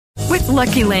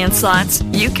Lucky Land Slots,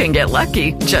 you can get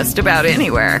lucky just about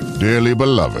anywhere. Dearly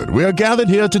beloved, we are gathered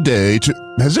here today to...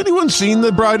 Has anyone seen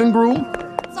the bride and groom?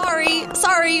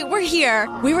 Sorry, we're here.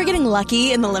 We were getting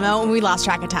lucky in the limo and we lost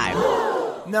track of time.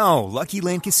 No, Lucky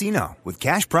Land Casino, with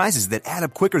cash prizes that add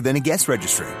up quicker than a guest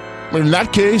registry. In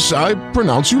that case, I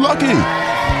pronounce you lucky.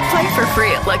 Play for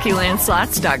free at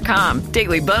LuckyLandSlots.com.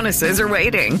 Daily bonuses are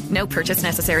waiting. No purchase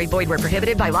necessary. Void where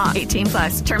prohibited by law.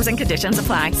 18+. Terms and conditions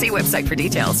apply. See website for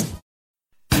details.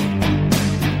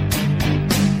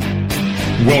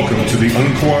 Welcome to the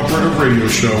Uncooperative Radio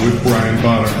Show with Brian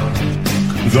Bonner,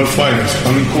 the finest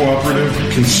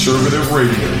uncooperative conservative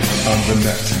radio on the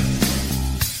net.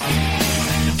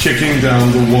 Kicking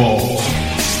down the walls,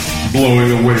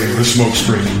 blowing away the smoke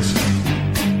screens.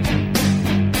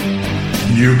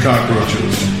 You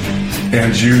cockroaches,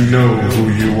 and you know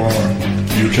who you are.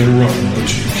 You can run, but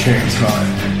you can't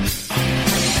hide.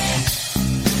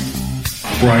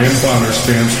 Brian Bonner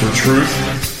stands for truth,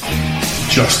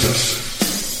 justice,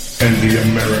 and the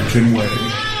American way.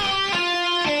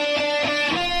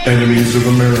 Enemies of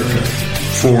America,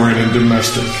 foreign and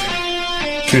domestic,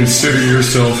 consider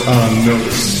yourself on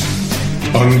notice.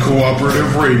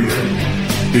 Uncooperative Radio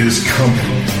is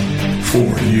coming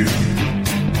for you.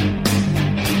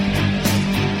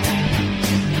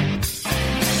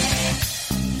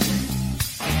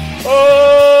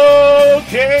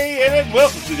 Okay, and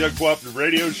welcome to the Uncooperative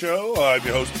Radio Show. I'm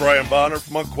your host, Brian Bonner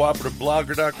from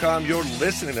UncooperativeBlogger.com. You're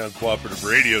listening to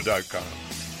UncooperativeRadio.com.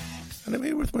 And I'm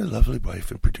here with my lovely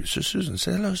wife and producer, Susan.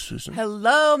 Say hello, Susan.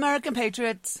 Hello, American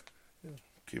Patriots. Yeah,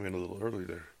 came in a little early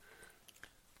there.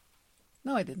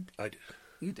 No, I didn't. I did.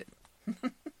 You did.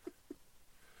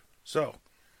 So,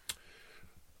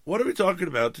 what are we talking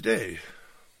about today?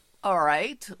 All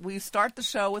right. We start the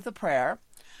show with a prayer,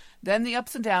 then the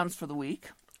ups and downs for the week,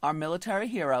 our military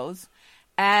heroes,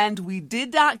 and we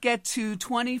did not get to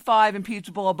 25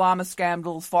 impeachable Obama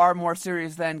scandals, far more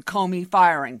serious than Comey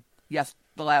firing. Yes,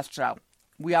 the last show.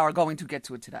 We are going to get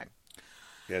to it today.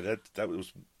 Yeah, that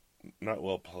was not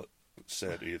well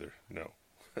said either. No.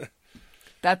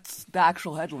 That's the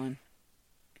actual headline.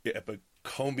 Yeah, but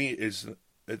Comey is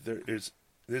there's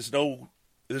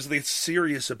nothing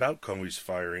serious about Comey's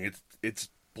firing. It's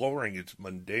boring. It's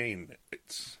mundane.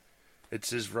 It's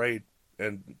his right,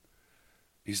 and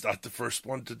he's not the first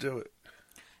one to do it.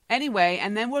 Anyway,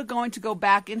 and then we're going to go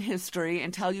back in history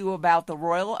and tell you about the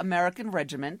Royal American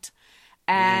Regiment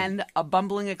and a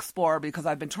bumbling explorer, because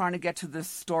I've been trying to get to this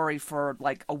story for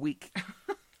like a week.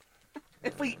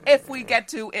 if we get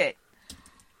to it.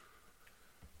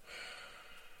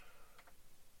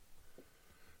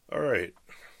 All right.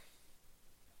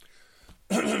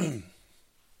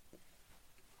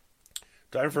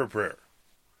 Time for a prayer.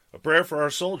 A prayer for our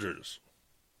soldiers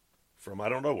from I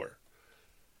don't know where.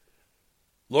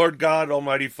 Lord God,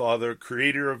 Almighty Father,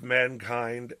 creator of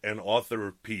mankind and author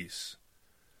of peace,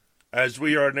 as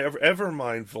we are ever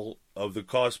mindful of the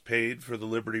cost paid for the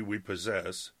liberty we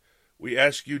possess, we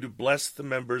ask you to bless the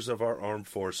members of our armed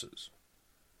forces.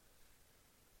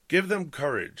 Give them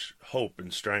courage, hope,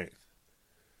 and strength.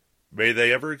 May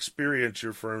they ever experience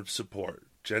your firm support,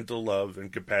 gentle love,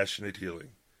 and compassionate healing.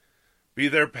 Be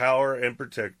their power and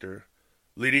protector,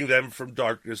 leading them from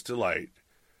darkness to light.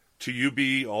 To you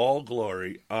be all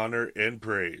glory, honor, and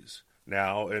praise,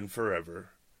 now and forever.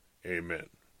 Amen.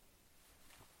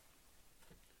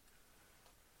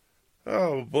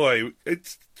 Oh, boy,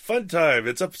 it's fun time.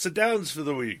 It's ups and downs for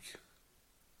the week.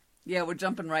 Yeah, we're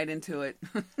jumping right into it.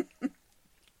 That's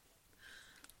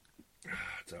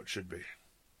how it should be.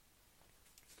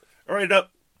 All right,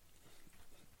 up,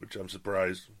 which I'm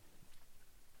surprised.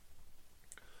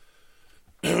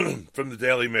 From the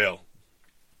Daily Mail.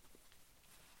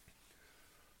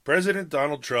 President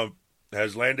Donald Trump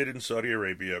has landed in Saudi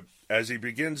Arabia as he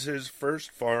begins his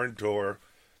first foreign tour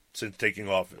since taking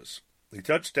office. He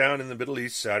touched down in the Middle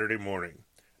East Saturday morning,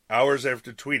 hours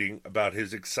after tweeting about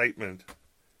his excitement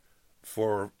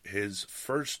for his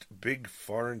first big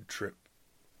foreign trip.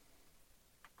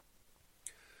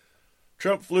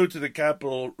 Trump flew to the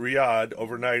capital, Riyadh,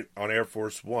 overnight on Air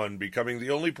Force One, becoming the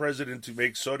only president to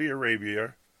make Saudi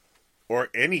Arabia, or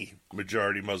any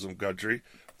majority Muslim country,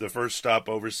 the first stop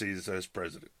overseas as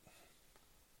president.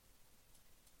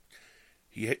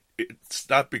 It's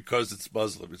not because it's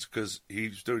Muslim, it's because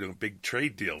he's doing a big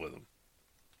trade deal with them.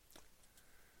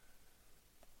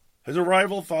 His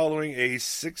arrival following a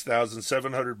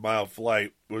 6,700-mile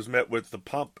flight was met with the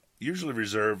pomp usually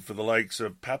reserved for the likes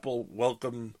of papal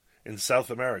welcome in South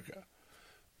America.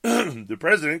 The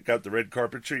president got the red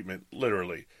carpet treatment,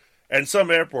 literally, and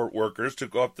some airport workers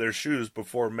took off their shoes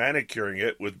before manicuring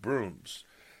it with brooms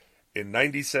in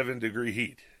 97-degree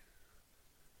heat.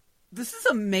 This is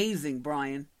amazing,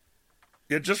 Brian.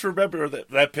 Yeah, just remember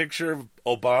that picture of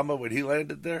Obama when he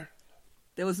landed there?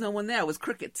 There was no one there. It was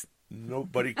crickets.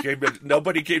 Nobody came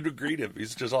to greet him.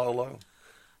 He's just all alone.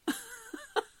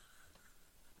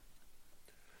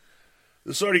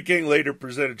 The Saudi king later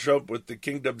presented Trump with the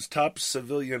kingdom's top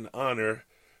civilian honor,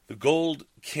 the gold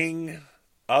King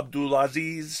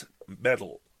Abdulaziz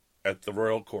Medal at the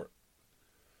royal court.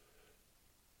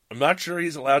 I'm not sure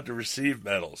he's allowed to receive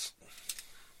medals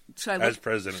as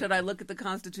president. Should I look at the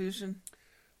Constitution?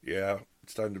 Yeah,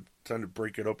 it's time to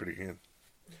break it open again.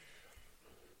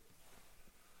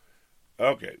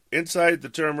 Okay, inside the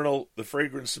terminal, the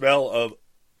fragrant smell of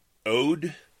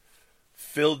oud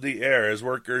filled the air as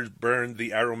workers burned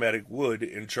the aromatic wood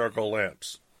in charcoal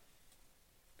lamps.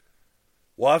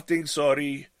 Wafting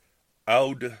Saudi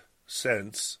oud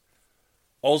scents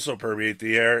also permeate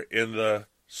the air in the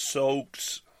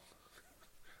souks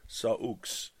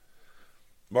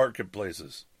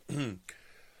marketplaces.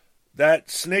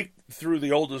 That snake through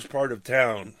the oldest part of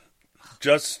town,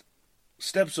 just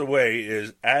steps away,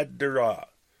 is Ad Dara,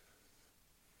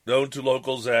 known to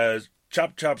locals as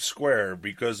Chop Chop Square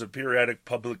because of periodic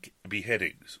public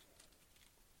beheadings.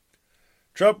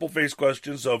 Trump will face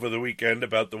questions over the weekend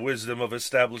about the wisdom of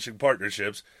establishing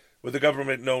partnerships with a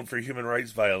government known for human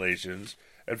rights violations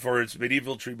and for its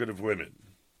medieval treatment of women.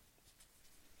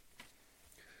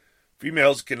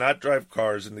 Females cannot drive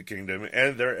cars in the kingdom,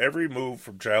 and their every move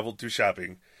from travel to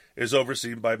shopping is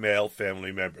overseen by male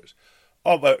family members.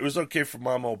 Oh, but it was okay for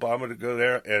Mama Obama to go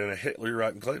there and Hillary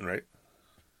Rodham Clinton, right?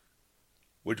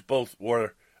 Which both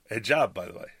wore a hijab, by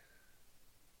the way.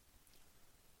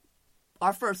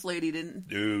 Our first lady didn't.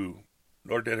 No,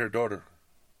 nor did her daughter.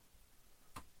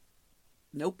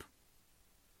 Nope.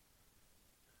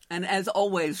 And as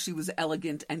always, she was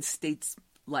elegant and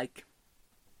states-like.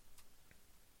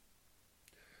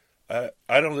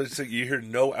 I don't think you hear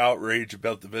no outrage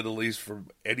about the Middle East from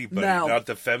anybody. No. Not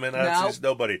the feminazis,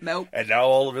 nobody. Nope. And now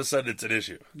all of a sudden it's an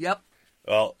issue. Yep.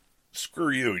 Well,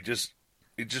 screw you. He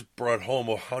just brought home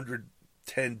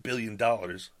 $110 billion.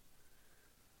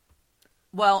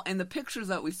 Well, and the pictures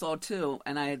that we saw too,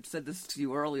 and I had said this to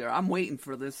you earlier, I'm waiting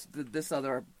for this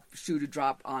other shoe to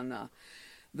drop on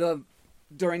the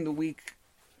during the week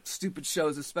stupid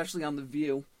shows, especially on The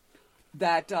View,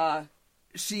 that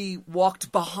she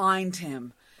walked behind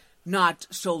him, not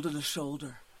shoulder to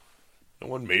shoulder. No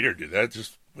one made her do that,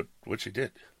 just what she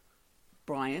did.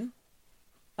 Brian,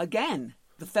 again,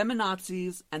 the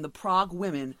feminazis and the Prague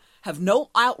women have no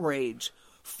outrage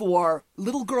for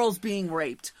little girls being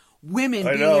raped, women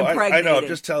being impregnated. I know, I'm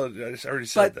just telling you, I already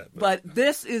said that. But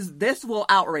this will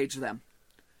outrage them.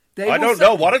 I don't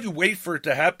know. Why don't you wait for it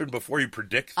to happen before you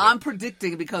predict them? I'm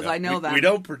predicting because I know that. We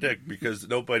don't predict because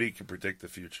nobody can predict the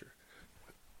future.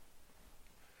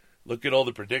 Look at all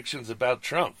the predictions about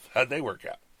Trump. How'd they work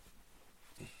out?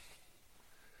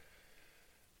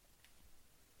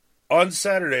 On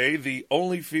Saturday, the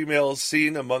only females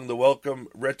seen among the welcome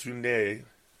retinue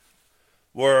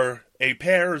were a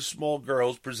pair of small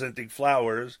girls presenting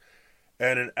flowers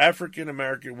and an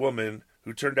African-American woman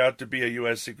who turned out to be a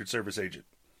U.S. Secret Service agent.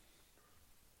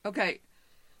 Okay.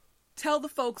 Tell the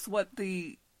folks what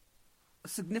the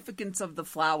significance of the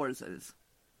flowers is.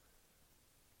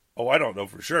 Oh, I don't know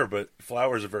for sure, but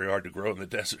flowers are very hard to grow in the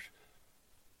desert.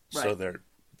 Right. So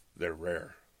they're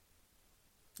rare.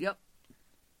 Yep.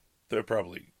 They're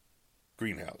probably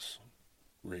greenhouse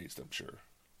raised, I'm sure.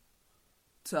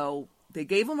 So they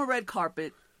gave him a red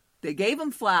carpet. They gave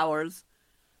him flowers.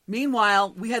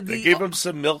 Meanwhile, we had They gave him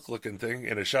some milk-looking thing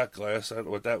in a shot glass. I don't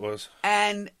know what that was.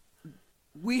 And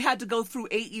we had to go through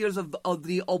 8 years of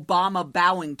the Obama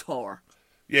bowing tour.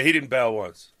 Yeah, he didn't bow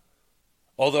once.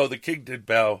 Although the king did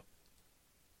bow,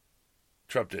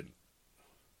 Trump didn't.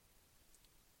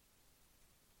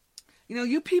 You know,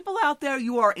 you people out there,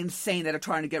 you are insane that are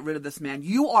trying to get rid of this man.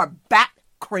 You are bat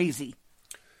crazy.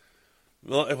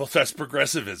 Well, that's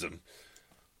progressivism.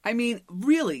 I mean,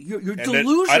 really, you're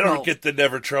delusional. I don't get the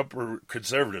never Trump or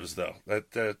conservatives, though.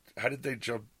 How did they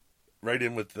jump right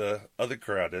in with the other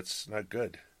crowd? That's not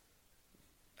good.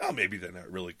 Oh, maybe they're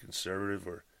not really conservative,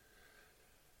 or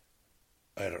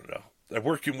I don't know. They're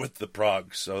working with the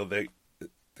Prague, so they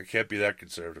can't be that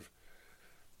conservative.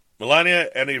 Melania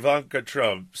and Ivanka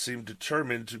Trump seem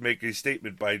determined to make a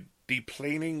statement by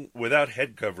deplaning without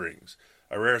head coverings,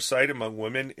 a rare sight among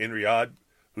women in Riyadh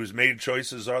whose main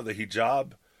choices are the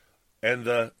hijab and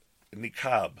the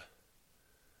niqab.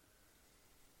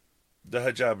 The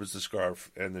hijab is the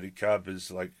scarf, and the niqab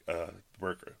is like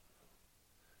burqa.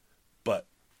 But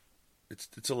it's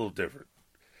a little different.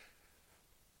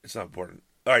 It's not important.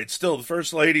 All right, still, the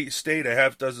First Lady stayed a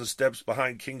half dozen steps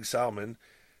behind King Salman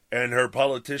and her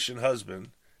politician husband,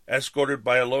 escorted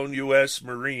by a lone U.S.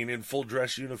 Marine in full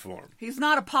dress uniform. He's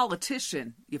not a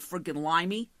politician, you friggin'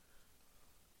 limey.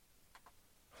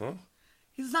 Huh?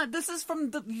 He's not. This is from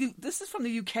the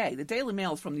UK. The Daily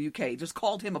Mail is from the UK. Just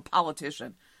called him a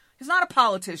politician. He's not a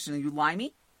politician, you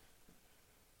limey.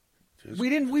 We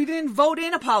didn't vote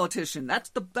in a politician.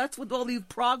 That's what all these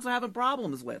progs are having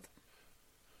problems with.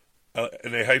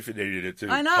 And they hyphenated it too.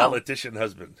 I know. Politician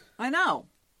husband. I know.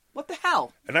 What the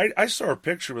hell? And I saw a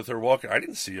picture with her walking. I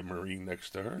didn't see a Marine next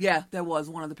to her. Yeah, there was.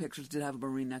 One of the pictures did have a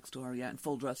Marine next to her. Yeah, in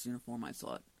full dress uniform. I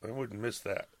saw it. I wouldn't miss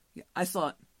that. Yeah, I saw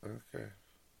it. Okay.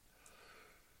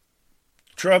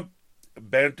 Trump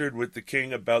bantered with the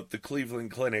king about the Cleveland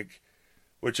Clinic,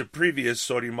 which a previous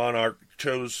Saudi monarch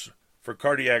chose for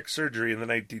cardiac surgery in the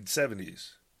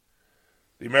 1970s.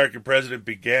 The American president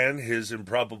began his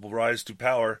improbable rise to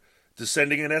power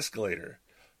descending an escalator,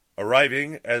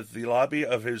 arriving at the lobby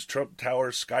of his Trump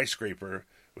Tower skyscraper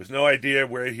with no idea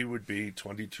where he would be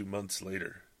 22 months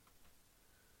later.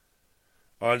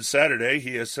 On Saturday,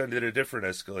 he ascended a different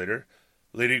escalator,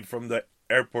 leading from the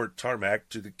airport tarmac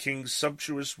to the King's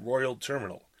sumptuous royal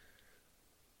terminal,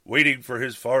 waiting for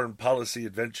his foreign policy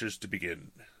adventures to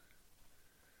begin.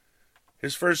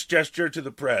 His first gesture to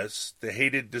the press, the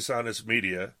hated, dishonest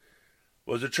media,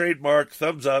 was a trademark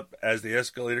thumbs up as the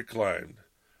escalator climbed.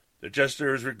 The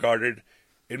gesture is regarded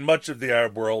in much of the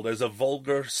Arab world as a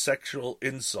vulgar sexual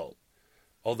insult,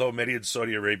 although many in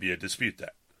Saudi Arabia dispute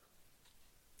that.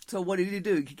 So what did he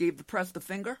do? He gave the press the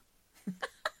finger?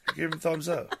 He gave him thumbs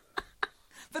up.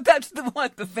 But that's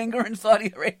the finger in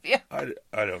Saudi Arabia? I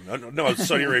don't know. No,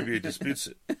 Saudi Arabia disputes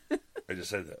it. I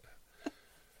just said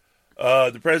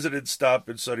that. The president's stop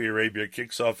in Saudi Arabia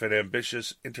kicks off an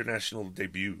ambitious international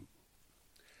debut.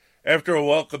 After a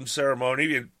welcome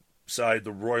ceremony inside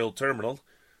the royal terminal,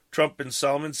 Trump and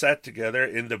Salman sat together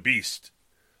in the Beast,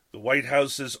 the White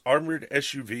House's armored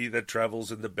SUV that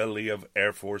travels in the belly of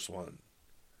Air Force One.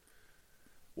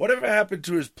 Whatever happened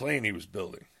to his plane he was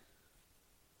building?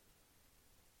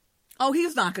 Oh,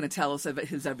 he's not going to tell us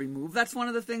his every move. That's one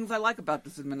of the things I like about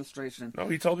this administration. No,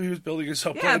 he told me he was building his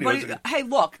own plane. Yeah, but hey,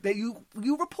 look,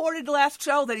 you reported last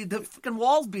show that the freaking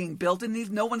wall's being built,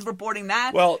 and no one's reporting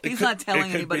that. Well, he's not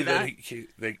telling anybody that.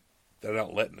 They're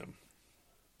not letting him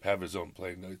have his own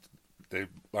plane. They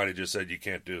might have just said you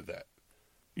can't do that.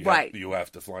 You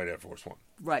have to fly in Air Force One.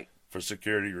 Right. For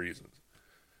security reasons.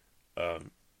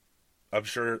 I'm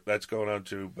sure that's going on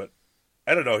too, but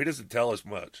I don't know. He doesn't tell us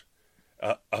much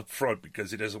up front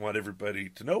because he doesn't want everybody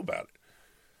to know about it.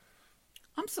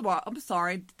 I'm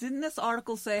sorry. Didn't this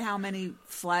article say how many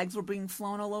flags were being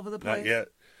flown all over the place? Not yet.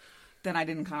 Then I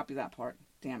didn't copy that part.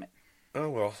 Damn it. Oh,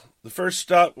 well. The first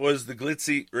stop was the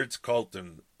glitzy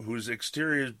Ritz-Carlton, whose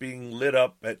exterior is being lit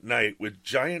up at night with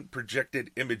giant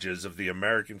projected images of the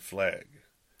American flag.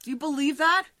 Do you believe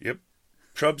that? Yep.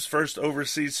 Trump's first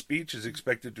overseas speech is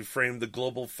expected to frame the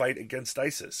global fight against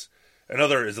ISIS and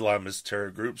other Islamist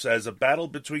terror groups as a battle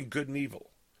between good and evil.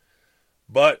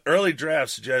 But early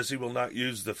drafts suggest he will not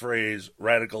use the phrase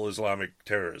radical Islamic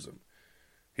terrorism.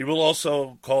 He will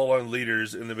also call on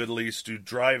leaders in the Middle East to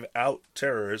drive out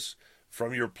terrorists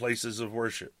from your places of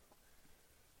worship.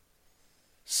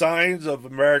 Signs of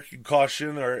American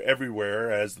caution are everywhere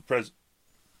as the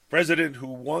president, who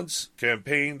once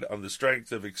campaigned on the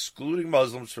strength of excluding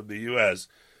Muslims from the U.S.,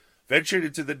 ventured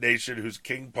into the nation whose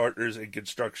king partners in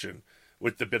construction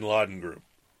with the bin Laden group.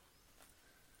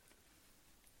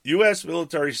 U.S.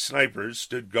 military snipers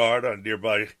stood guard on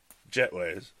nearby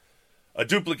jetways. A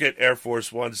duplicate Air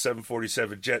Force One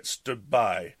 747 jet stood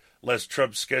by, lest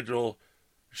Trump's schedule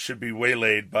should be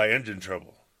waylaid by engine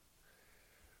trouble.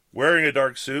 Wearing a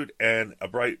dark suit and a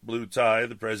bright blue tie,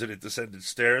 the president descended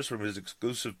stairs from his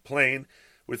exclusive plane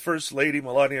with First Lady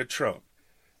Melania Trump,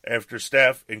 after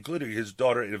staff, including his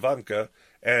daughter Ivanka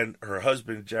and her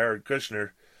husband Jared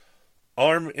Kushner,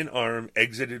 arm in arm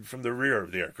exited from the rear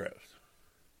of the aircraft.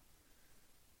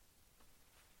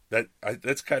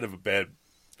 That's kind of a bad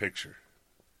picture,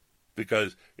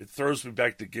 because it throws me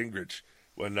back to Gingrich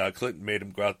when Clinton made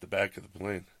him go out the back of the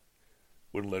plane.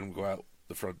 Wouldn't let him go out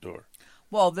the front door.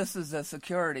 Well, this is a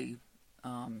security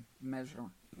measure.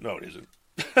 No, it isn't.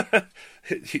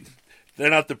 They're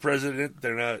not the president.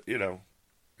 They're not,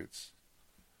 it's...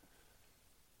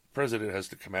 The president has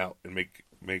to come out and make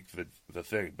the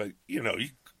thing. But,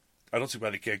 I don't see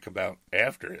why they can't come out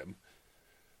after him.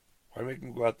 Why make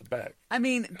him go out the back? I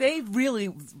mean, they really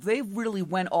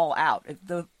went all out.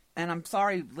 And I'm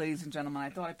sorry, ladies and gentlemen, I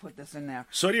thought I put this in there.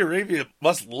 Saudi Arabia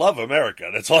must love America.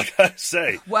 That's all I got to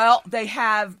say. Well, they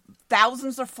have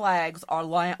thousands of flags are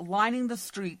lining the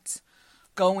streets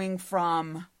going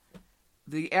from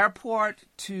the airport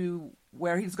to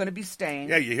where he's going to be staying.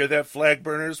 Yeah, you hear that, flag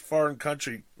burners? Foreign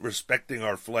country respecting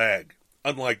our flag,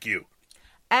 unlike you.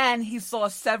 And he saw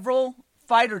several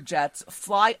fighter jets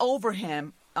fly over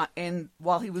him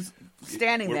while he was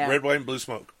standing there. Red, white, and blue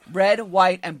smoke. Red,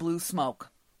 white, and blue smoke.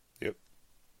 Yep.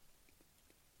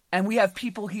 And we have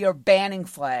people here banning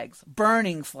flags,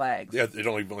 burning flags. Yeah, they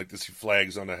don't even like to see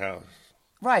flags on the house.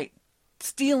 Right.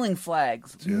 Stealing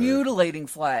flags, mutilating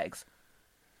flags.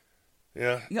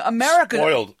 Yeah.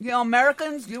 Spoiled.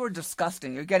 Americans, you are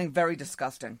disgusting. You're getting very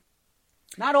disgusting.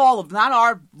 Not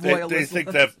our royalists. They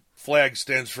think that flag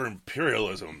stands for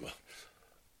imperialism.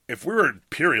 If we were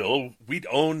imperial, we'd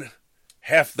own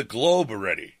half the globe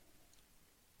already.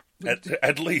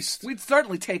 At least. We'd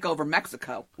certainly take over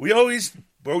Mexico. We always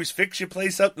fix your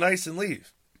place up nice and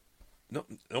leave. No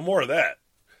more of that.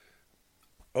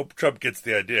 Hope Trump gets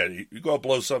the idea. You go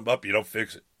blow something up, you don't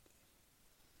fix it.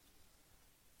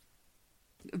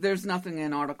 There's nothing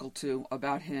in Article 2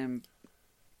 about him.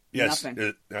 Yes.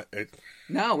 Nothing.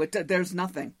 There's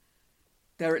nothing.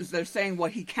 They're saying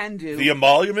what he can do. The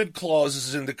emolument clause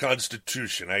is in the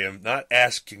Constitution. I am not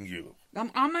asking you.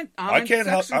 I'm in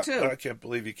Section 2. I can't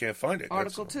believe you can't find it.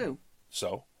 Article 2.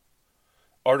 So?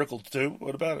 Article 2?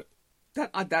 What about it?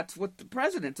 That's what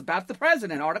it's about the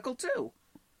president, Article 2.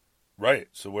 Right.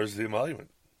 So where's the emolument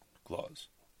clause?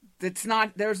 It's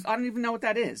not, I don't even know what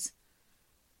that is.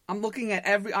 I'm looking at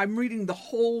I'm reading the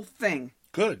whole thing.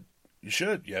 Good. You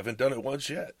should. You haven't done it once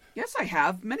yet. Yes, I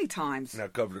have. Many times. Now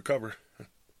cover to cover.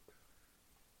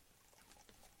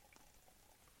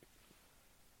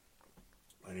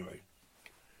 Anyway.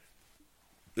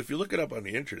 If you look it up on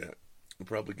the internet, you'll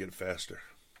probably get it faster.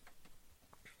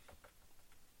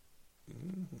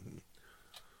 Mm-hmm.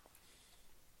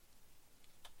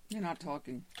 You're not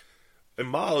talking.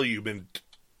 Emolument.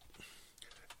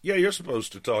 Yeah, you're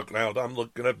supposed to talk loud. I'm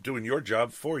looking up doing your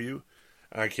job for you.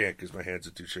 I can't because my hands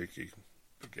are too shaky.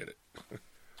 Forget it.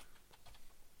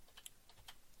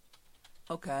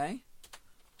 Okay.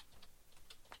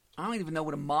 I don't even know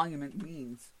what emolument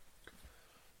means.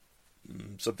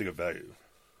 Something of value.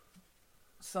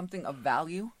 Something of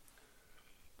value?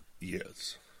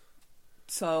 Yes.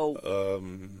 So,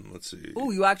 let's see. Oh,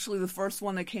 you actually the first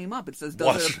one that came up. It says,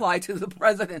 does it apply to the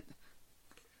president?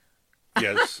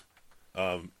 Yes.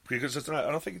 Because it's not,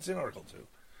 I don't think it's in Article 2.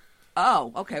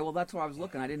 Oh, okay. Well, that's where I was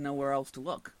looking. I didn't know where else to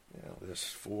look. Yeah, there's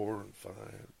 4 and 5.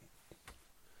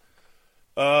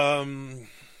 Blah,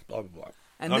 blah, blah.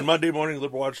 And on Monday morning, the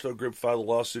Liberal Watchdog Group filed a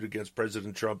lawsuit against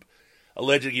President Trump,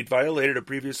 alleging he'd violated a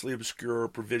previously obscure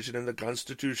provision in the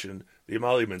Constitution, the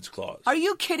Emoluments Clause. Are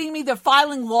you kidding me? They're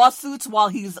filing lawsuits while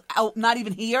he's out, not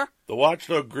even here? The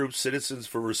watchdog group Citizens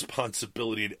for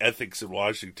Responsibility and Ethics in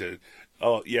Washington.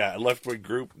 Oh, yeah, a left-wing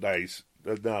group. Nice.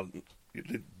 No,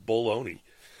 baloney.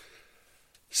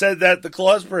 Said that the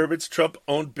clause prohibits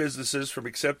Trump-owned businesses from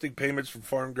accepting payments from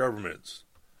foreign governments.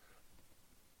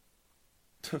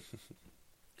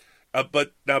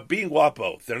 But now, being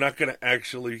WAPO, they're not going to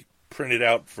actually print it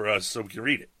out for us so we can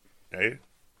read it. Okay?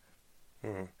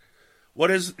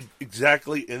 What is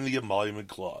exactly in the emolument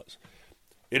clause?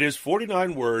 It is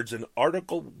 49 words in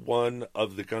Article 1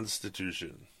 of the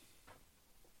Constitution.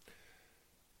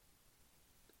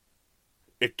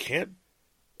 It can't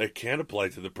apply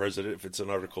to the president if it's in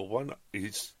Article 1.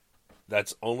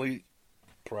 That's only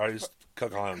prized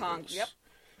Congress. Yep.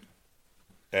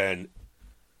 And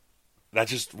that's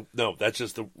just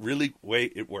the really way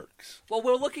it works. Well,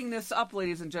 we're looking this up,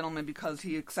 ladies and gentlemen, because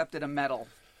he accepted a medal.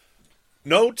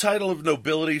 No title of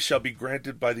nobility shall be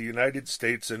granted by the United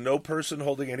States, and no person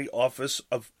holding any office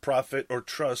of profit or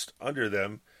trust under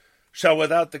them shall,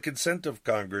 without the consent of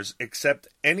Congress, accept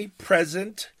any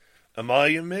present,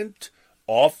 emolument,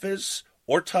 office,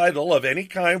 or title of any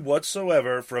kind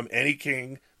whatsoever from any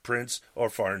king, prince, or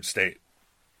foreign state.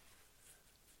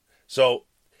 So,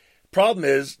 problem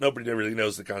is, nobody really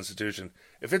knows the Constitution.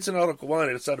 If it's in Article 1,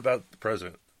 it's not about the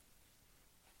president.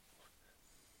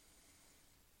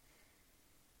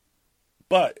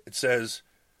 But it says,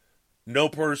 no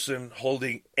person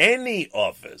holding any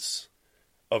office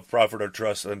of profit or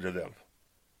trust under them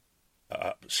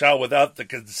shall, without the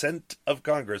consent of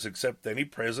Congress, accept any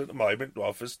present, emolument,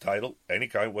 office, title, any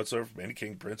kind whatsoever from any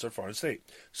king, prince, or foreign state.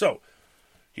 So,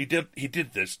 he did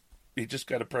this. He just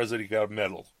got a president, he got a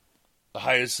medal. The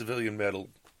highest civilian medal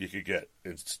you could get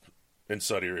in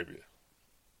Saudi Arabia.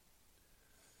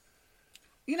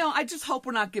 You know, I just hope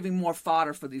we're not giving more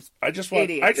fodder for these idiots.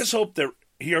 I just hope that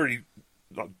he already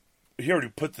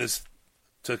put this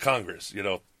to Congress. You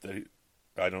know,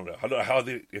 I don't know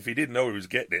if he didn't know he was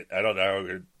getting it. I don't know how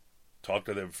he would talk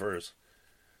to them first.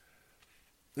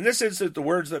 In this instance, the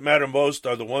words that matter most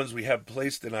are the ones we have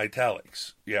placed in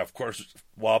italics. Yeah, of course,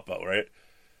 WAPO, right?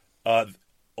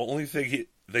 Only thing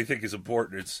they think is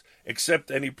important is accept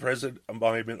any present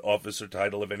emolument, office, or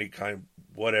title of any kind,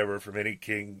 whatever, from any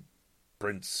king,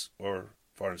 prince, or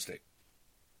foreign state.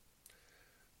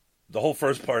 The whole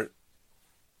first part,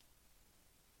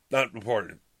 not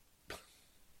important.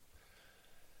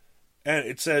 And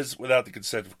it says, without the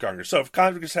consent of Congress. So if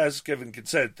Congress has given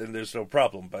consent, then there's no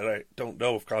problem. But I don't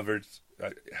know if Congress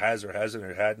has or hasn't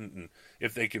or hadn't, and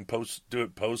if they can do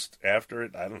it post after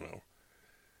it, I don't know.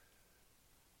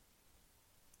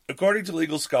 According to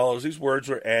legal scholars, these words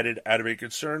were added out of a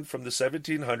concern from the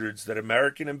 1700s that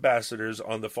American ambassadors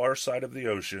on the far side of the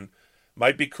ocean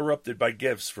might be corrupted by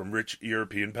gifts from rich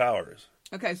European powers.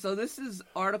 Okay, so this is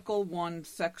Article 1,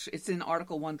 section. It's in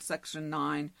Article 1, Section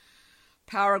 9.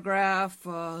 Paragraph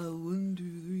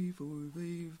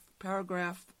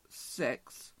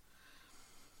 6.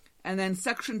 And then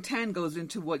Section 10 goes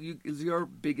into what is your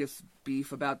biggest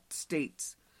beef about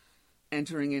states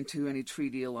entering into any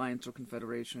treaty, alliance, or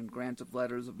confederation, grant of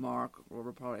letters of marque or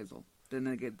reprisal. Then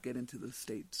they get into the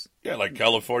states. Yeah, like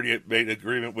California made an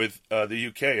agreement with the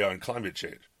UK on climate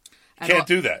change. You can't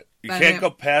do that. You can't go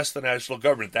past the national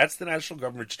government. That's the national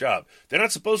government's job. They're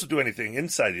not supposed to do anything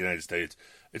inside the United States.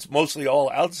 It's mostly all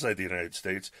outside the United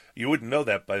States. You wouldn't know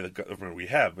that by the government we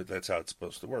have, but that's how it's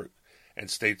supposed to work. And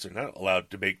states are not allowed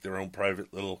to make their own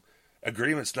private little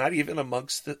agreements, not even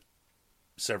amongst the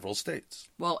several states.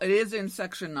 Well, it is in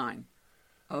Section 9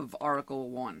 of Article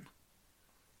 1.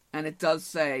 And it does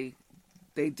say,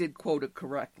 they did quote it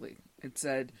correctly. It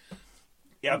said...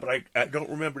 Yeah, but I don't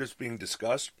remember this being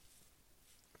discussed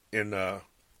in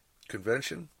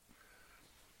convention.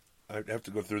 I'd have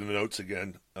to go through the notes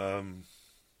again.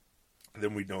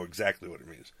 Then we'd know exactly what it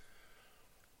means.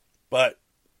 But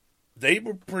they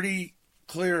were pretty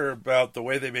clear about the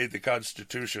way they made the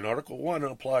Constitution. Article 1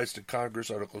 applies to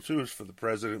Congress. Article 2 is for the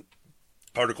President.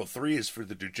 Article 3 is for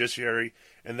the judiciary.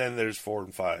 And then there's 4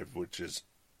 and 5, which is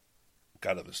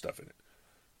got other stuff in it.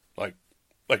 Like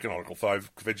in Article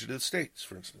 5, Convention of the States,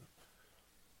 for instance.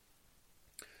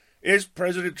 Is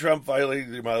President Trump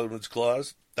violating the Emoluments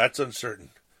Clause? That's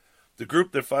uncertain. The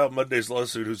group that filed Monday's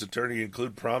lawsuit, whose attorney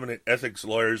include prominent ethics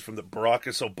lawyers from the Barack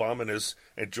Obama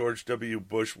and George W.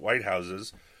 Bush White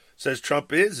Houses, says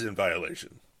Trump is in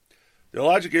violation. The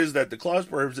logic is that the clause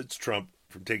prohibits Trump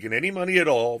from taking any money at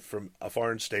all from a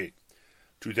foreign state.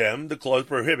 To them, the clause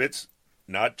prohibits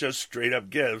not just straight-up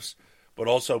gifts, but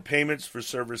also payments for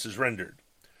services rendered.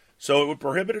 So it would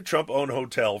prohibit a Trump-owned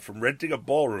hotel from renting a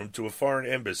ballroom to a foreign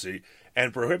embassy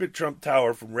and prohibit Trump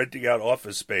Tower from renting out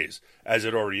office space, as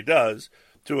it already does,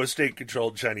 to a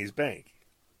state-controlled Chinese bank.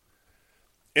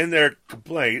 In their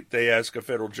complaint, they ask a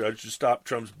federal judge to stop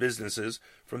Trump's businesses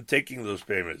from taking those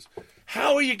payments.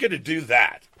 How are you going to do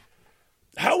that?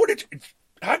 How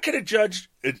can a judge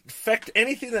affect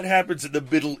anything that happens in the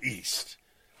Middle East?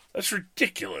 That's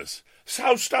ridiculous.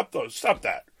 Stop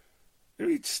that. I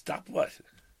mean, stop what?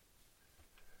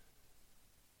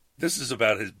 This is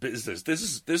about his business.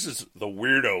 This is the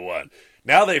weirdo one.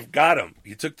 Now they've got him.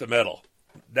 He took the medal.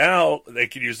 Now they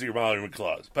can use the Emolument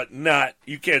Clause. But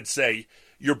you can't say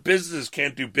your business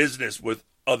can't do business with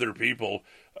other people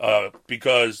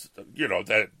because,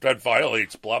 that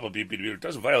violates blah, blah, blah, blah. It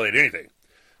doesn't violate anything.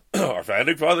 Our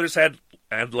founding fathers had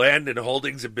land and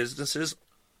holdings and businesses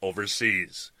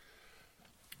overseas.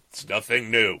 It's nothing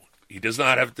new. He does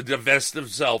not have to divest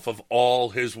himself of all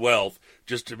his wealth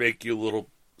just to make you little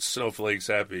snowflakes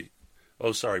happy.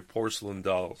 Oh, sorry, porcelain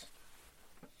dolls.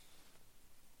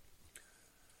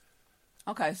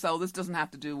 Okay, so this doesn't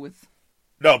have to do with...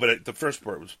 No, but the first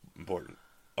part was important.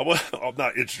 I'm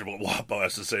not interested in what WAPO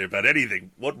has to say about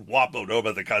anything. What WAPO know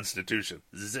about the Constitution?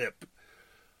 Zip.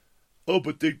 Oh,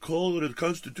 but they call it a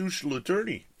constitutional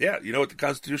attorney. Yeah, you know what the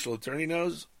constitutional attorney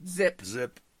knows? Zip.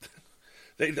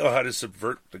 They know how to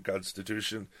subvert the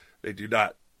Constitution. They do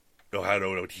not know how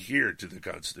to adhere to the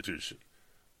Constitution.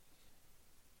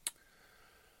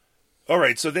 All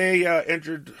right, so they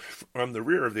entered from the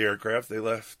rear of the aircraft. They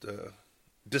left,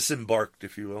 disembarked,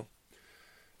 if you will.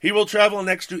 He will travel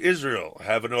next to Israel,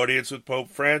 have an audience with Pope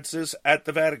Francis at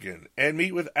the Vatican, and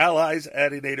meet with allies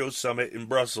at a NATO summit in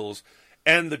Brussels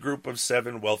and the group of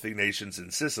 7 wealthy nations in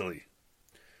Sicily.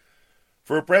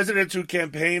 For a president who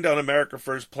campaigned on America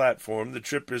First platform, the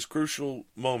trip is a crucial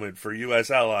moment for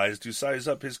U.S. allies to size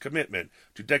up his commitment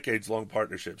to decades-long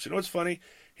partnerships. You know what's funny?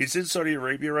 He's in Saudi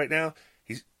Arabia right now.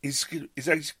 He's actually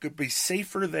going to be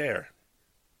safer there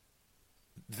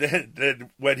than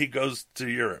when he goes to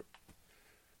Europe.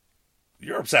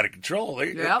 Europe's out of control.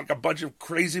 They got a bunch of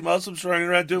crazy Muslims running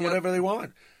around doing whatever they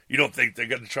want. You don't think they're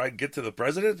going to try and get to the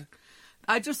president?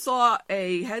 I just saw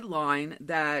a headline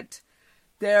that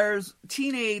there's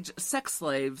teenage sex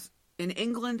slaves in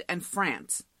England and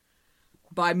France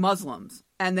by Muslims.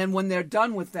 And then when they're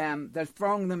done with them, they're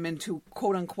throwing them into,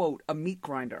 quote-unquote, a meat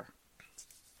grinder.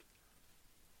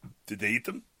 Did they eat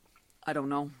them? I don't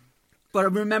know.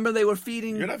 But remember they were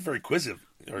feeding... You're not very inquisitive,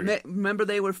 are you? Remember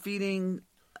they were feeding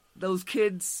those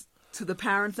kids to the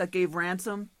parents that gave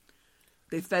ransom?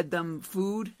 They fed them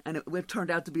food, and it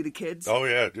turned out to be the kids. Oh,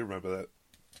 yeah, I do remember that.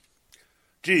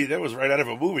 Gee, that was right out of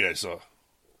a movie I saw.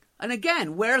 And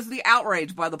again, where's the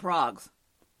outrage by the progs?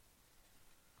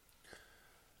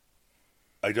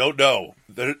 I don't know.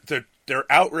 They're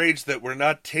outraged that we're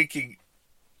not taking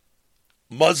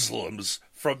Muslims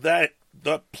from the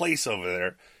place over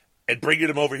there and bringing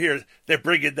them over here. They're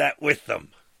bringing that with them.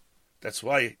 That's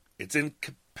why it's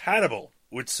incompatible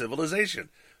with civilization.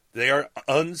 They are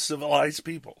uncivilized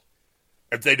people.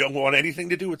 And they don't want anything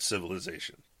to do with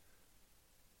civilization.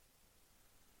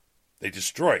 They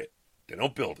destroy it. They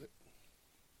don't build it.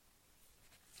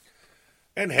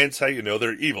 And hence how you know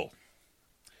they're evil.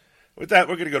 With that,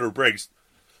 we're going to go to a break.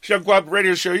 Uncooperative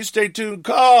Radio Show. You stay tuned,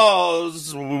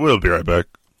 cause we'll be right back.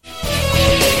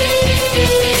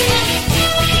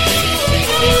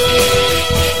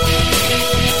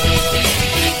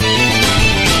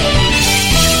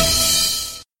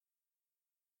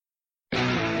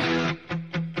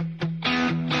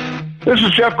 This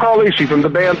is Jeff Carlisi from the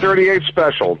band 38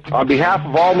 Special. On behalf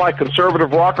of all my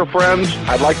conservative rocker friends,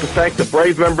 I'd like to thank the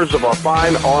brave members of our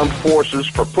fine armed forces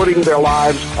for putting their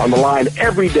lives on the line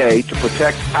every day to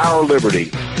protect our liberty.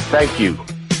 Thank you.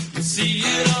 See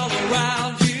it all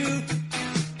around you.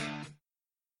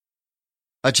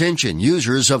 Attention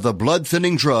users of the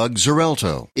blood-thinning drug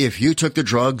Xarelto. If you took the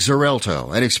drug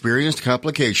Xarelto and experienced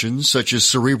complications such as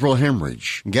cerebral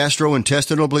hemorrhage,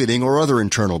 gastrointestinal bleeding or other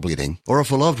internal bleeding, or if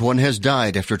a loved one has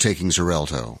died after taking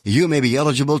Xarelto, you may be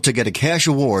eligible to get a cash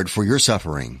award for your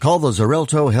suffering. Call the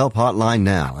Xarelto Help Hotline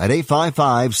now at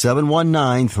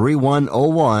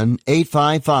 855-719-3101,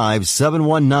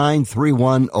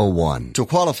 855-719-3101. To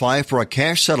qualify for a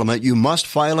cash settlement, you must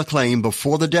file a claim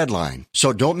before the deadline,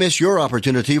 so don't miss your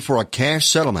opportunity for a cash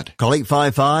settlement. Call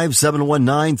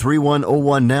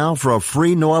 855-719-3101 now for a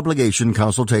free no-obligation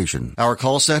consultation. Our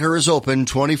call center is open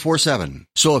 24/7.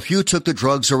 So if you took the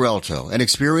drug Xarelto and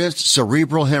experienced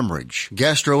cerebral hemorrhage,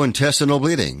 gastrointestinal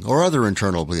bleeding, or other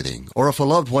internal bleeding, or if a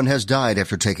loved one has died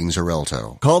after taking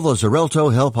Xarelto, call the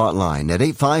Xarelto Help Hotline at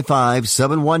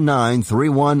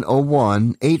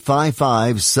 855-719-3101,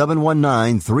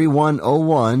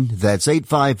 855-719-3101. That's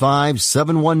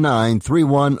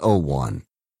 855-719-3101.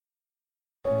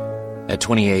 At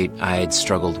 28, I had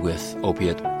struggled with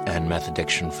opiate and meth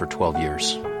addiction for 12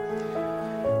 years.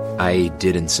 I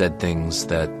did and said things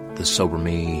that the sober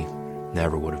me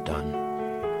never would have done.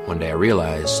 One day I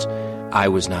realized I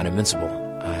was not invincible.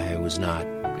 I was not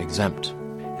exempt.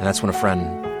 And that's when a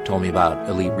friend told me about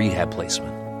elite rehab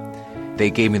placement.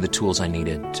 They gave me the tools I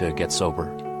needed to get sober,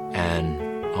 and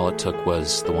all it took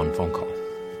was the one phone call.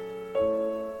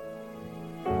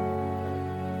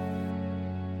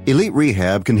 Elite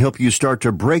Rehab can help you start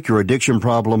to break your addiction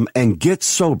problem and get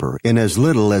sober in as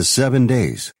little as 7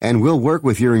 days. And we'll work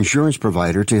with your insurance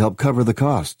provider to help cover the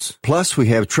costs. Plus, we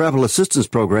have travel assistance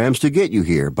programs to get you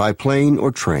here by plane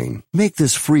or train. Make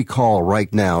this free call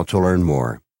right now to learn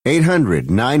more.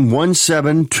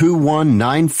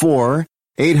 800-917-2194.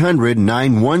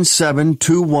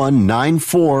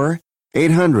 800-917-2194.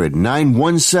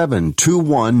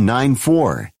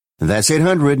 800-917-2194. That's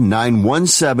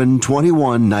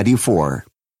 800-917-2194.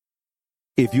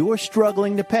 If you're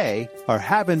struggling to pay or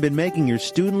haven't been making your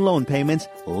student loan payments,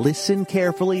 listen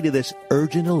carefully to this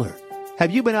urgent alert.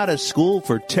 Have you been out of school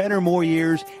for 10 or more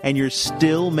years and you're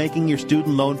still making your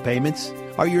student loan payments?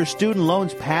 Are your student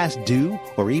loans past due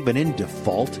or even in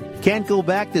default? Can't go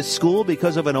back to school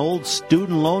because of an old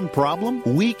student loan problem?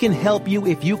 We can help you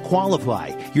if you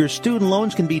qualify. Your student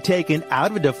loans can be taken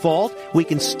out of default. We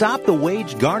can stop the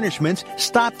wage garnishments,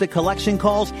 stop the collection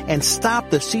calls, and stop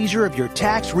the seizure of your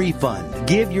tax refund.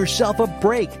 Give yourself a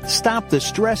break. Stop the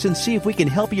stress and see if we can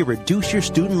help you reduce your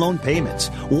student loan payments.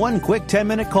 One quick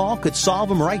 10-minute call could solve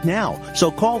them right now.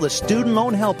 So call the Student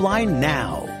Loan Helpline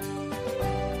now.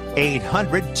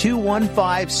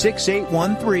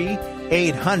 800-215-6813.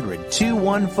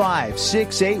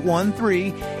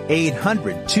 800-215-6813.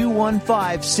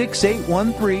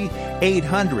 800-215-6813.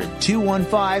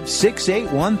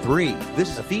 800-215-6813. This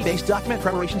is a fee-based document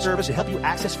preparation service to help you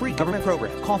access free government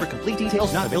programs. Call for complete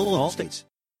details. Not available in all states.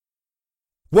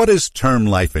 What is term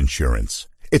life insurance?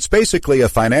 It's basically a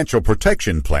financial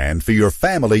protection plan for your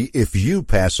family if you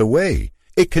pass away.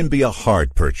 It can be a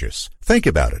hard purchase. Think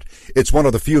about it. It's one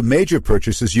of the few major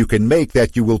purchases you can make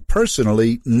that you will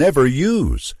personally never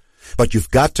use. But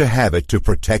you've got to have it to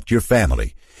protect your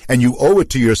family. And you owe it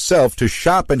to yourself to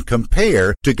shop and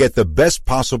compare to get the best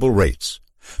possible rates.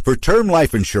 For term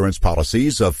life insurance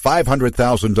policies of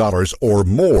 $500,000 or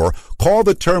more, call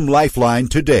the Term Lifeline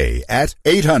today at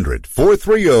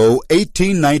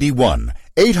 800-430-1891.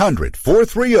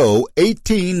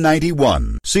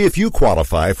 800-430-1891. See if you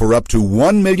qualify for up to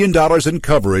 $1 million in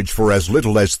coverage for as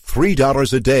little as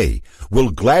 $3 a day.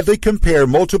 We'll gladly compare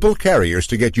multiple carriers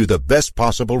to get you the best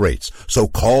possible rates. So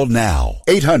call now.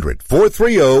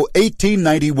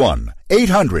 800-430-1891.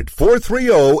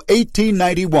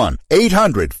 800-430-1891.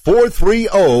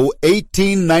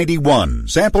 800-430-1891.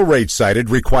 Sample rate cited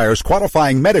requires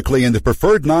qualifying medically in the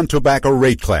preferred non-tobacco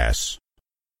rate class.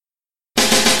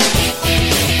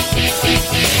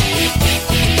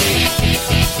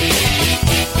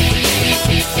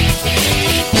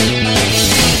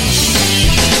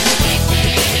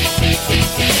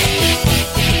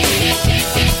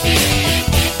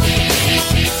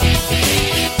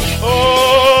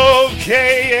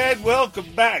 Okay, and welcome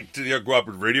back to the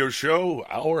Uncooperative Radio Show,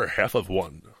 our half of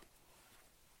one.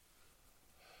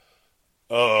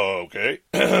 Okay.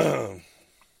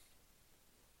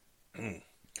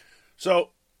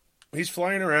 So, he's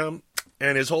flying around,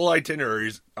 and his whole itinerary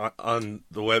is on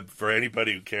the web for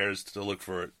anybody who cares to look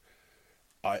for it.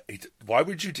 Why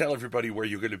would you tell everybody where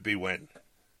you're going to be when?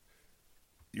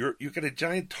 You got a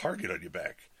giant target on your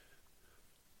back.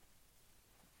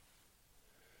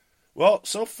 Well,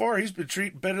 so far he's been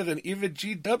treated better than even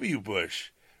G.W.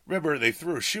 Bush. Remember, they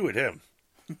threw a shoe at him.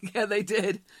 Yeah, they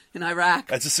did, in Iraq.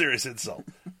 That's a serious insult.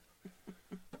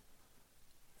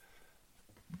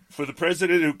 For the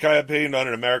president who campaigned on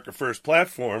an America First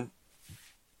platform,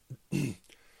 the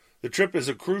trip is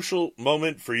a crucial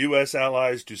moment for U.S.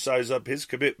 allies to size up his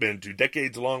commitment to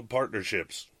decades-long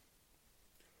partnerships.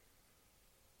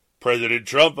 President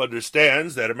Trump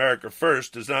understands that America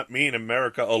First does not mean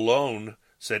America alone,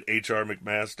 said H.R.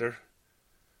 McMaster,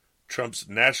 Trump's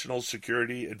national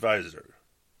security advisor.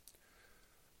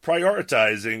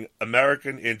 Prioritizing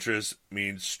American interests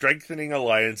means strengthening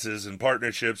alliances and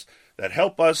partnerships that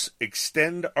help us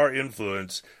extend our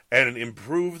influence and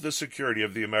improve the security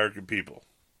of the American people.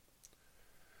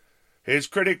 His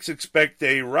critics expect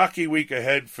a rocky week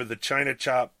ahead for the China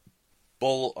Shop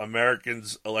Bull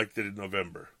Americans elected in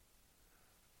November.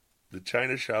 The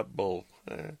China Shop Bull.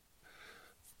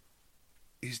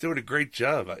 He's doing a great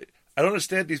job. I don't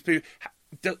understand these people.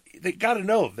 They got to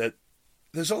know that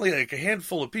there's only like a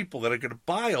handful of people that are going to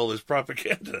buy all this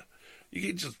propaganda. You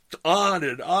can just on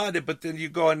and on, but then you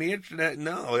go on the internet.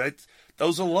 No,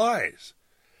 those are lies.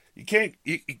 You can't.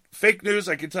 Fake news,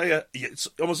 I can tell you, it's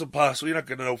almost impossible. You're not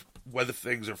going to know whether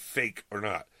things are fake or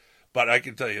not. But I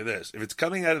can tell you this. If it's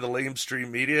coming out of the lamestream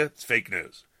media, it's fake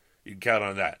news. You can count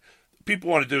on that.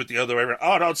 People want to do it the other way around.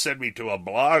 Oh, don't send me to a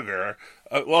blogger.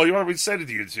 Well, you want me to send it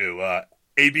to you to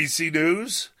ABC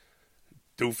News?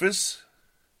 Doofus?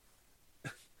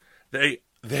 They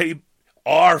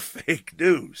are fake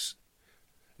news.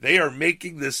 They are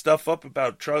making this stuff up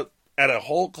about Trump at a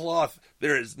whole cloth.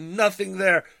 There is nothing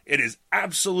there. It is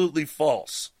absolutely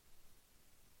false.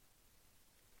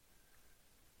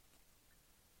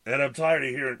 And I'm tired of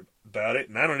hearing about it,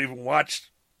 and I don't even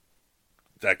watch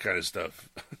that kind of stuff.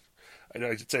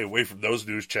 I should stay away from those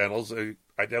news channels. I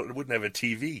wouldn't have a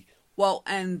TV. Well,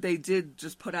 and they did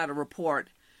just put out a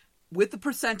report with the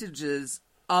percentages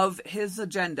of his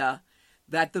agenda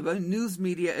that the news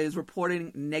media is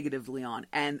reporting negatively on.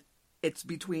 And it's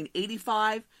between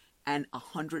 85 and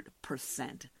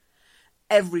 100%.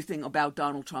 Everything about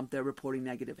Donald Trump, they're reporting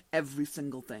negative. Every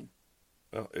single thing.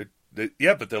 Well,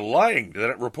 yeah, but they're lying. They're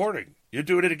not reporting. You're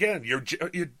doing it again.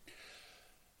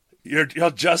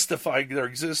 You're justifying their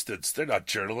existence. They're not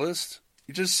journalists.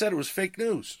 You just said it was fake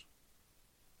news.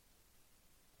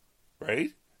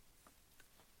 Right?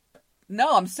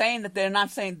 No, I'm saying that they're not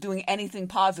doing anything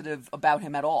positive about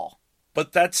him at all.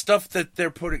 But that stuff that they're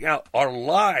putting out are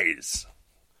lies.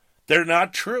 They're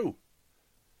not true.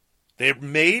 They're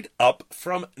made up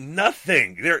from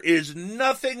nothing. There is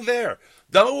nothing there.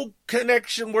 No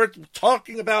connection worth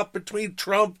talking about between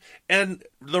Trump and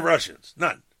the Russians.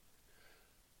 None.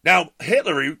 Now,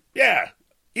 Hillary, yeah,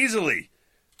 easily.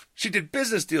 She did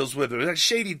business deals with him,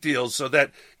 shady deals, so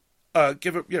that,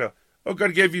 give it, I'm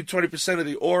going to give you 20% of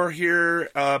the ore here,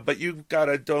 but you've got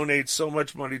to donate so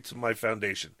much money to my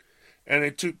foundation. And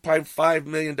a $2.5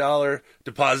 million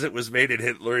deposit was made at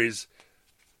Hillary's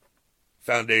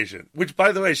foundation, which,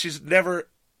 by the way, she's never,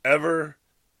 ever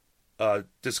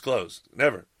disclosed.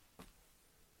 Never.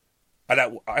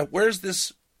 Where's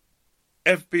this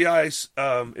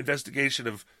FBI investigation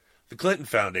of the Clinton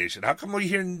Foundation? How come we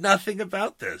hear nothing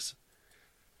about this?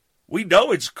 We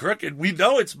know it's crooked. We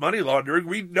know it's money laundering.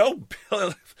 We know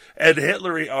Bill and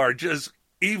Hillary are just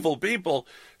evil people.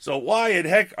 So why in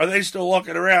heck are they still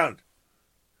walking around?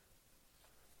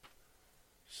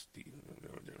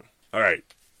 All right.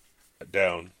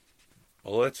 Down.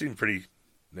 Well, that seemed pretty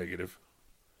negative.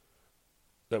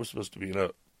 That was supposed to be an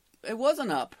up. It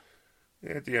wasn't up.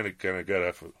 Yeah, at the end, it kind of got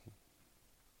off.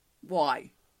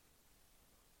 Why?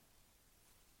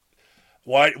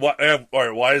 All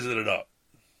right, why is it an up?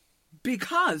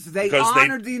 Because they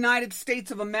honored the United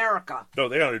States of America. No,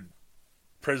 they honored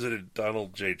President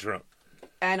Donald J. Trump.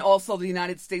 And also the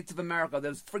United States of America.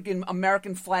 There's freaking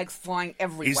American flags flying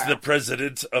everywhere. He's the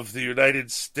President of the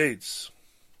United States.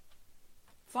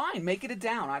 Fine, make it a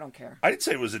down. I don't care. I didn't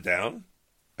say it was a down.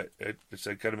 I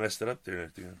kind of messed it up there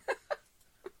at the end.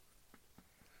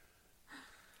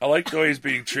 I like the way he's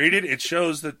being treated. It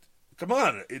shows that, come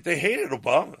on, they hated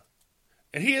Obama.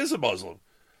 And he is a Muslim.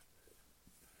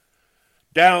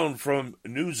 Down from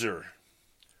Newser.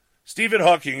 Stephen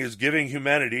Hawking is giving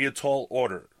humanity a tall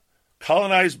order.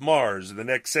 Colonize Mars in the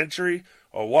next century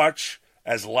or watch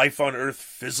as life on Earth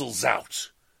fizzles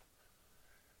out.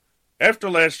 After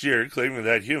last year claiming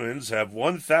that humans have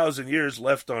 1,000 years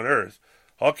left on Earth,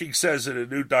 Hawking says in a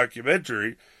new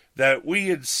documentary that we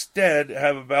instead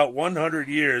have about 100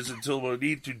 years until we'll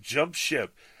need to jump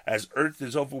ship as Earth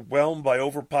is overwhelmed by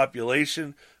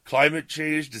overpopulation, climate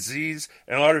change, disease,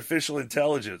 and artificial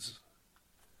intelligence.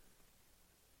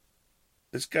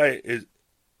 This guy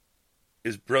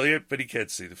is brilliant, but he can't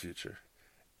see the future.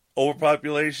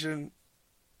 Overpopulation,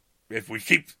 if we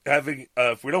keep having,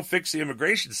 if we don't fix the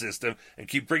immigration system and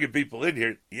keep bringing people in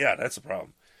here, yeah, that's a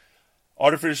problem.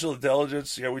 Artificial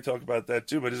intelligence, yeah, we talk about that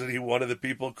too, but isn't he one of the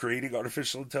people creating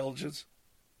artificial intelligence?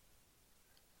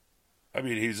 I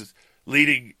mean, he's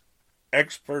leading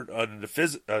expert on the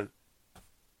physics.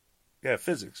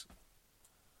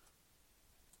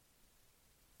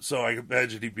 So I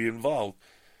imagine he'd be involved.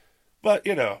 But,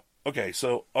 okay,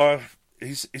 so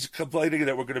he's complaining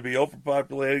that we're going to be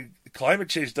overpopulating. Climate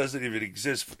change doesn't even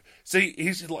exist. See,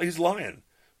 he's lying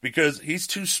because he's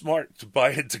too smart to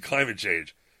buy into climate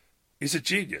change. He's a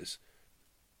genius.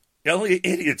 Only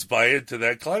idiots buy into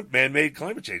that man-made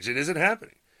climate change. It isn't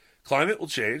happening. Climate will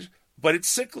change, but it's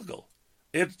cyclical.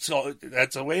 That's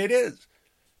the way it is.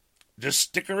 Just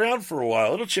stick around for a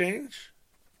while. It'll change.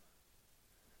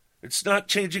 It's not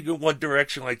changing in one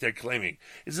direction like they're claiming.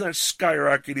 It's not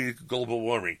skyrocketing global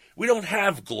warming. We don't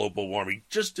have global warming,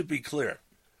 just to be clear.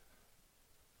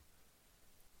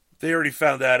 They already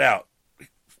found that out.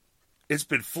 It's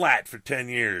been flat for 10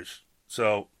 years.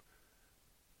 So,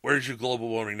 where's your global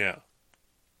warming now?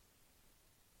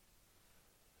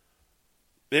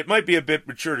 It might be a bit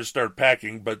mature to start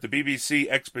packing, but the BBC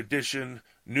expedition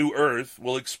New Earth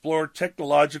will explore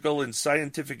technological and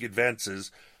scientific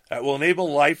advances that will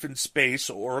enable life in space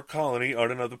or a colony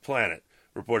on another planet,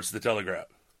 reports The Telegraph.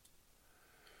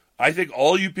 I think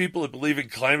all you people that believe in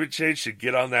climate change should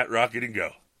get on that rocket and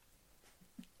go.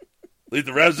 Leave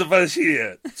the rest of us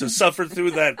here to suffer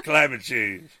through that climate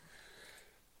change.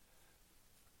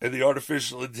 And the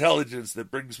artificial intelligence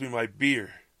that brings me my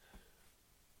beer.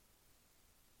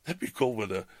 That'd be cool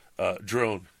with a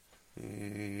drone.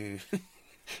 Go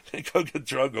get the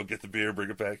drone, go get the beer, bring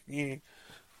it back. We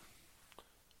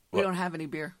don't have any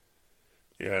beer.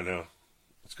 Yeah, I know.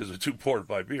 It's because we're too poor to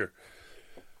buy beer.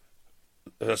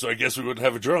 So I guess we wouldn't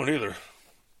have a drone either.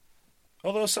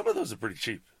 Although some of those are pretty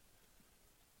cheap.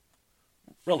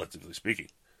 Relatively speaking.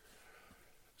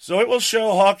 So it will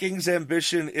show Hawking's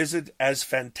ambition isn't as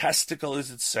fantastical as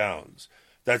it sounds.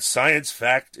 That science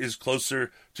fact is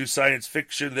closer to science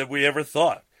fiction than we ever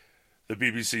thought, the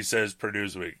BBC says per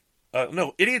Newsweek.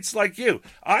 No, idiots like you.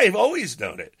 I've always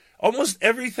known it. Almost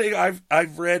everything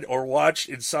I've read or watched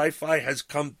in sci-fi has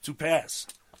come to pass.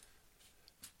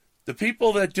 The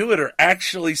people that do it are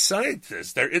actually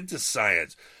scientists. They're into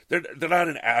science. They're not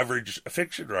an average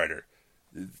fiction writer.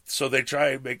 So they try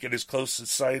and make it as close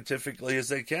as scientifically as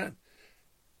they can.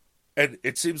 And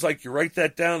it seems like you write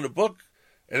that down in a book,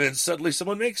 and then suddenly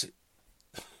someone makes it.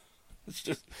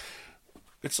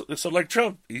 It's like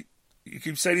Trump. You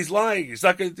keep saying he's lying. He's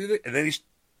not going to do that. And then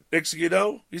next thing you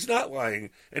know, he's not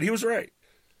lying. And he was right.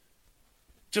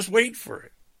 Just wait for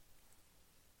it.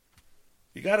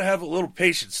 You got to have a little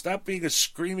patience. Stop being a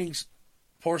screaming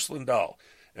porcelain doll.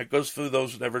 That goes for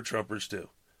those never-Trumpers, too.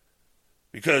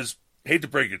 Because, hate to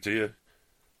break it to you,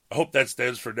 I hope that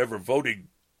stands for never voting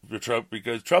for Trump,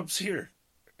 because Trump's here.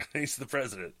 He's the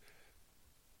president.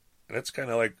 And that's kind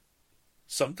of like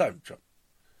sometime Trump.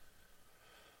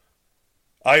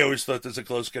 I always thought there's a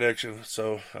close connection,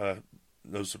 so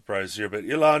no surprise here. But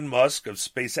Elon Musk of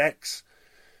SpaceX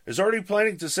is already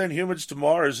planning to send humans to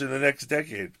Mars in the next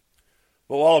decade.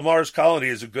 But while a Mars colony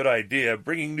is a good idea,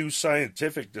 bringing new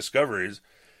scientific discoveries,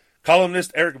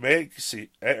 columnist Eric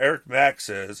Mack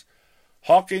says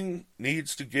Hawking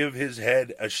needs to give his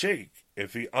head a shake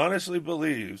if he honestly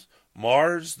believes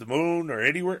Mars, the moon, or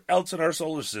anywhere else in our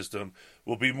solar system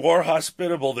will be more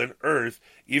hospitable than Earth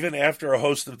even after a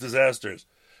host of disasters.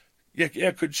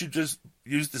 Yeah, couldn't you just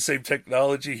use the same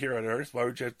technology here on Earth? Why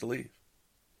would you have to leave?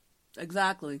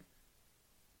 Exactly.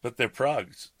 But they're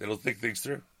progs. They don't think things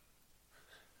through.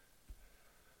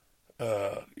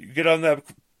 You get on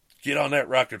that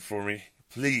rocket for me,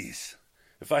 please.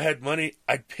 If I had money,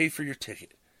 I'd pay for your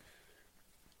ticket.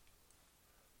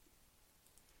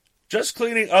 Just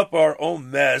cleaning up our own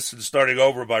mess and starting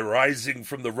over by rising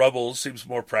from the rubble seems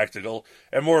more practical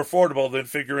and more affordable than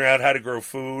figuring out how to grow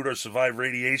food or survive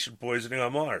radiation poisoning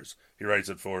on Mars, he writes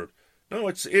at Forbes. No,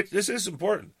 this is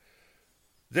important.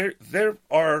 There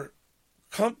are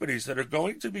companies that are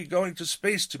going to be going to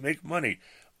space to make money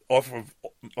off of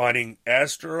mining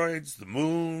asteroids, the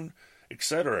moon,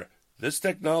 etc. This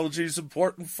technology is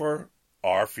important for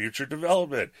our future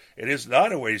development. It is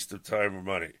not a waste of time or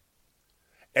money.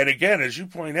 And again, as you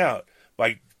point out,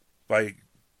 by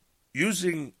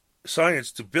using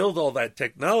science to build all that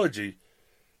technology,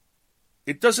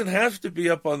 it doesn't have to be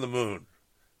up on the moon.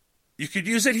 You could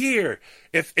use it here,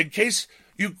 if in case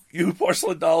you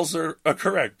porcelain dolls are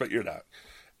correct, but you're not.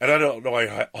 And I don't know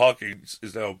why Hawking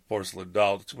is now a porcelain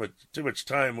doll. Too much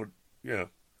time would,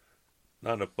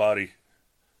 not enough body.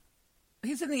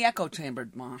 He's in the echo chamber,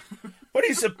 Ma. But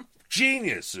he's a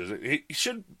genius. He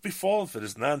shouldn't be falling for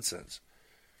this nonsense.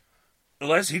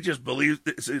 Unless he just believes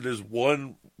in his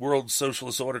one world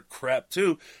socialist order crap,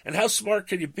 too. And how smart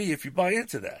can you be if you buy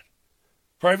into that?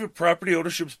 Private property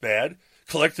ownership's bad.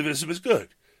 Collectivism is good.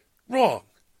 Wrong.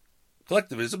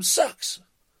 Collectivism sucks.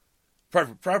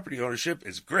 Private property ownership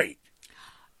is great.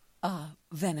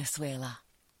 Venezuela.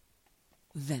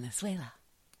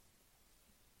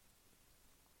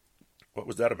 What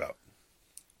was that about?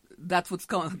 That's what's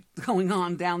going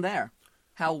on down there.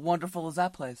 How wonderful is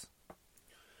that place?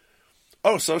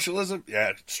 Oh, socialism? Yeah,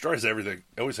 it destroys everything.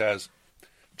 It always has.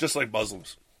 Just like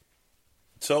Muslims.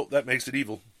 So that makes it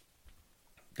evil.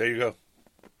 There you go.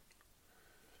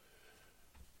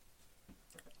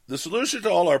 The solution to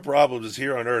all our problems is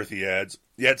here on Earth, he adds.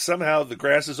 Yet somehow the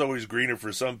grass is always greener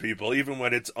for some people, even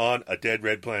when it's on a dead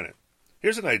red planet.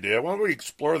 Here's an idea. Why don't we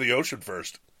explore the ocean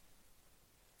first?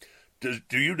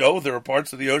 Do you know there are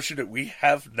parts of the ocean that we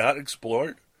have not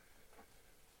explored?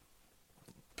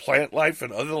 Plant life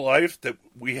and other life that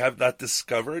we have not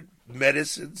discovered?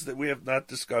 Medicines that we have not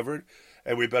discovered?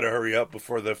 And we better hurry up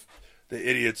before the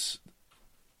idiots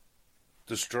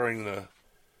destroying the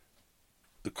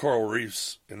coral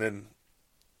reefs. And then,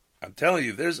 I'm telling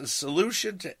you, there's a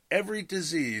solution to every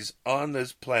disease on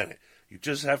this planet. You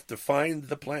just have to find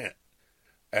the plant.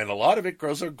 And a lot of it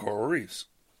grows on coral reefs.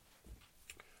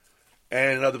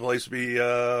 And another place would be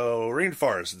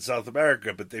rainforests in South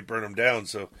America, but they burn them down,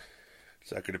 so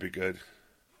it's not going to be good.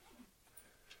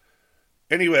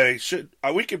 Anyway,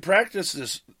 we can practice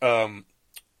this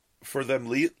for them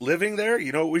living there.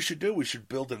 You know what we should do? We should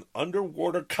build an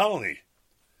underwater colony.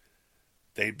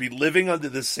 They'd be living under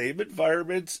the same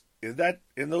environments in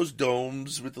those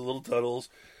domes with the little tunnels,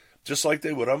 just like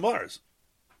they would on Mars.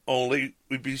 Only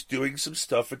we'd be doing some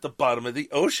stuff at the bottom of the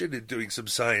ocean and doing some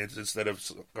science instead of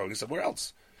going somewhere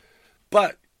else.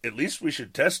 But at least we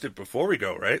should test it before we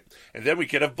go, right? And then we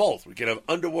can have both. We can have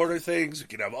underwater things. We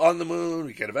can have on the moon.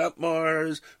 We can have out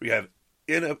Mars. We have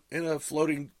in a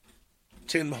floating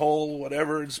tin hole,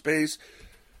 whatever, in space.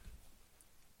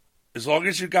 As long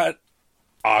as you got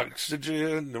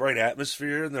oxygen, the right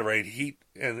atmosphere, and the right heat,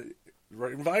 and the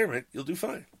right environment, you'll do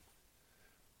fine.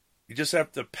 You just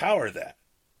have to power that.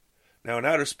 Now, in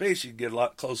outer space, you can get a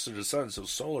lot closer to the sun, so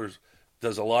solar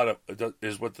does a lot of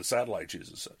is what the satellite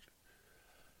uses. Such.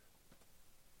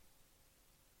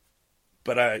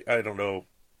 But I don't know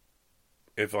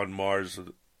if on Mars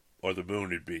or the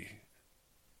moon it'd be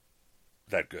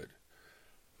that good.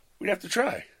 We'd have to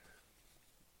try.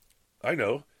 I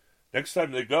know. Next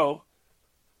time they go,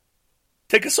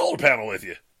 take a solar panel with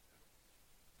you.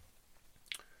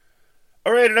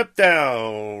 All right, and up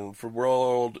down from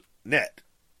WorldNet.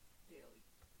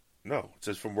 No, it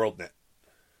says from WorldNet.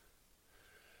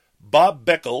 Bob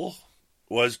Beckel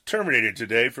was terminated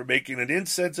today for making an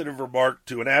insensitive remark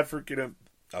to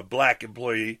a black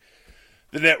employee,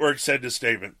 the network said in a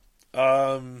statement.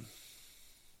 Bob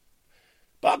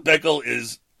Beckel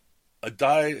is a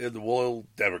dyed-in-the-wool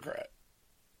Democrat.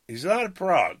 He's not in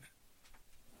Prague.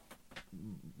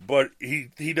 But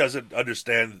he doesn't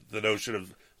understand the notion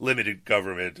of limited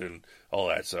government and all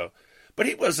that. So, but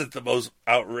he wasn't the most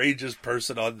outrageous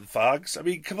person on Fox. I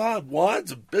mean, come on,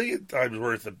 Juan's a billion times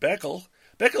worth of Beckel.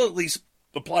 Beckel at least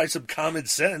applies some common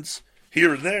sense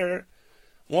here and there.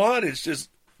 Juan is just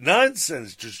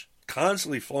nonsense, just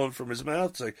constantly flowing from his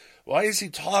mouth. It's like, why is he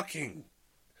talking?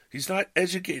 He's not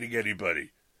educating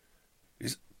anybody.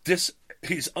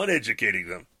 He's uneducating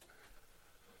them.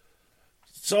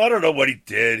 So I don't know what he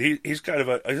did. He's kind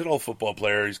of he's an old football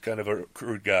player. He's kind of a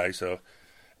crude guy. So,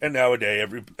 and nowadays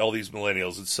all these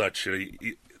millennials and such,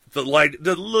 the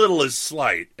littlest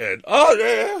slight and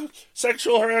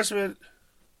sexual harassment,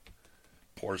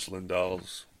 porcelain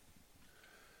dolls.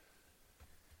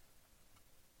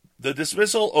 The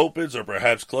dismissal opens or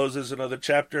perhaps closes another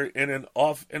chapter in an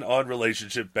off and on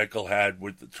relationship Beckel had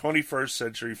with the 21st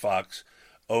Century Fox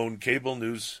owned cable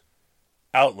news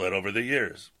outlet over the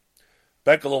years.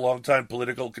 Beckel, a longtime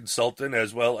political consultant,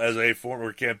 as well as a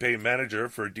former campaign manager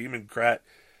for Democrat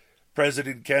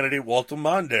president candidate Walter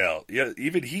Mondale. Yeah,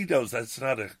 even he knows it's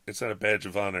not a badge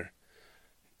of honor.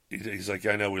 He's like,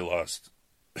 I know we lost.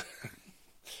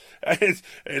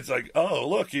 it's like, oh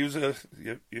look, he was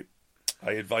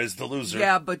I advised the loser.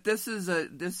 Yeah, but this is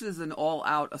an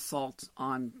all-out assault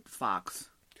on Fox.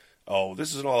 Oh,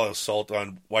 this is an all-out assault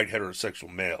on white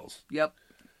heterosexual males. Yep.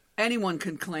 Anyone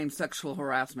can claim sexual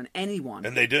harassment. Anyone.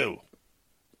 And they do.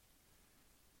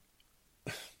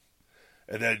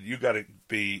 And then you got to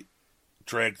be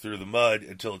dragged through the mud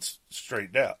until it's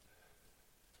straightened out.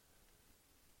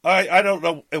 I don't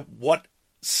know what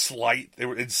slight. They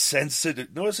were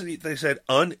insensitive. Notice they said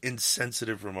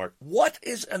uninsensitive remark. What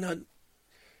is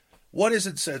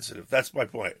insensitive? That's my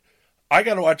point. I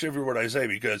got to watch every word I say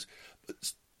because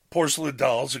porcelain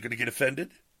dolls are going to get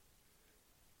offended.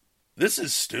 This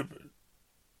is stupid.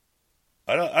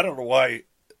 I don't know why.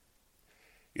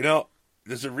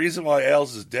 There's a reason why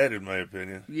Ailes is dead, in my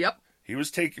opinion. Yep. He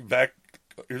was taking back.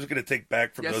 He was going to take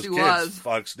back from those kids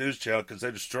Fox News Channel because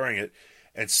they're destroying it,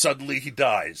 and suddenly he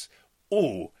dies.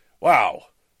 Oh, wow!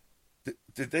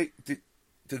 Did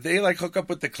they like hook up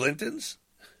with the Clintons?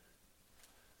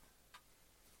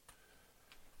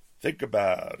 Think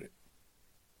about it.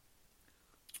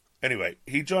 Anyway,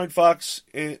 he joined Fox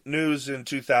News in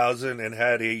 2000 and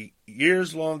had a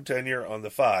years-long tenure on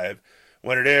The Five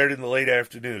when it aired in the late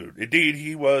afternoon. Indeed,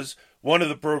 he was one of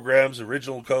the program's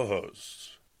original co-hosts.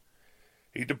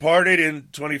 He departed in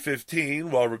 2015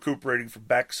 while recuperating from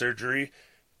back surgery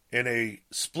in a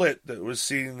split that was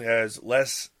seen as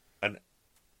less than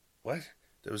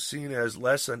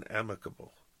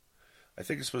amicable. I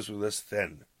think it's supposed to be less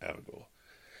than amicable.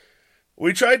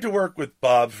 We tried to work with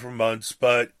Bob for months,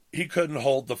 but he couldn't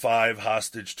hold the Five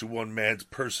hostage to one man's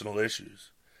personal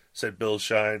issues, said Bill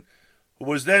Shine, who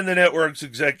was then the network's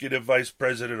executive vice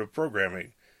president of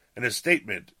programming, in a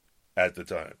statement at the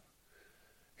time.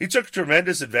 He took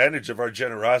tremendous advantage of our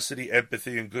generosity,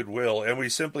 empathy, and goodwill, and we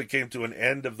simply came to an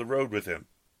end of the road with him.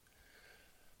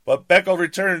 But Beckel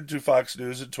returned to Fox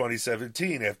News in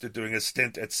 2017 after doing a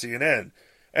stint at CNN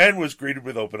and was greeted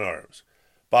with open arms.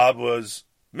 Bob was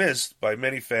missed by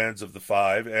many fans of The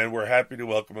Five, and we're happy to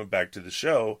welcome him back to the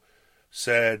show,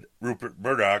 said Rupert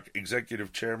Murdoch,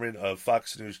 executive chairman of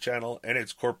Fox News Channel and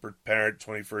its corporate parent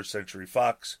 21st Century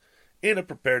Fox, in a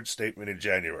prepared statement in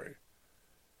January.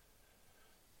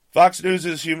 Fox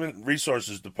News' Human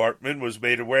Resources Department was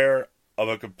made aware of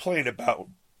a complaint about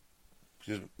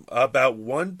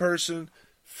one person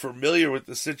familiar with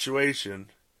the situation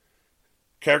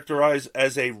characterized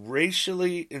as a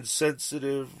racially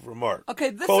insensitive remark.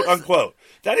 Okay, this quote is... unquote.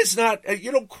 That is not.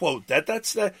 You don't quote that.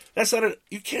 That's not a.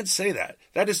 You can't say that.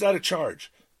 That is not a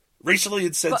charge. Racially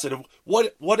insensitive.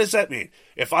 But, what does that mean?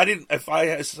 If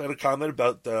I said a comment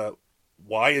about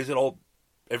why is it all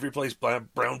every place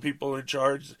brown people are in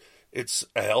charge, it's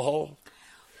a hellhole.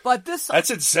 But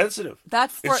that's insensitive.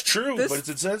 It's true, but it's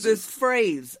insensitive. This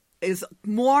phrase is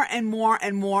more and more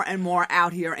and more and more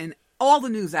out here in all the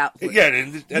news outlets. Yeah,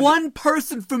 and one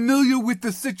person familiar with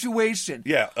the situation.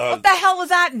 Yeah. What the hell does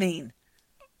that mean?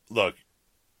 Look,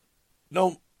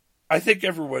 no, I think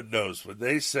everyone knows when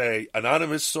they say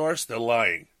anonymous source, they're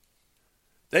lying.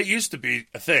 That used to be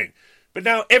a thing. But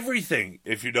now everything,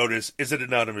 if you notice, is an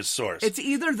anonymous source. It's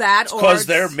either that or... because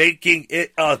they're making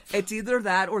it up. It's either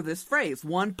that or this phrase,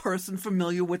 one person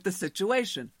familiar with the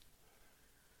situation.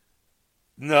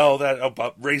 No, that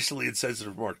about racially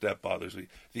insensitive remark, that bothers me.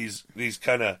 These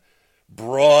kind of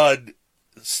broad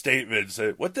statements.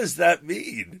 What does that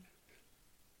mean?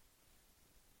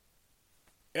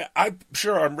 I'm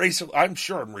sure I'm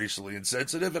racially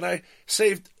insensitive, and I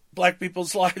saved black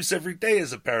people's lives every day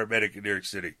as a paramedic in New York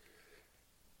City.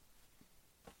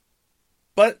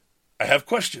 But I have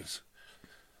questions,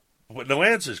 but no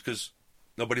answers because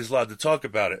nobody's allowed to talk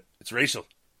about it. It's racial.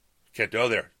 Can't go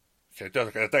there. Can't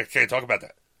talk about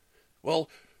that. Well,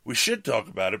 we should talk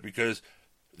about it because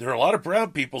there are a lot of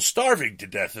brown people starving to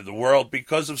death in the world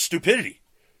because of stupidity.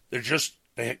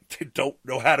 They don't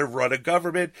know how to run a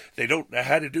government. They don't know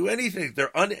how to do anything.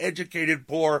 They're uneducated,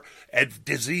 poor, and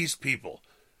diseased people.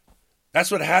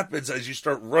 That's what happens as you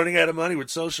start running out of money with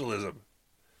socialism.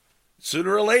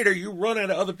 Sooner or later, you run out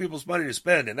of other people's money to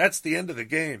spend, and that's the end of the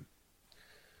game.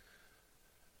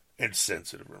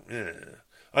 Insensitive.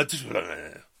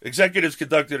 Executives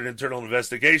conducted an internal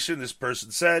investigation, this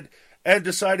person said, and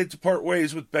decided to part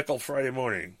ways with Beckel Friday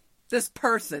morning. This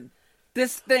person.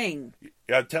 This thing.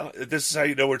 Yeah, I'm telling. This is how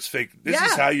you know it's fake. This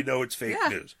is how you know it's fake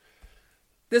news.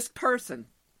 This person.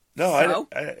 No,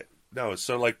 so? No.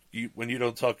 So like when you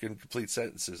don't talk in complete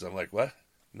sentences, I'm like, what?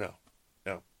 No.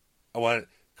 I want.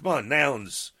 Come on,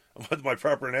 nouns. I want my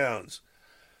proper nouns.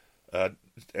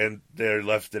 And they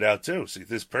left it out too. See,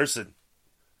 this person,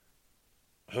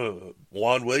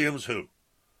 Juan Williams, who?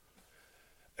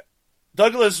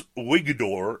 Douglas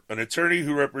Wigdor, an attorney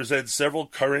who represents several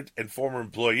current and former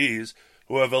employees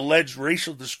who have alleged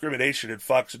racial discrimination at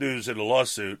Fox News in a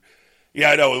lawsuit.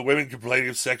 Yeah, I know, with women complaining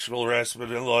of sexual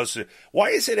harassment in a lawsuit. Why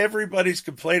is it everybody's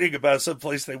complaining about some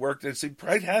place they worked and seem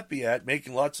quite happy at,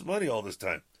 making lots of money all this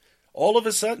time? All of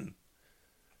a sudden.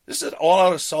 This is an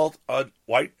all-out assault on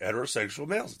white heterosexual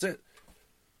males. That's it.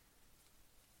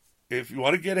 If you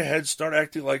want to get ahead, start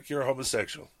acting like you're a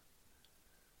homosexual.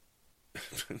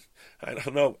 I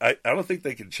don't know. I don't think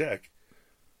they can check.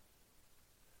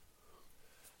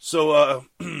 So,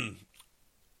 an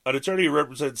attorney who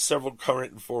represents several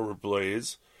current and former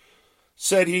employees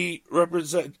said he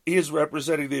is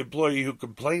representing the employee who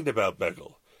complained about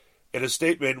Beckel. In a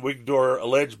statement, Wigdor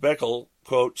alleged Beckel,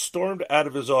 quote, stormed out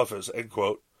of his office, end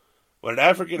quote, when an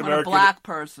African-American... a black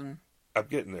person. I'm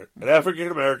getting there. An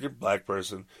African-American black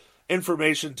person,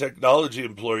 information technology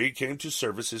employee, came to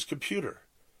service his computer,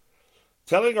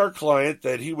 telling our client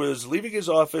that he was leaving his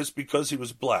office because he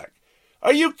was black.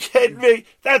 Are you kidding me?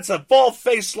 That's a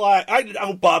bald-faced lie. I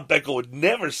know Bob Beckel would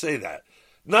never say that.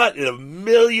 Not in a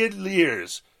million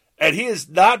years. And he is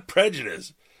not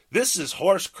prejudiced. This is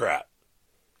horse crap.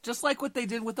 Just like what they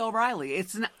did with O'Reilly.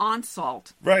 It's an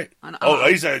assault. Right.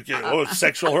 It's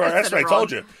sexual harassment. I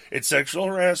told you. It's sexual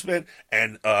harassment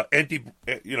and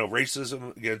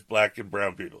racism against black and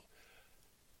brown people.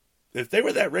 If they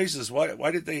were that racist,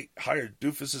 why did they hire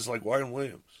doofuses like Juan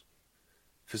Williams?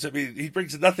 Because, I mean, he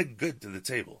brings nothing good to the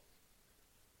table.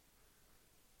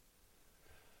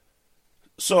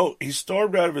 So he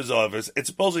stormed out of his office and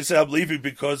supposedly said, I'm leaving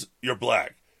because you're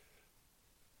black.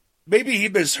 Maybe he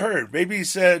misheard. Maybe he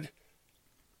said,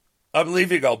 I'm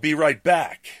leaving, I'll be right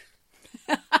back.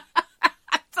 That's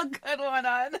a good one,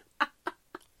 hon.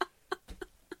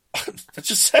 I'm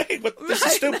just saying, but this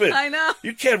is stupid. I know.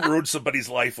 You can't ruin somebody's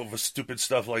life over stupid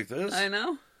stuff like this. I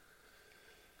know.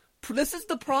 This is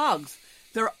the progs.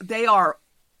 They are,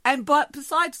 but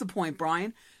besides the point,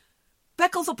 Brian,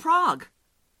 Beckel's a prog.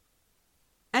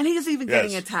 And he is even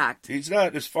getting attacked. He's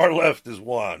not as far left as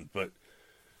Juan, but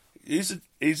he's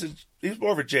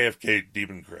more of a JFK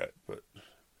Democrat. But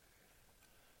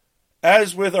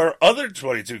as with our other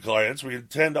 22 clients, we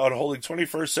intend on holding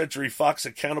 21st Century Fox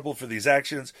accountable for these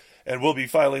actions, and we'll be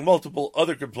filing multiple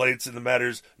other complaints in the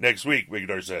matters next week,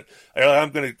 Wigdor said.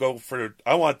 I'm going to go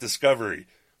I want discovery.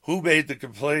 Who made the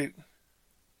complaint?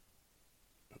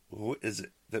 Who is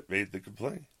it that made the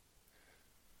complaint?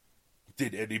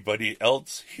 Did anybody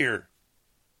else hear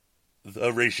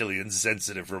the racially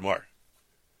insensitive remark?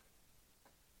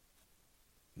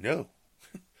 No.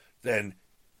 Then,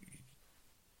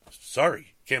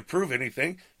 sorry, can't prove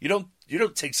anything. You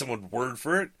don't take someone's word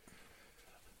for it.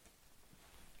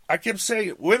 I kept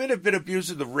saying women have been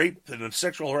abusing the rape and the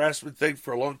sexual harassment thing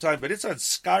for a long time, but it's on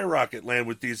skyrocket land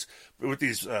with these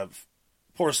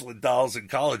porcelain dolls in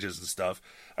colleges and stuff.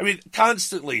 I mean,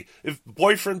 constantly, if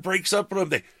boyfriend breaks up with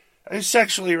them, they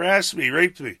sexually harassed me,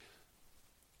 raped me.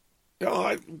 You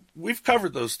know, we've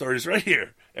covered those stories right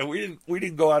here, and we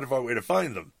didn't go out of our way to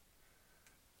find them.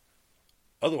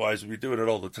 Otherwise, we'd be doing it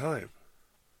all the time.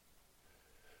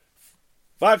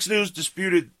 Fox News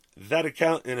disputed that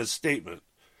account in a statement.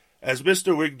 As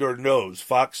Mr. Wigdor knows,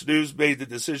 Fox News made the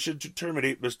decision to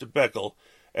terminate Mr. Beckel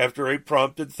after a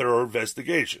prompt and thorough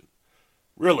investigation.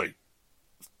 Really?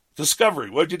 Discovery.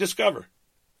 What'd you discover?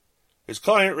 His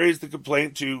client raised the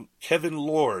complaint to Kevin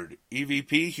Lord,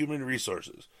 EVP Human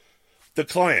Resources. The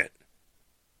client.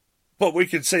 But we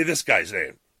can say this guy's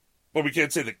name. But we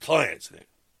can't say the client's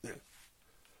name.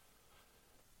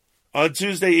 on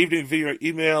Tuesday evening via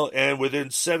email, and within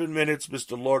 7 minutes,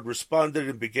 Mr. Lord responded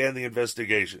and began the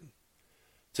investigation.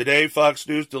 Today, Fox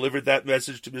News delivered that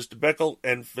message to Mr. Beckel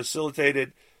and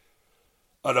facilitated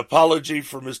an apology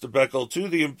for Mr. Beckel to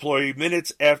the employee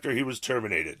minutes after he was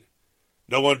terminated.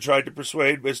 No one tried to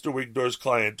persuade Mr. Wigdor's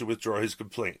client to withdraw his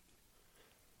complaint.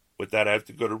 With that, I have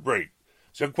to go to break.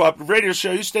 It's the Uncooperative Radio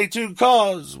Show. You stay tuned,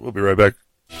 cause we'll be right back.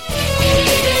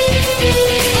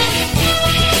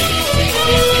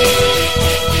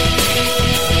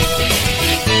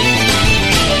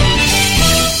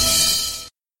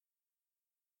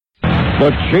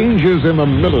 The changes in the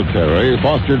military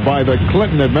fostered by the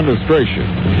Clinton administration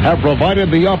have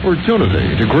provided the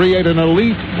opportunity to create an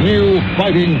elite new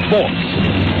fighting force,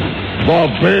 the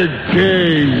Big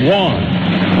K-1.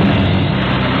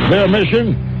 Their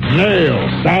mission? Nail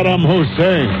Saddam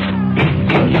Hussein.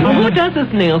 Well, who does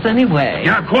this nails anyway?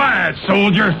 Yeah, quiet,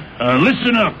 soldier.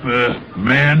 Listen up,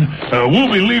 man.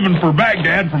 We'll be leaving for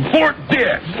Baghdad from Fort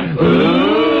Dix.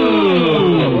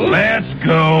 Ooh. Let's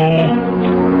go.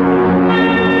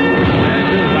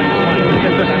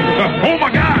 Oh,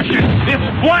 my gosh,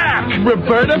 it's Flack!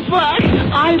 Roberta Flack?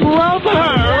 I love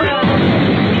her!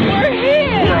 We're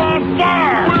here! We're on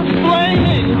fire! We're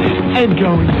flaming! And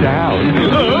going down.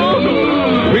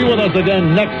 Be with us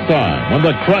again next time when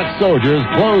the crack soldiers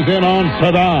close in on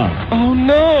Saddam. Oh,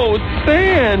 no,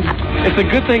 sand! It's a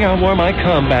good thing I wore my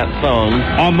combat thong.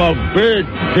 On the Big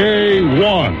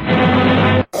K-1.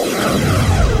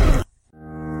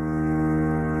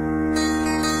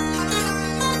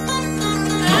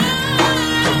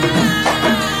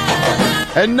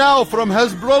 And now from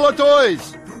Hasbrolla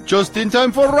Toys, just in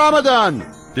time for Ramadan,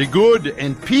 the good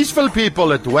and peaceful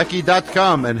people at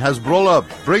Wacky.com and Hasbrolla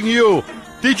bring you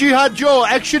the Jihad Joe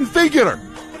action figure.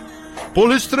 Pull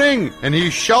his string and he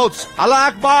shouts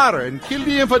Allah Akbar and kill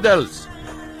the infidels.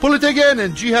 Pull it again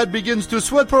and Jihad begins to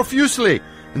sweat profusely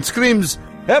and screams,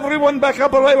 "Everyone back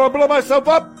up or I will blow myself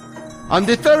up." On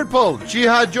the third pull,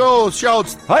 Jihad Joe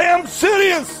shouts, "I am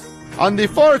serious." On the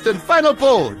fourth and final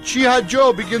pull, Jihad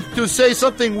Joe begins to say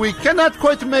something we cannot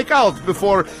quite make out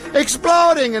before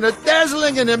exploding in a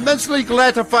dazzling and immensely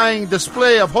gratifying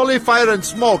display of holy fire and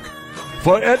smoke.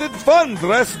 For added fun,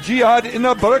 dress Jihad in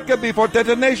a burqa before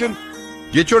detonation.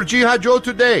 Get your Jihad Joe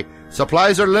today.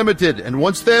 Supplies are limited, and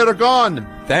once they are gone,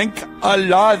 thank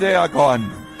Allah they are gone.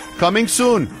 Coming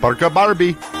soon, Burqa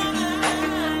Barbie.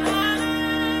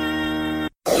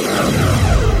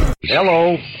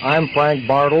 Hello, I'm Frank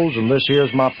Bartles, and this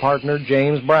here's my partner,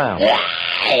 James Brown.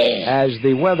 As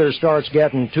the weather starts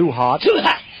getting too hot,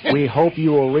 we hope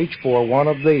you will reach for one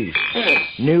of these.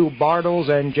 New Bartles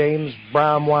and James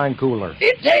Brown wine cooler.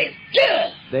 It tastes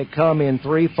good. They come in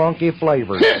 3 funky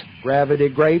flavors. Gravity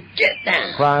grape, Get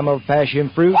down. crime of passion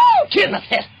fruit, Oh,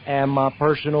 Timothy. and my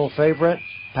personal favorite,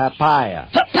 papaya.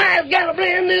 Papaya's got a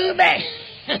brand new bag.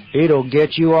 It'll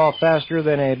get you off faster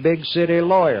than a big city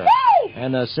lawyer. Woo!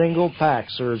 And a single pack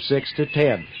serves 6 to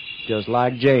 10, just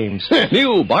like James.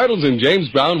 New Bartles and James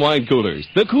Brown wine coolers.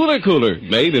 The cooler,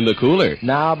 made in the cooler.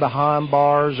 Now behind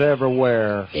bars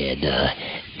everywhere. And,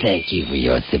 thank you for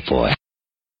your support.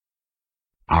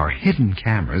 Our hidden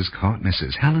cameras caught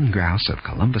Mrs. Helen Grouse of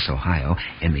Columbus, Ohio,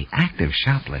 in the act of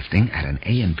shoplifting at an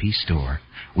A&P store.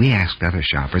 We asked other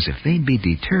shoppers if they'd be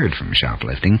deterred from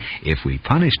shoplifting if we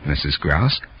punished Mrs.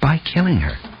 Grouse by killing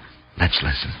her. Let's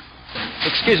listen.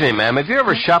 Excuse me, ma'am, have you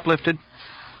ever shoplifted?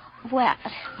 Well,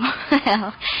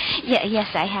 yes,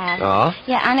 I have. Oh?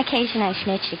 Yeah, on occasion I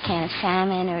snitched a can of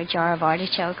salmon or a jar of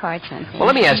artichoke or something. Well,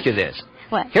 let me ask you this.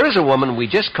 What? Here is a woman we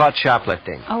just caught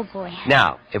shoplifting. Oh, boy.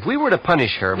 Now, if we were to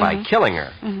punish her by killing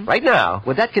her, right now,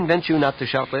 would that convince you not to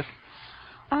shoplift?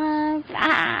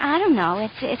 I don't know.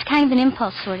 It's kind of an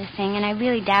impulse sort of thing, and I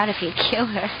really doubt if you kill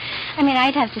her. I mean,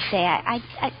 I'd have to say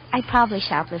I'd probably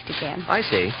shoplift again. I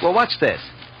see. Well, watch this.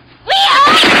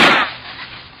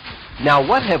 Now,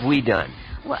 what have we done?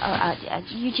 Well,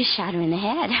 you just shot her in the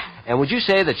head. And would you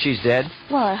say that she's dead?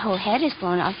 Well, her whole head is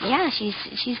blown off. Yeah,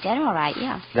 she's dead all right,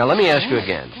 yeah. Now, let me ask you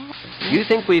again. Do you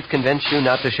think we've convinced you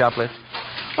not to shoplift?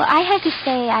 Well, I have to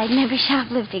say I'd never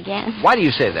shoplift again. Why do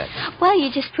you say that? Well, you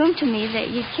just proved to me that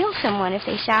you'd kill someone if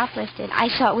they shoplifted. I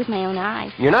saw it with my own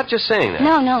eyes. You're not just saying that.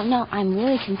 No, I'm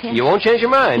really convinced. You won't change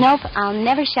your mind? Nope, I'll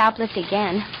never shoplift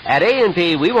again. At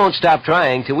A&P, we won't stop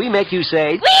trying till we make you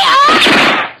say...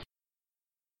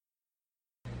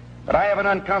 But I have an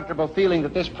uncomfortable feeling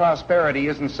that this prosperity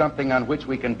isn't something on which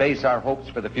we can base our hopes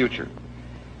for the future.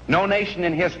 No nation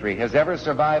in history has ever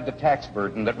survived a tax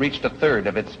burden that reached 1/3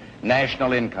 of its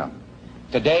national income.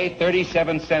 Today,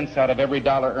 37 cents out of every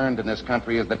dollar earned in this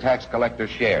country is the tax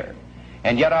collector's share.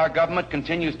 And yet our government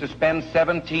continues to spend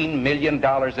 $17 million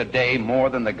a day more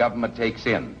than the government takes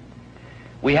in.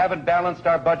 We haven't balanced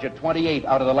our budget 28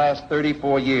 out of the last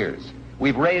 34 years.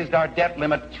 We've raised our debt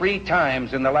limit 3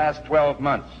 times in the last 12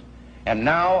 months. And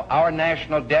now our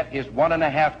national debt is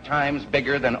 1.5 times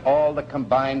bigger than all the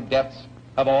combined debts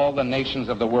of all the nations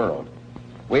of the world.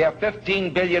 We have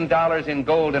 $15 billion in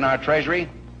gold in our treasury.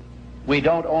 We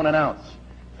don't own an ounce.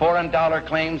 Foreign dollar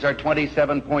claims are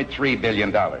 $27.3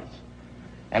 billion.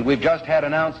 And we've just had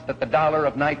announced that the dollar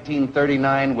of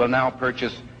 1939 will now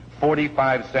purchase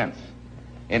 45 cents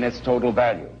in its total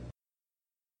value.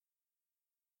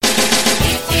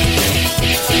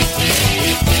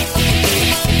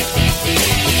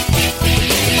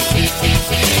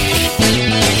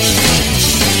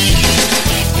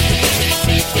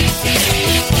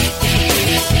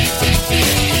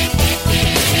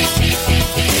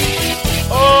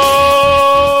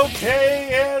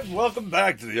 Welcome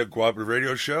back to the Uncooperative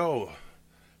Radio Show.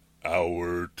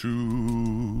 Hour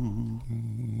 2.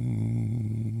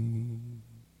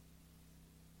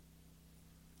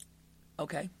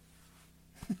 Okay.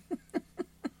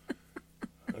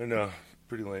 I know,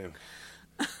 pretty lame.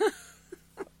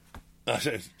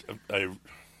 I'm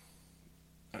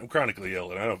chronically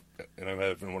ill, and I'm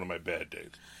having one of my bad days.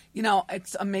 You know,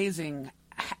 it's amazing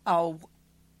how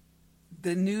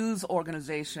the news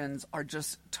organizations are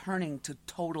just turning to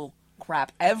total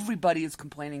crap. Everybody is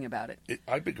complaining about it.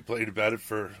 I've been complaining about it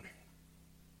for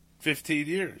 15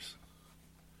 years.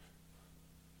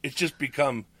 It's just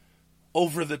become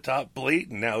over-the-top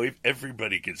blatant now.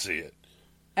 Everybody can see it.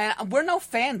 And we're no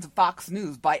fans of Fox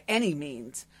News by any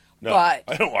means. No, but,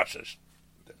 I don't watch this.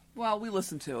 Well, we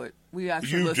listen to it. We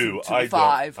actually you listen do. to I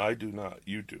 5. Don't. I do not.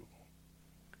 You do.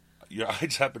 Yeah, I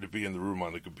just happen to be in the room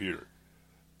on the computer.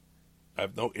 I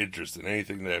have no interest in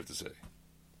anything they have to say.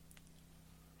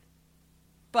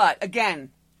 But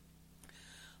again,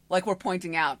 like we're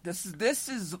pointing out, this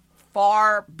is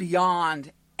far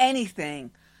beyond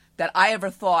anything that I ever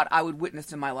thought I would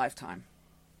witness in my lifetime.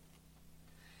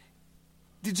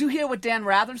 Did you hear what Dan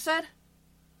Rather said?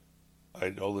 I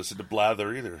don't listen to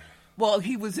Blather either. Well,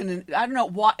 he was in I don't know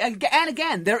why. And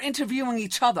again, they're interviewing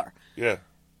each other. Yeah.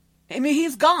 I mean,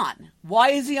 he's gone. Why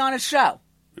is he on a show?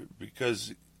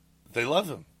 Because they love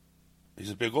him.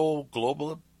 He's a big old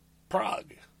global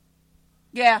Prague.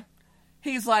 Yeah.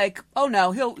 He's like, oh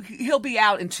no, he'll be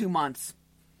out in 2 months.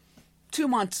 2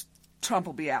 months, Trump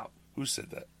will be out. Who said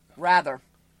that? Rather.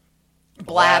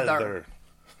 Blather.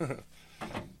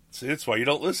 See, that's why you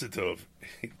don't listen to him.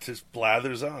 He just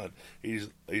blathers on. He's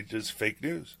just fake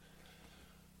news.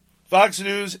 Fox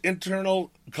News'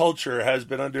 internal culture has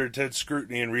been under intense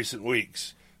scrutiny in recent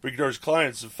weeks. Brigador's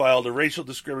clients have filed a racial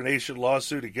discrimination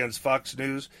lawsuit against Fox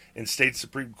News in state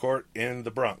Supreme Court in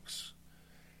the Bronx.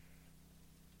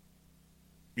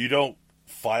 You don't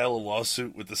file a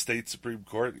lawsuit with the state Supreme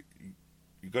Court.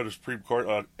 You go to Supreme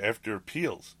Court after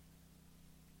appeals.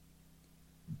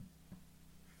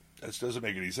 That doesn't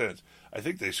make any sense. I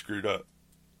think they screwed up.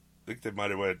 I think they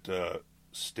might have went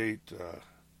state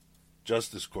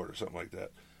justice court or something like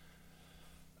that.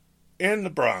 In the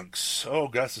Bronx. Oh,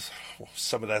 gosh,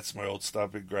 some of that's my old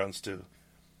stomping grounds, too.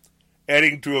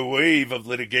 Adding to a wave of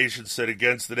litigation set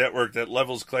against the network that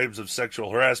levels claims of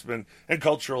sexual harassment and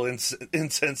cultural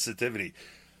insensitivity.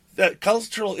 That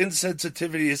cultural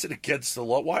insensitivity isn't against the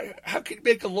law. Why? How can you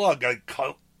make a law?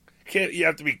 Can't you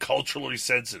have to be culturally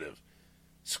sensitive?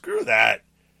 Screw that.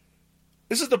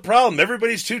 This is the problem.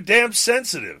 Everybody's too damn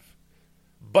sensitive.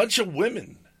 Bunch of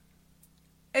women.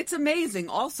 It's amazing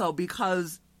also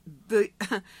because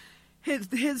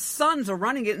his sons are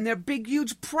running it and they're big,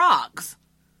 huge progs.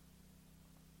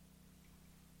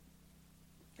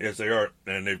 Yes, they are.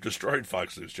 And they've destroyed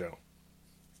Fox News Channel.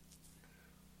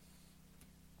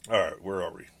 All right, where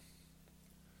are we?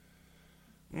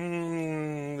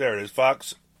 There it is.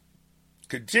 Fox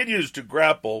continues to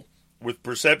grapple with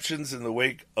perceptions in the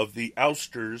wake of the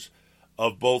ousters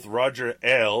of both Roger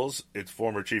Ailes, its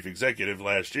former chief executive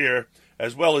last year,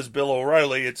 as well as Bill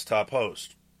O'Reilly, its top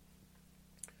host.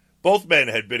 Both men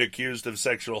had been accused of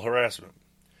sexual harassment.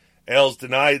 Ailes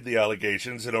denied the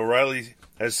allegations, and O'Reilly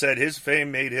has said his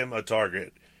fame made him a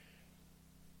target,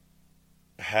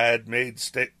 had made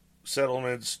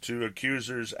settlements to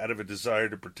accusers out of a desire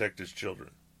to protect his children.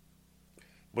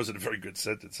 Wasn't a very good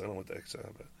sentence. I don't know what the heck's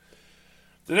about.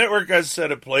 The network has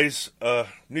set in place a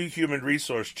new human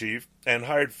resource chief and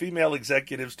hired female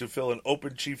executives to fill an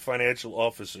open chief financial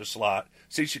officer slot.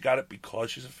 See, she got it because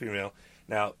she's a female.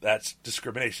 Now, that's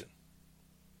discrimination.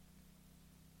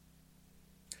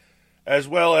 As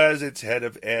well as its head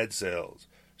of ad sales.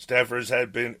 Staffers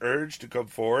had been urged to come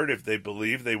forward if they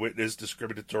believe they witnessed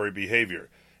discriminatory behavior.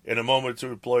 In a moment to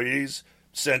employees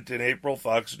sent in April,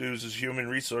 Fox News' human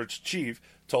resource chief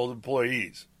told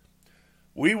employees,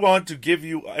 "We want to give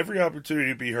you every opportunity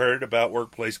to be heard about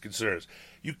workplace concerns.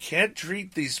 You can't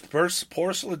treat these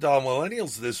porcelain doll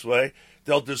millennials this way.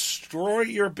 They'll destroy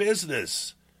your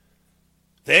business.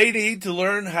 They need to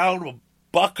learn how to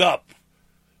buck up,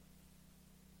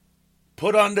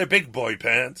 put on their big boy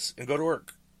pants, and go to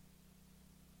work."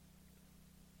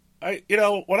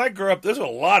 When I grew up, there's a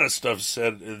lot of stuff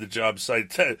said in the job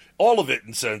site, all of it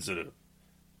insensitive.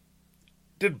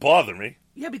 Didn't bother me.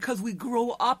 Yeah, because we grew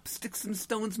up, sticks and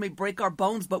stones may break our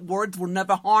bones, but words will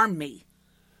never harm me.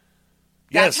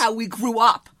 That's how we grew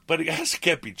up. But it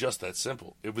can't be just that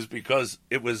simple. It was because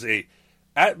it was a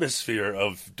atmosphere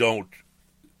of don't.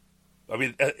 I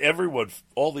mean, everyone,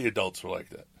 all the adults were like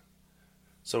that.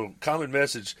 So, common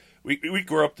message, we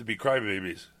grew up to be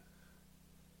crybabies.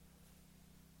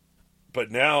 But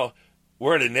now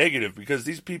we're at a negative because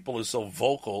these people are so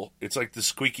vocal, it's like the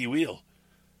squeaky wheel.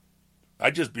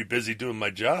 I'd just be busy doing my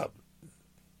job.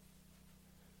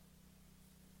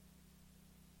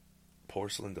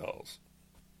 Porcelain dolls.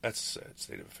 That's a sad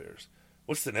state of affairs.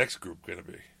 What's the next group going to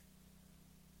be?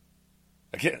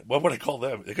 What would I call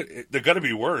them? They're going to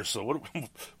be worse. So what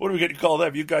are we going to call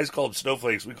them? You guys call them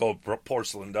snowflakes. We call them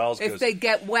porcelain dolls. If they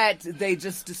get wet, they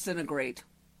just disintegrate.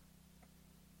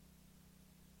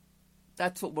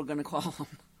 That's what we're going to call them.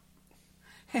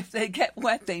 If they get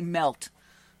wet, they melt.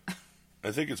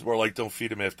 I think it's more like don't feed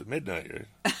them after midnight, right?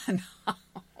 No.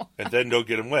 And then don't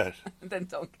get them wet. Then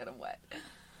don't get them wet.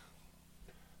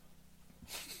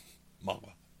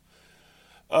 Mama.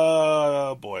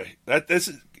 Oh, boy. This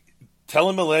is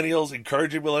telling millennials,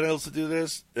 encouraging millennials to do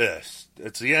this. Yes.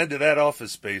 It's the end of that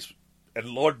office space. And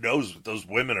Lord knows what those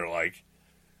women are like.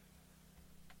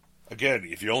 Again,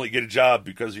 if you only get a job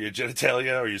because of your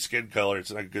genitalia or your skin color, it's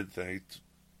not a good thing.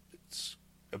 It's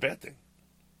a bad thing.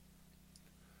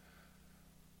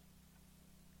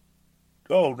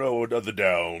 Oh, no, another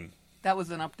down. That was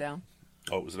an up-down.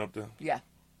 Oh, it was an up-down? Yeah.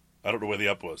 I don't know where the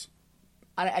up was.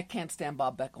 I can't stand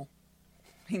Bob Beckel.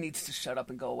 He needs to shut up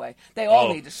and go away. They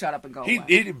all need to shut up and go away.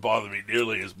 He didn't bother me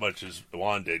nearly as much as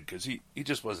Juan did, because he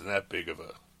just wasn't that big of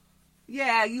a...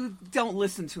 Yeah, you don't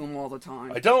listen to him all the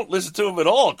time. I don't listen to him at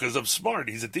all, because I'm smart.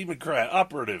 He's a Democrat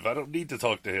operative. I don't need to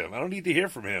talk to him. I don't need to hear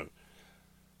from him.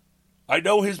 I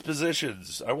know his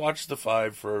positions. I watched The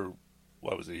Five for,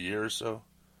 a year or so?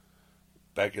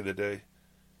 Back in the day.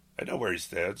 I know where he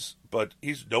stands, but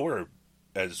he's nowhere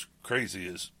as crazy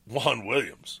as Juan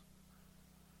Williams.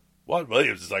 Juan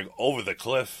Williams is like over the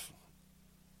cliff.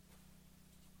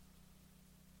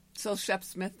 So Shep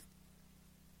Smith?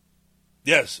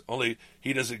 Yes, only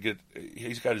he doesn't get...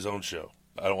 He's got his own show.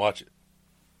 I don't watch it.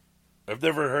 I've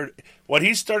never heard... When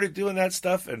he started doing that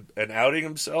stuff and outing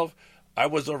himself, I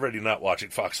was already not watching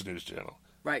Fox News Channel.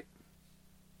 Right.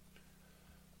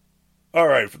 All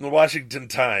right, from the Washington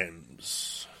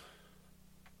Times.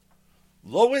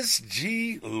 Lois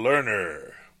G.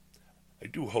 Lerner. I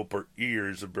do hope her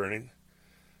ears are burning.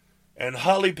 And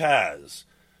Holly Paz.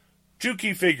 Two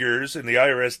key figures in the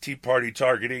IRS Tea Party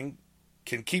targeting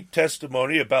can keep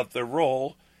testimony about their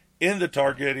role in the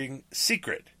targeting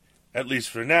secret, at least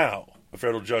for now, a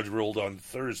federal judge ruled on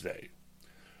Thursday.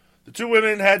 The two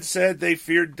women had said they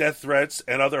feared death threats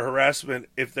and other harassment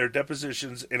if their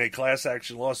depositions in a class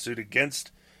action lawsuit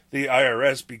against the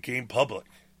IRS became public.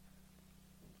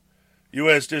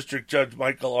 U.S. District Judge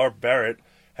Michael R. Barrett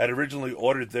had originally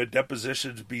ordered their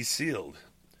depositions be sealed.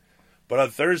 But on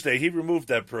Thursday, he removed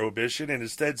that prohibition and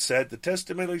instead said the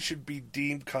testimony should be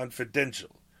deemed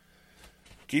confidential,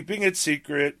 keeping it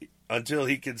secret until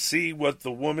he can see what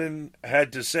the woman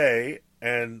had to say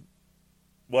and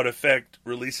what effect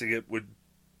releasing it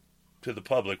to the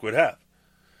public would have.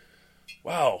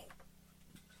 Wow.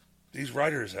 These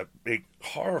writers make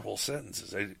horrible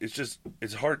sentences.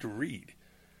 It's hard to read.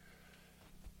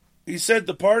 He said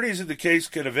the parties in the case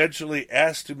can eventually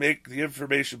ask to make the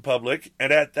information public,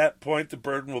 and at that point the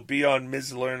burden will be on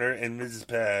Ms. Lerner and Mrs.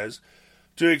 Paz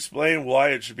to explain why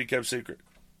it should be kept secret.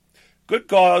 Good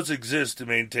cause exists to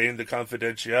maintain the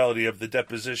confidentiality of the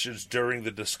depositions during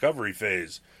the discovery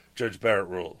phase, Judge Barrett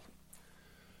ruled.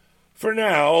 For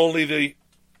now, only the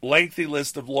lengthy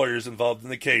list of lawyers involved in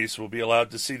the case will be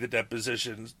allowed to see the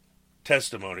deposition's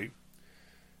testimony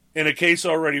in a case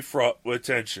already fraught with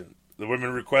tension. The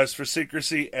women's request for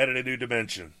secrecy added a new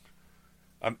dimension.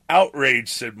 I'm outraged,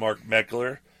 said Mark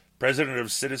Meckler, president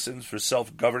of Citizens for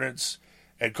Self-Governance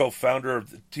and co-founder of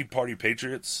the Tea Party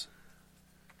Patriots.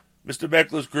 Mr.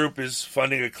 Meckler's group is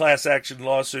funding a class action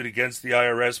lawsuit against the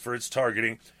IRS for its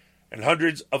targeting and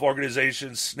hundreds of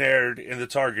organizations snared in the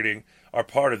targeting are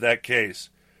part of that case.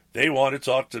 They want to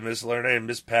talk to Miss Lerner and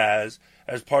Miss Paz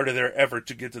as part of their effort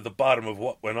to get to the bottom of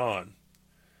what went on.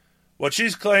 What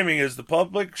she's claiming is the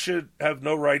public should have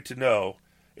no right to know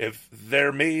if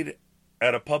they're made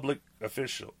at a public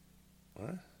official.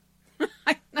 What?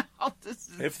 I know, this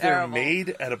is If terrible. they're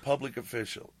made at a public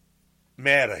official.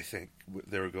 Mad, I think,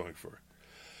 they were going for.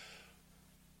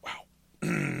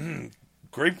 Wow.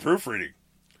 Great proofreading.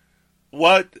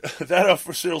 What that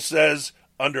official says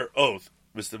under oath,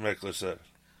 Mr. Meckler said.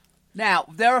 Now,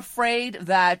 they're afraid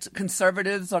that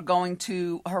conservatives are going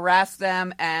to harass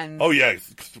them and... Oh, yeah,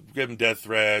 give them death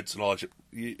threats and all that shit.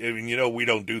 I mean, we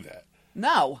don't do that.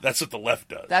 No. That's what the left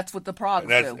does. That's what the progs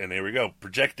do. And there we go,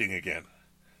 projecting again.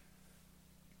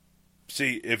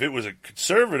 See, if it was a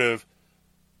conservative,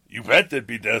 you bet there'd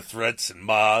be death threats and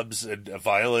mobs and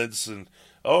violence and,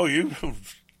 you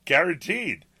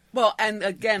guaranteed. Well, and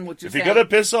again, what you're if saying... If you're going to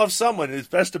piss off someone, it's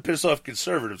best to piss off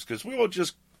conservatives because we won't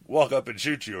just walk up and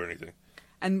shoot you or anything.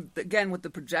 And again, with the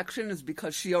projection is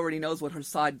because she already knows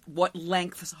what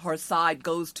length her side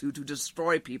goes to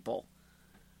destroy people.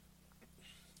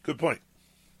 Good point.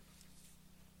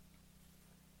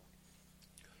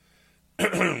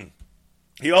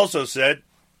 He also said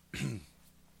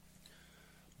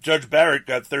Judge Barrett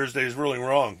got Thursday's ruling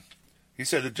wrong. He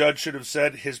said the judge should have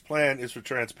said his plan is for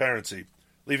transparency,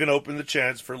 leaving open the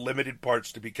chance for limited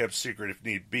parts to be kept secret if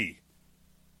need be.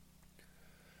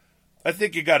 I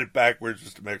think you got it backwards,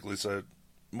 Mr. Meckley said.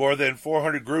 More than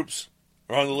 400 groups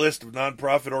are on the list of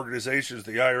nonprofit organizations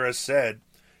the IRS said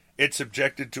it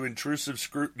subjected to intrusive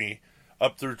scrutiny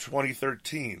up through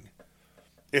 2013.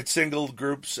 It singled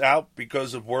groups out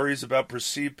because of worries about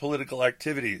perceived political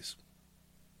activities.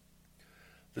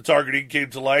 The targeting came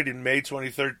to light in May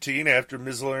 2013 after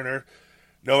Ms. Lerner,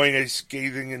 knowing a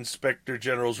scathing Inspector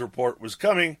General's report was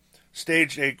coming,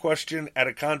 staged a question at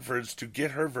a conference to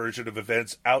get her version of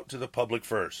events out to the public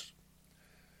first.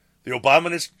 The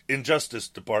Obama Injustice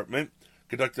Department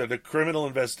conducted a criminal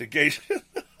investigation,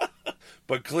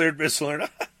 but cleared Ms. Lerner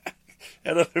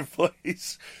and other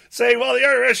employees, saying, while the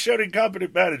IRS showed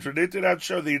incompetent management, it did not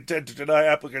show the intent to deny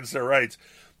applicants their rights.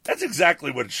 That's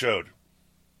exactly what it showed.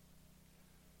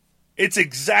 It's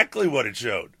exactly what it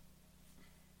showed.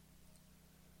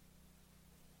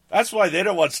 That's why they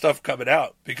don't want stuff coming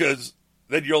out, because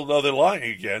then you'll know they're lying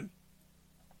again.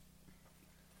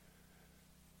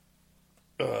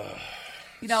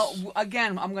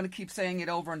 Again, I'm going to keep saying it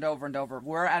over and over and over.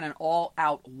 We're at an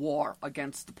all-out war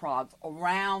against the progs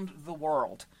around the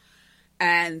world,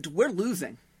 and we're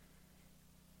losing.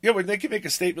 Yeah, when they can make a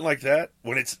statement like that,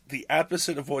 when it's the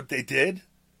opposite of what they did,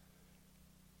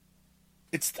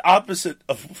 it's the opposite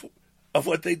of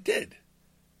what they did.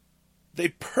 They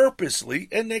purposely,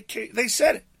 and they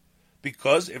said it,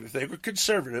 because if they were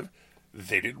conservative,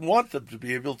 they didn't want them to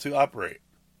be able to operate.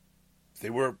 They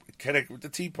were connected with the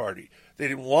Tea Party. They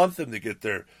didn't want them to get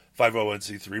their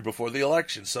 501c3 before the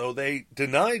election, so they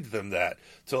denied them that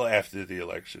till after the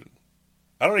election.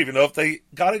 I don't even know if they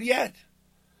got it yet.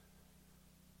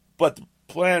 But the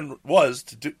plan was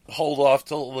to hold off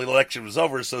till the election was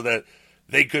over so that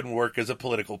they couldn't work as a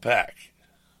political PAC.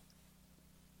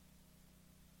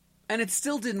 And it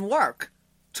still didn't work.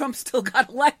 Trump still got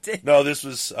elected. No, this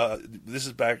is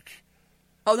back.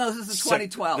 Oh no, this is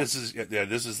 2012. This is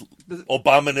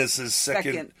Obama's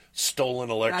second stolen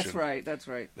election. That's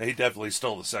right. He definitely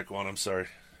stole the second one. I'm sorry.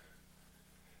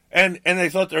 And they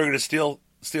thought they were going to steal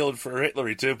it for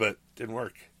Hillary too, but it didn't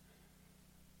work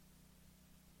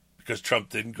because Trump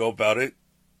didn't go about it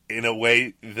in a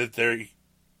way that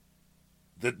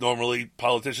normally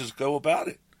politicians go about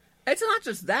it. It's not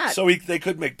just that. So they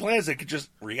couldn't make plans; they could just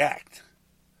react.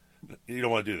 You don't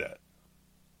want to do that.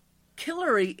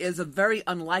 Hillary is a very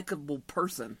unlikable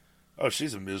person. Oh,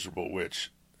 she's a miserable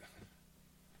witch.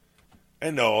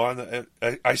 And no,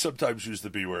 I sometimes use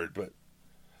the B word, but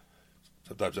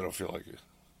sometimes I don't feel like it.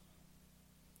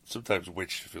 Sometimes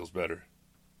witch feels better.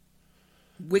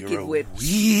 Wicked witch.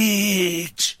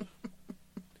 Witch.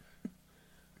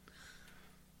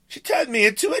 She turned me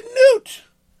into a newt.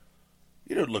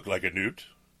 You don't look like a newt.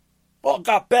 Well, it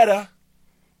got better.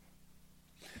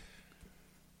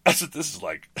 That's what this is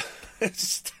like.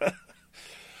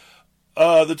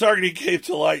 The targeting came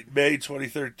to light in May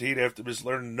 2013 after Ms.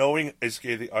 Lerner knowing a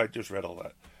scathing... I just read all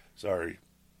that. Sorry.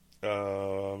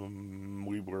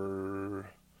 We were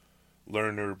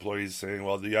Lerner employees saying,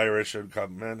 well, the IRS showed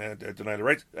comment and denied the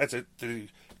rights. That's it. The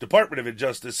Department of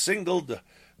Injustice singled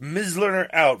Ms.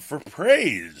 Lerner out for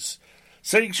praise,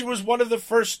 saying she was one of the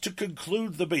first to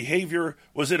conclude the behavior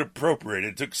was inappropriate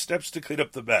and took steps to clean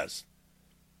up the mess.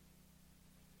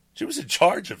 She was in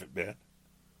charge of it, man.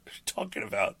 What are you talking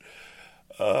about?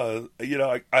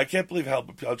 I can't believe how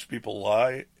much people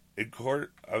lie in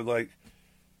court. I'm like,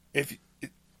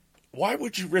 why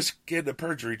would you risk getting a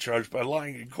perjury charge by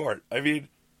lying in court? I mean,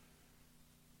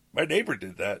 my neighbor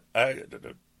did that.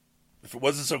 If it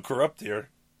wasn't so corrupt here,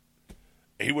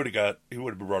 he would have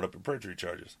been brought up in perjury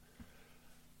charges.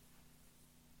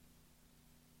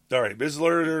 All right, Ms.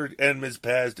 Lerner and Ms.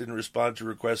 Paz didn't respond to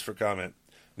requests for comment.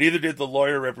 Neither did the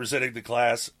lawyer representing the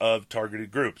class of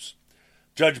targeted groups.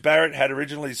 Judge Barrett had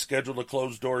originally scheduled a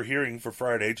closed-door hearing for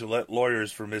Friday to let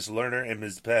lawyers for Ms. Lerner and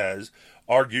Ms. Paz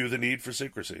argue the need for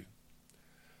secrecy.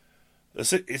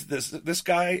 This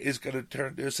guy is going to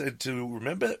turn this into,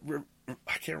 remember,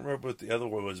 I can't remember what the other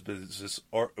one was, but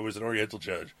it was an Oriental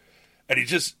judge. And he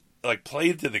just,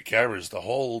 played to the cameras the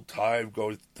whole time,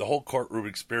 the whole courtroom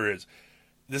experience.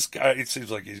 This guy, it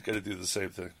seems like he's going to do the same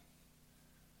thing.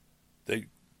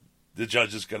 The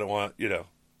judge is going to want,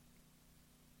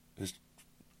 his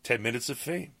 10 minutes of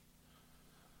fame.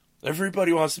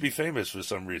 Everybody wants to be famous for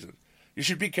some reason. You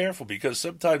should be careful because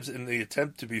sometimes in the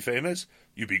attempt to be famous,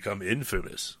 you become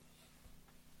infamous.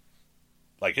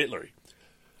 Like Hitler.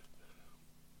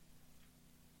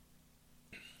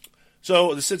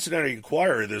 So the Cincinnati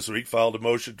Enquirer this week filed a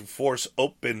motion to force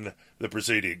open the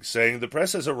proceedings, saying the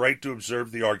press has a right to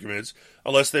observe the arguments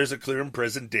unless there's a clear and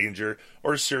present danger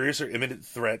or a serious or imminent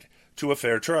threat to a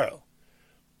fair trial.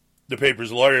 The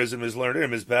paper's lawyers and Ms. Lerner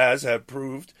and Ms. Paz have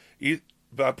approved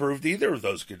either of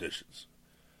those conditions.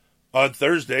 On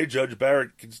Thursday, Judge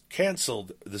Barrett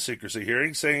canceled the secrecy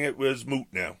hearing, saying it was moot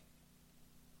now.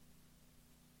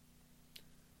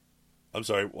 I'm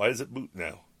sorry, why is it moot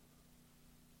now?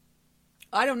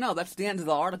 I don't know. That's the end of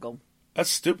the article. That's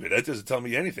stupid. That doesn't tell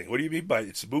me anything. What do you mean by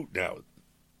it's moot now?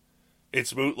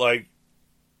 It's moot like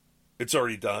it's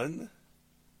already done?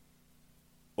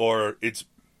 Or it's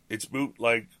moot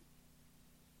like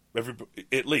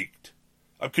it leaked?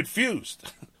 I'm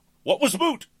confused. What was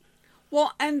moot?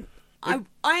 Well, and I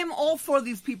am all for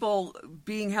these people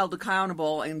being held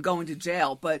accountable and going to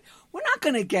jail, but we're not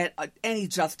going to get any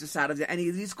justice out of any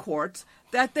of these courts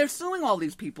that they're suing all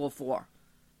these people for.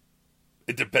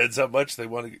 It depends how much they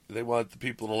want the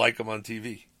people to like them on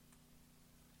TV.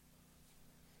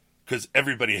 Because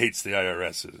everybody hates the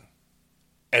IRS.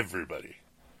 Everybody.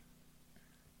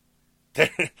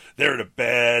 They're in a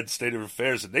bad state of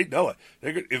affairs, and they know it.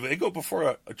 If they go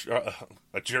before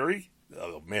a jury,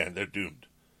 oh man, they're doomed.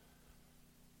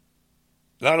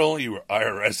 Not only you were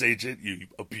IRS agent, you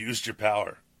abused your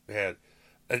power. Man,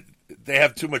 they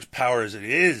have too much power as it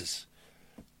is.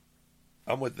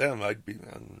 I'm with them.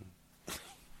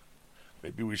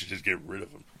 Maybe we should just get rid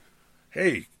of them.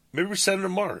 Hey, maybe we send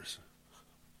them to Mars.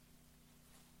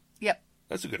 Yep.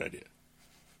 That's a good idea.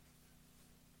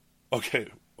 Okay,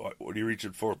 what are you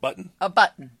reaching for? A button? A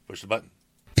button. Push the button.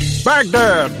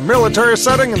 Baghdad, military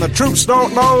setting, and the troops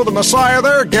don't know the Messiah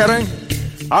they're getting.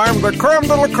 I'm the creme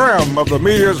de la creme of the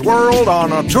media's world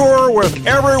on a tour with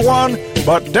everyone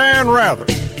but Dan Rather.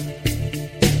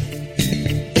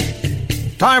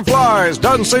 Time flies.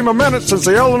 Doesn't seem a minute since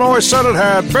the Illinois Senate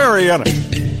had Barry in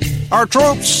it. Our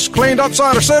troops cleaned up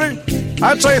Cider City.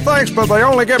 I'd say thanks, but they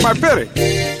only get my pity.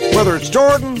 Whether it's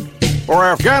Jordan or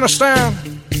Afghanistan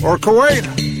or Kuwait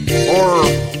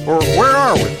or where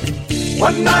are we?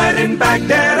 One night in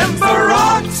Baghdad and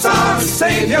Barack's our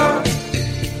savior.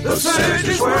 The surge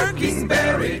is working,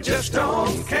 Barry just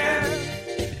don't care.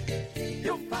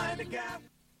 You'll find a gap.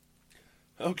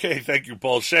 Okay, thank you,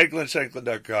 Paul Shanklin,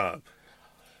 Shanklin.com.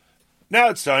 Now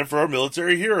it's time for our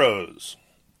military heroes.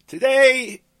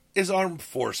 Today is Armed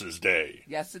Forces Day.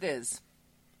 Yes, it is.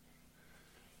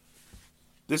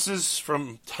 This is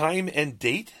from Time and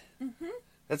Date? Mm-hmm.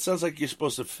 That sounds like you're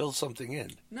supposed to fill something in.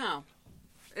 No.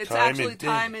 It's actually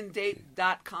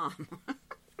timeanddate.com.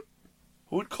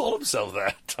 Who would call himself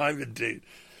that? Time and Date.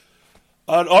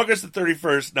 On August the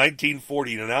 31st,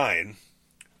 1949,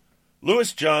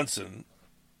 Louis Johnson,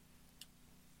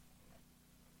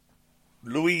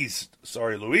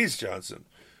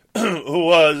 who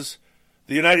was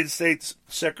the United States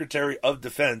Secretary of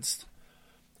Defense,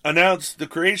 announced the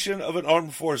creation of an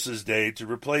Armed Forces Day to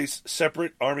replace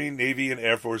separate Army, Navy, and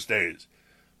Air Force days.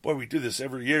 Boy, we do this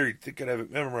every year. You'd think I'd have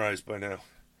it memorized by now.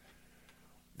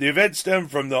 The event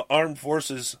stemmed from the Armed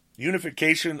Forces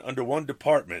unification under one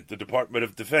department, the Department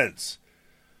of Defense.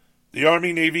 The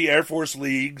Army, Navy, Air Force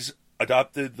leagues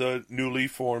adopted the newly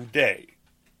formed day.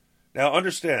 Now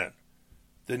understand,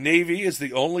 the Navy is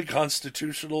the only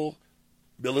constitutional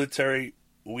military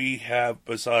we have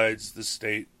besides the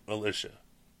state militia.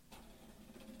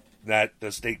 Not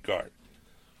the State Guard.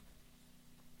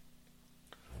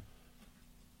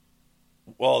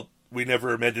 Well, we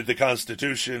never amended the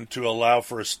Constitution to allow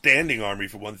for a standing army,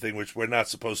 for one thing, which we're not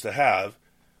supposed to have,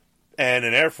 and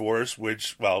an Air Force,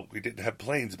 which, well, we didn't have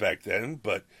planes back then,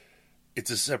 but it's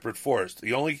a separate force.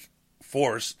 The only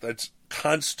force that's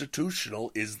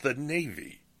constitutional is the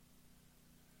Navy.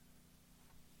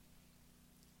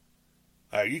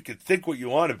 You can think what you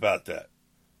want about that.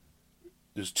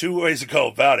 There's two ways to go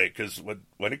about it, because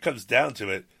when it comes down to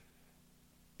it,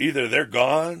 either they're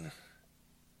gone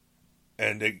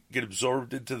and they get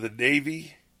absorbed into the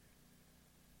Navy,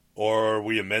 or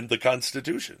we amend the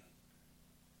Constitution.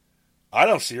 I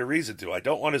don't see a reason to. I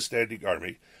don't want a standing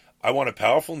army. I want a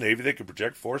powerful Navy that can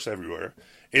project force everywhere.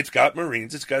 It's got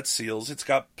Marines, it's got SEALs, it's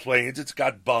got planes, it's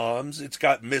got bombs, it's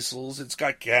got missiles, it's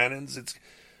got cannons.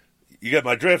 You get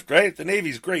my drift, right? The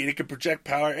Navy's great. It can project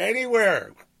power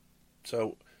anywhere.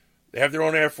 So they have their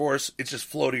own Air Force. It's just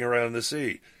floating around the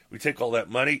sea. We take all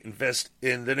that money, invest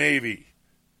in the Navy.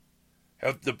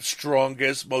 Have the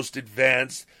strongest, most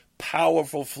advanced,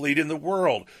 powerful fleet in the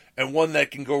world, and one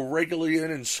that can go regularly in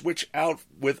and switch out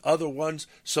with other ones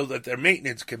so that their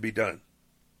maintenance can be done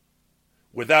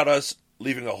without us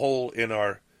leaving a hole in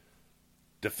our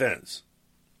defense.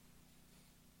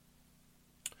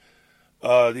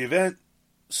 The event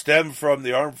stemmed from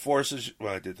the Armed Forces.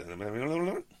 Well, I did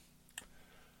that.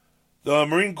 The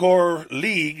Marine Corps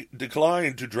League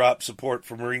declined to drop support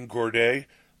for Marine Corps Day,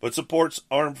 but supports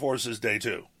Armed Forces Day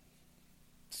too.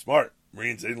 Smart.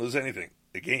 Marines didn't lose anything.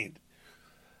 They gained.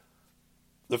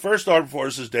 The first Armed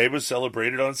Forces Day was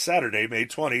celebrated on Saturday, May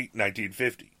 20,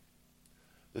 1950.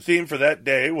 The theme for that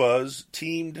day was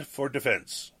Teamed for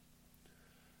Defense,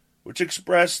 which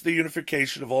expressed the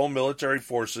unification of all military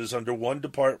forces under one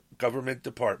government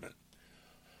department.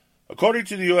 According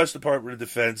to the U.S. Department of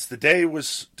Defense, the day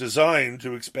was designed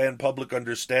to expand public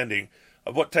understanding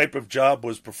of what type of job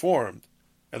was performed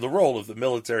and the role of the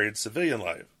military in civilian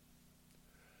life.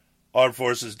 Armed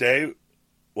Forces Day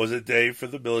was a day for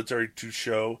the military to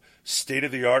show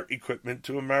state-of-the-art equipment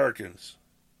to Americans.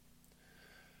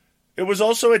 It was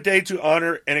also a day to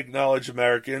honor and acknowledge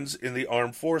Americans in the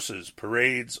armed forces.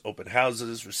 Parades, open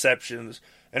houses, receptions,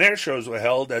 and air shows were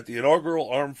held at the inaugural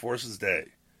Armed Forces Day.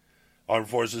 Armed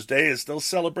Forces Day is still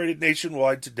celebrated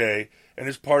nationwide today and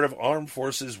is part of Armed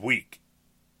Forces Week.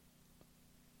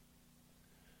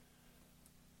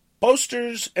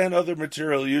 Posters and other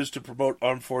material used to promote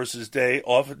Armed Forces Day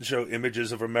often show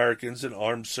images of Americans in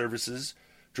armed services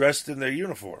dressed in their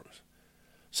uniforms.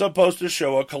 Some posters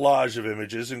show a collage of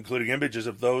images, including images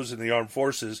of those in the armed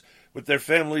forces with their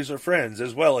families or friends,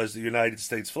 as well as the United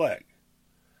States flag.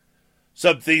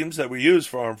 Some themes that we used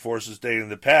for Armed Forces Day in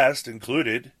the past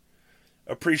included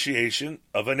appreciation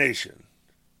of a nation,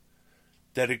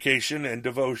 dedication and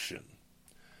devotion,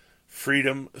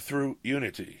 freedom through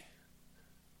unity,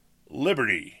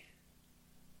 liberty,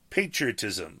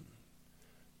 patriotism,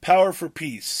 power for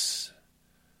peace,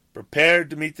 prepared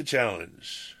to meet the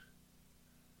challenge,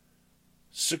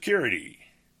 security,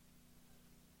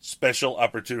 special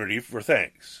opportunity for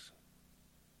thanks,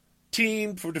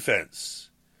 team for defense.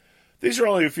 These are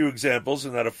only a few examples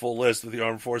and not a full list of the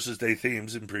Armed Forces Day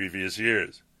themes in previous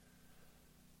years.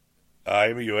 I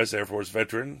am a U.S. Air Force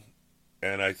veteran,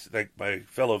 and I thank my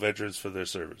fellow veterans for their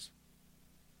service.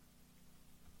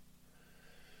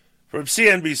 From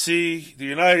CNBC, the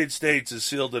United States has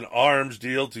sealed an arms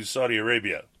deal to Saudi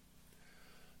Arabia.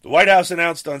 The White House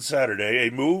announced on Saturday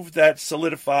a move that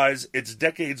solidifies its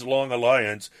decades-long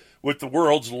alliance with the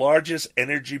world's largest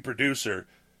energy producer,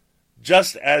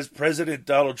 just as President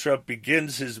Donald Trump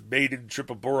begins his maiden trip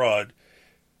abroad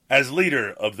as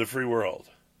leader of the free world.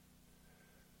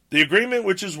 The agreement,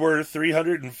 which is worth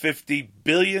 $350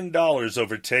 billion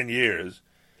over 10 years,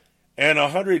 and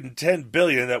 $110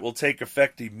 billion that will take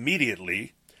effect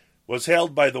immediately, was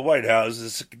hailed by the White House as a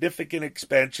significant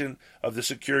expansion of the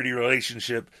security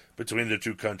relationship between the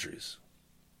two countries.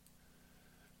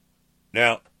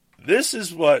 Now, this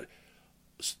is what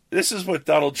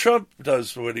Donald Trump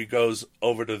does when he goes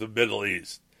over to the Middle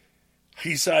East.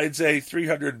 He signs a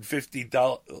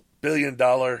 $350 billion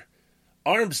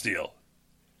arms deal.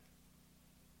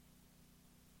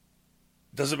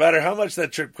 Doesn't matter how much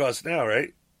that trip costs now,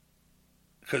 right?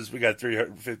 Because we got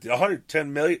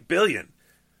 $110 billion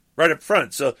right up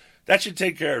front. So that should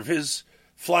take care of his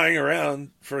flying around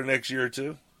for the next year or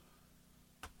two.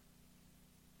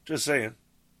 Just saying.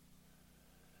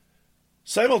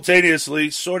 Simultaneously,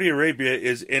 Saudi Arabia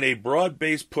is in a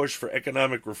broad-based push for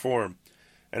economic reform,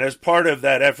 and as part of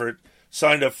that effort,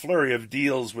 signed a flurry of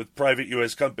deals with private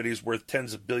U.S. companies worth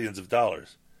tens of billions of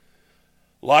dollars.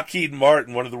 Lockheed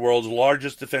Martin, one of the world's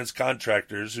largest defense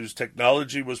contractors, whose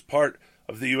technology was part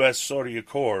of the U.S.-Saudi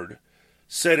Accord,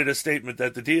 said in a statement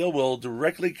that the deal will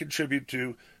directly contribute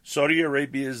to Saudi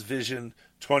Arabia's Vision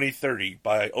 2030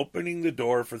 by opening the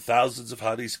door for thousands of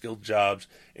highly skilled jobs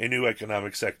in new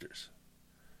economic sectors.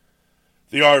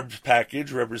 The arms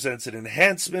package represents an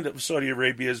enhancement of Saudi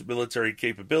Arabia's military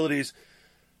capabilities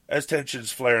as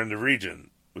tensions flare in the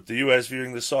region, with the U.S.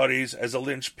 viewing the Saudis as a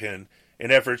linchpin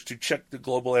in efforts to check the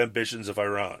global ambitions of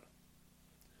Iran.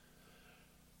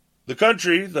 The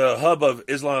country, the hub of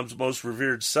Islam's most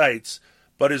revered sites,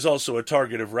 but is also a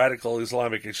target of radical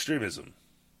Islamic extremism.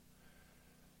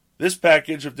 This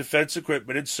package of defense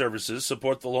equipment and services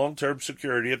support the long-term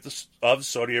security of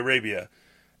Saudi Arabia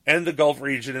and the Gulf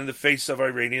region in the face of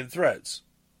Iranian threats,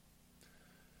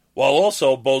 while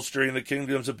also bolstering the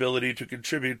kingdom's ability to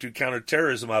contribute to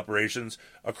counterterrorism operations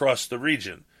across the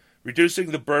region, reducing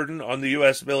the burden on the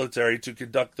U.S. military to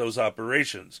conduct those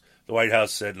operations, the White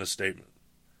House said in a statement.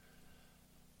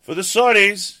 For the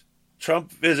Saudis,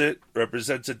 Trump's visit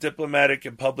represents a diplomatic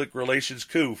and public relations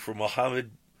coup for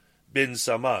Mohammed bin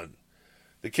Salman,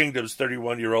 the kingdom's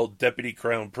 31-year-old deputy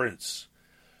crown prince.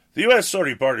 The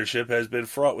U.S.-Saudi partnership has been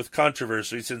fraught with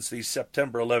controversy since the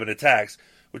September 11 attacks,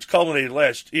 which culminated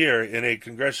last year in a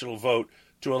congressional vote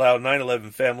to allow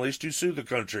 9/11 families to sue the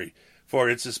country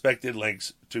for its suspected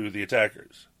links to the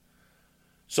attackers.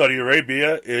 Saudi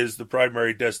Arabia is the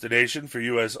primary destination for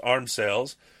U.S. arms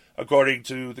sales, according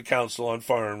to the Council on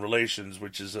Foreign Relations,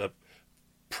 which is a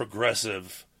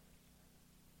progressive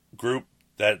group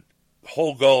that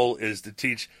whole goal is to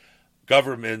teach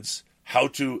governments how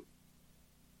to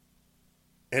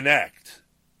enact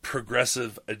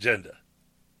progressive agenda.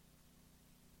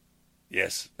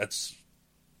 Yes, that's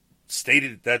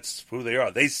stated, that's who they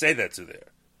are. They say that's who they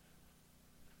are.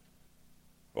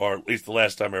 Or at least the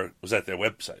last time I was at their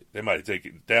website. They might have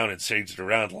taken it down and changed it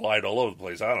around and lied all over the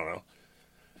place. I don't know.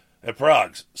 At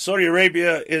Prague, Saudi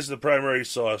Arabia is the primary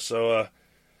source, so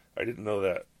I didn't know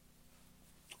that.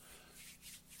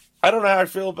 I don't know how I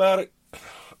feel about it,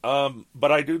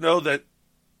 but I do know that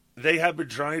they have been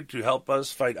trying to help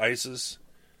us fight ISIS,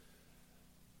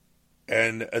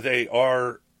 and they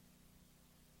are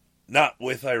not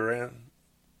with Iran.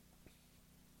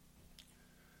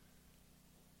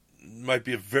 Might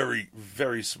be a very,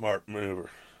 very smart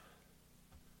maneuver.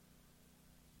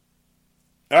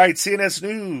 All right, CNS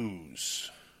News.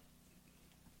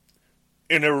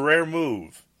 In a rare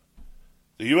move,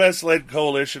 the U.S.-led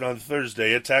coalition on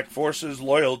Thursday attacked forces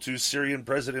loyal to Syrian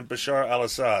President Bashar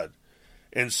al-Assad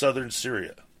in southern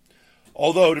Syria.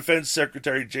 Although Defense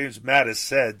Secretary James Mattis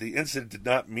said the incident did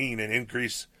not mean an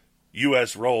increased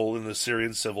U.S. role in the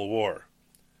Syrian civil war.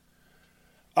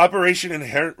 Operation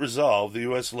Inherent Resolve, the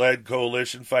U.S.-led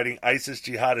coalition fighting ISIS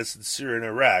jihadists in Syria and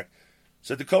Iraq,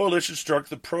 said the coalition struck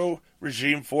the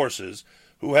pro-regime forces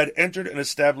who had entered an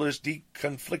established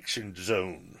deconfliction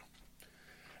zone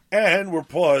and were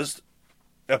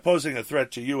opposing a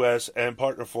threat to U.S. and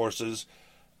partner forces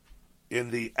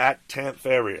in the At-Tanf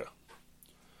area.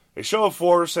 A show of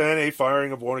force and a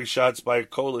firing of warning shots by a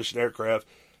coalition aircraft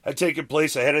had taken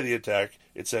place ahead of the attack,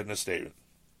 it said in a statement.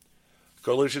 The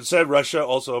coalition said Russia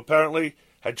also apparently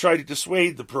had tried to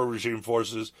dissuade the pro-regime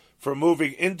forces from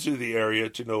moving into the area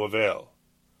to no avail.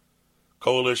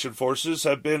 Coalition forces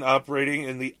have been operating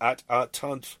in the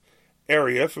At-Tanf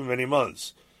area for many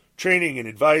months, training and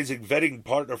advising vetting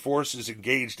partner forces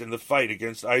engaged in the fight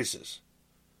against ISIS.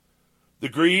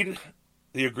 The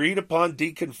agreed-upon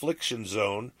deconfliction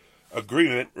zone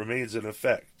agreement remains in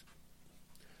effect.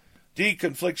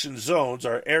 Deconfliction zones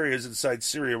are areas inside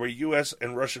Syria where U.S.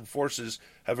 and Russian forces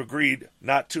have agreed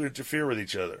not to interfere with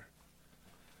each other.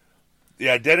 The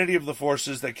identity of the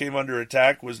forces that came under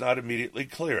attack was not immediately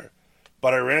clear,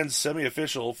 but Iran's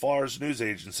semi-official Fars news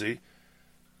agency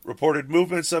reported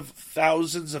movements of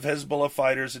thousands of Hezbollah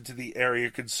fighters into the area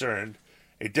concerned,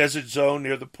 a desert zone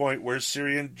near the point where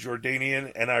Syrian,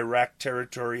 Jordanian, and Iraq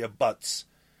territory abuts,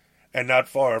 and not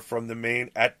far from the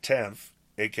main At-Tanf,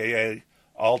 a.k.a.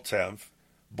 Al-Tanf,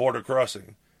 border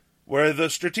crossing, where the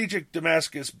strategic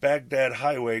Damascus-Baghdad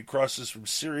highway crosses from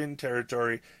Syrian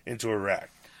territory into Iraq.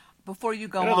 Before you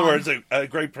go on... In other words, a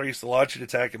great place to launch an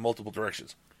attack in multiple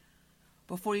directions.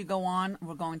 Before you go on,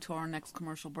 we're going to our next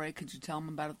commercial break. Could you tell them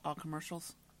about our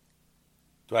commercials?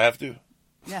 Do I have to?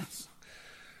 Yes.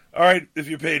 All right, if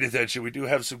you're paying attention, we do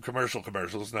have some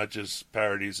commercials, not just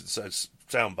parodies and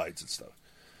sound bites and stuff.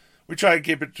 We try and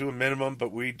keep it to a minimum,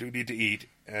 but we do need to eat,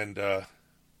 and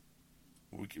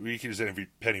we can use every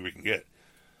penny we can get.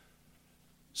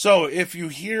 So if you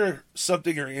hear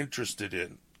something you're interested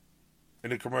in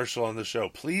a commercial on the show,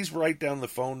 please write down the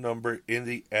phone number in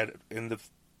the advertisement,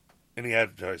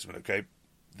 okay?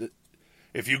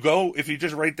 If you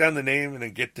just write down the name and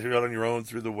then get to it on your own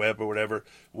through the web or whatever,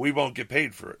 we won't get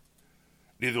paid for it.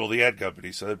 Neither will the ad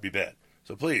company, so that'd be bad.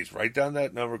 So please, write down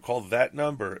that number, call that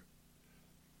number.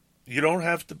 You don't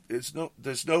have to,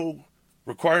 there's no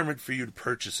requirement for you to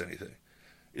purchase anything.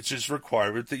 It's just a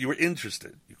requirement that you were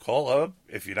interested. You call up.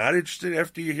 If you're not interested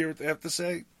after you hear what they have to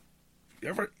say,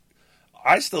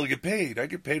 I still get paid. I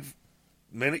get paid the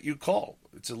minute you call.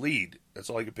 It's a lead. That's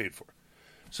all I get paid for.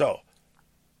 So,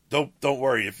 don't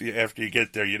worry if after you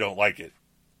get there you don't like it.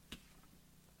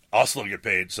 I'll still get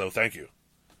paid, so thank you.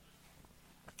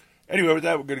 Anyway, with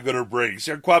that, we're going to go to a break. It's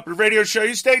our Cooperative Radio Show.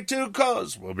 You stay tuned,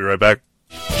 cause we'll be right back.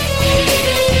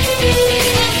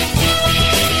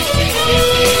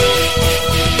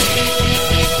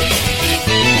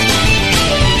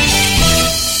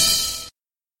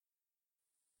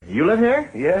 You live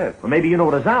here? Yes. Well, maybe you know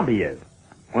what a zombie is.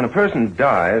 When a person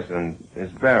dies and is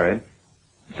buried,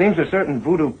 it seems there are certain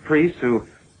voodoo priests who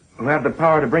have the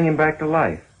power to bring him back to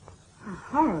life.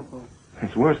 Horrible.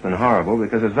 It's worse than horrible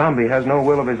because a zombie has no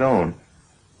will of his own.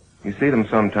 You see them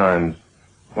sometimes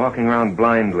walking around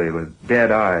blindly with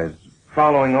dead eyes,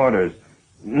 following orders,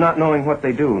 not knowing what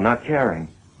they do, not caring.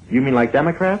 You mean like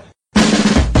Democrats?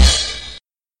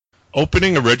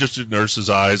 Opening a Registered Nurse's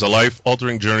Eyes, A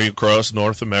Life-Altering Journey Across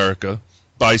North America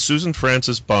by Susan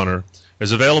Francis Bonner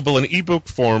is available in ebook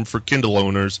form for Kindle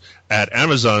owners at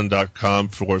Amazon.com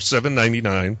for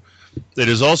 $7.99. It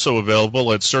is also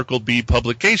available at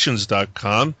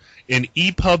CircleBPublications.com in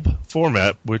EPUB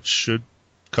format, which should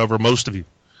cover most of you,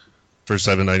 for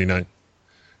 $7.99.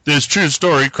 This true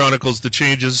story chronicles the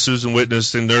changes Susan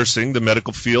witnessed in nursing, the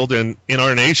medical field, and in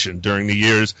our nation during the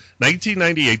years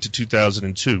 1998 to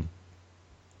 2002.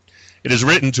 It is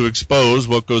written to expose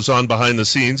what goes on behind the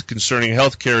scenes concerning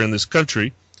health care in this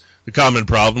country, the common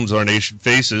problems our nation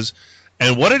faces,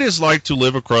 and what it is like to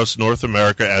live across North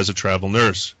America as a travel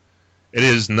nurse. It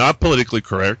is not politically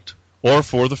correct or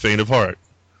for the faint of heart.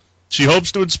 She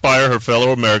hopes to inspire her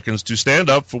fellow Americans to stand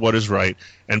up for what is right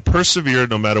and persevere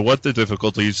no matter what the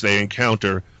difficulties they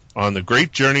encounter on the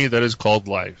great journey that is called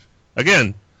life.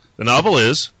 Again, the novel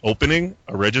is Opening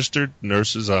a Registered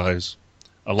Nurse's Eyes,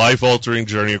 A Life-Altering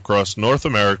Journey Across North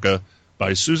America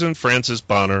by Susan Francis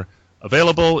Bonner,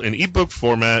 available in ebook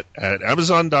format at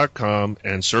Amazon.com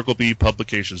and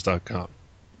CircleBPublications.com.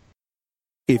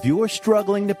 If you're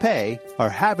struggling to pay or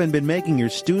haven't been making your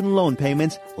student loan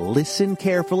payments, listen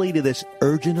carefully to this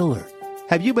urgent alert.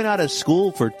 Have you been out of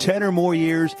school for 10 or more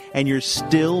years and you're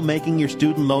still making your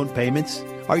student loan payments?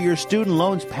 Are your student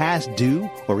loans past due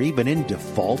or even in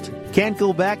default? Can't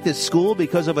go back to school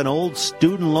because of an old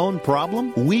student loan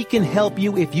problem? We can help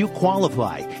you if you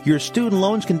qualify. Your student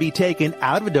loans can be taken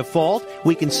out of default.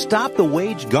 We can stop the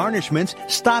wage garnishments,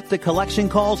 stop the collection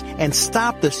calls, and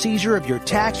stop the seizure of your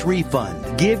tax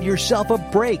refund. Give yourself a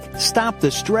break. Stop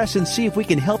the stress and see if we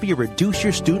can help you reduce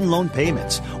your student loan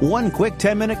payments. One quick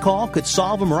 10-minute call could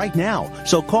solve them right now.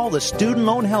 So call the Student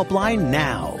Loan Helpline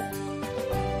now.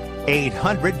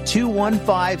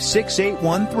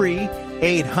 800-215-6813,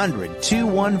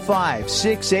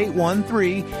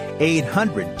 800-215-6813,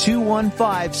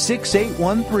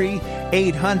 800-215-6813,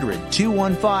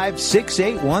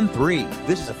 800-215-6813.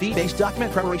 This is a fee-based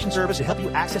document preparation service to help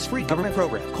you access free government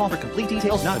programs. Call for complete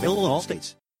details, not available in all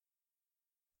states.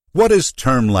 What is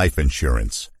term life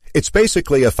insurance? It's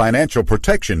basically a financial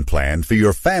protection plan for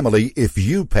your family if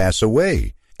you pass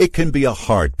away. It can be a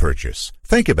hard purchase.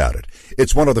 Think about it.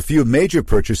 It's one of the few major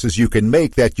purchases you can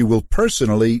make that you will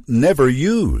personally never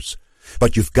use.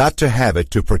 But you've got to have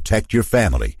it to protect your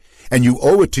family. And you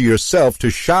owe it to yourself to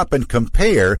shop and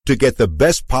compare to get the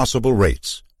best possible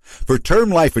rates. For term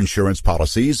life insurance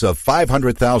policies of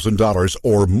 $500,000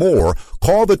 or more,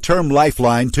 call the Term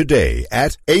Lifeline today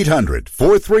at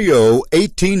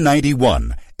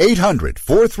 800-430-1891.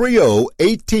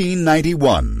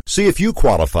 800-430-1891. See if you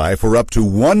qualify for up to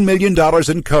 $1 million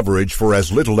in coverage for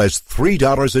as little as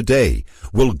 $3 a day.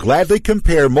 We'll gladly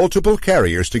compare multiple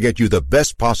carriers to get you the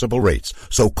best possible rates.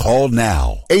 So call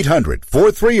now.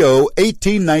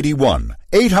 800-430-1891.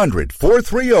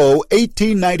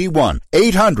 800-430-1891.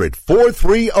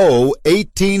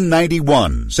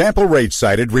 800-430-1891. Sample rate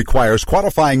cited requires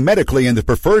qualifying medically in the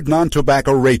preferred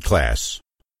non-tobacco rate class.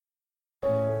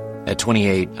 At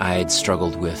 28, I had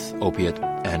struggled with opiate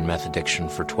and meth addiction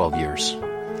for 12 years.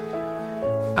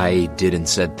 I did and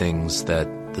said things that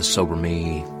the sober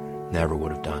me never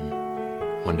would have done.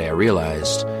 One day I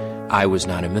realized I was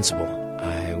not invincible.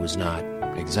 I was not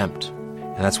exempt.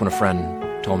 And that's when a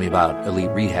friend told me about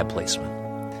elite rehab placement.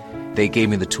 They gave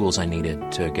me the tools I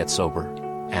needed to get sober,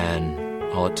 and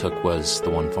all it took was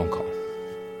the one phone call.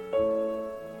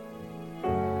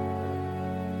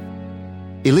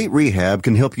 Elite Rehab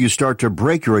can help you start to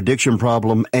break your addiction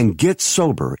problem and get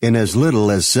sober in as little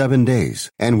as 7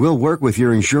 days. And we'll work with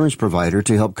your insurance provider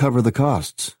to help cover the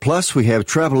costs. Plus, we have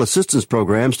travel assistance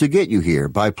programs to get you here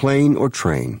by plane or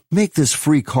train. Make this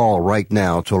free call right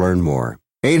now to learn more.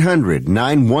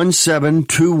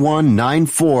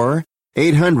 800-917-2194.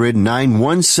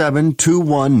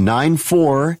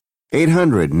 800-917-2194.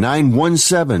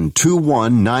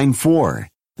 800-917-2194.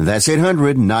 That's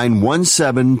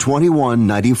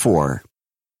 800-917-2194.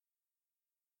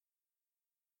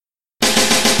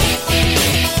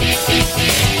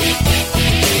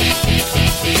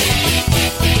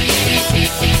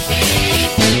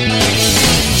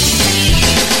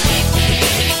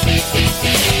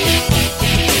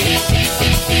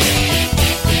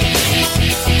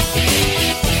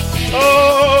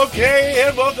 Okay,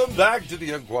 and welcome back to the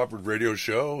Uncooperative Radio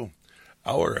Show,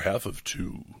 hour half of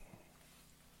 2.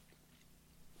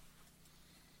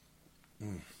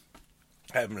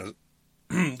 Having a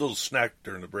little snack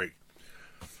during the break.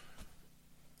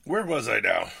 Where was I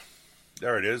now?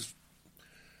 There it is.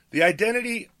 The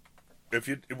identity,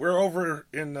 we're over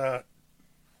in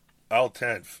aisle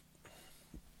 10.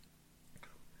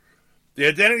 The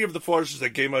identity of the forces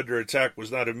that came under attack was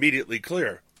not immediately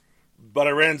clear, but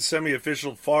Iran's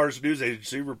semi-official Fars news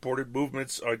agency reported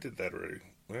movements. Oh, I did that already.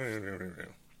 There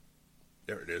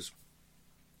it is.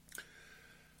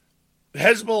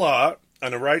 Hezbollah,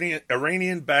 an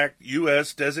Iranian-backed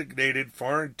U.S.-designated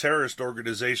foreign terrorist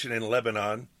organization in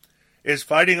Lebanon, is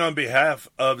fighting on behalf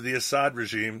of the Assad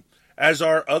regime, as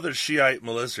are other Shiite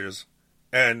militias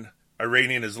and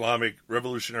Iranian Islamic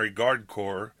Revolutionary Guard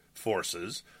Corps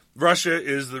forces. Russia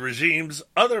is the regime's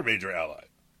other major ally.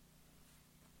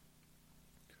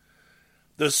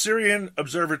 The Syrian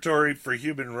Observatory for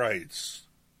Human Rights.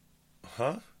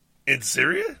 Huh? In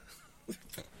Syria?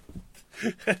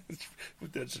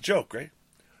 That's a joke, right?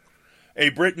 A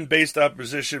Britain-based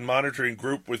opposition monitoring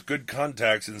group with good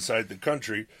contacts inside the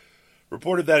country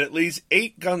reported that at least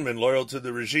 8 gunmen loyal to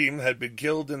the regime had been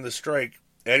killed in the strike,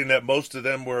 adding that most of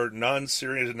them were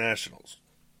non-Syrian nationals.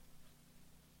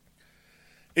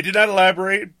 It did not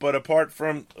elaborate, but apart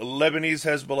from Lebanese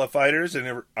Hezbollah fighters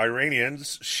and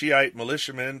Iranians, Shiite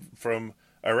militiamen from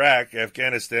Iraq,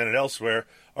 Afghanistan, and elsewhere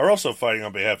are also fighting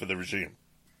on behalf of the regime.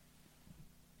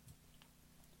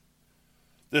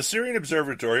 The Syrian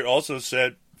Observatory also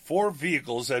said 4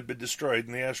 vehicles had been destroyed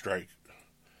in the airstrike.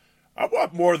 I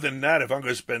want more than that if I'm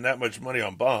going to spend that much money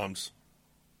on bombs.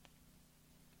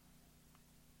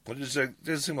 It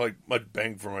doesn't seem like much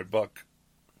bang for my buck.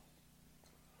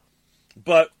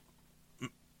 But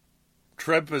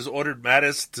Trump has ordered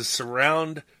Mattis to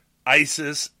surround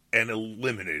ISIS and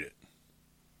eliminate it.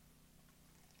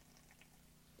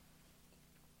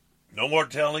 No more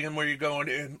telling him where you're going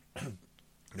in.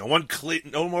 No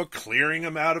more clearing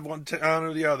them out of one town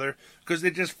or the other, because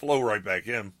they just flow right back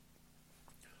in.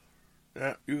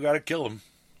 Yeah, you got to kill them.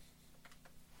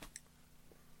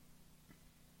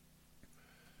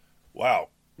 Wow,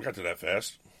 we got to that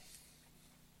fast.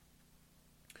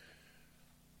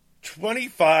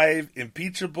 25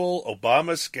 impeachable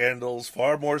Obama scandals,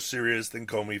 far more serious than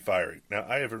Comey firing. Now,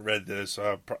 I haven't read this,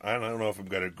 so I don't know if I'm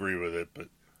going to agree with it, but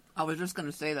I was just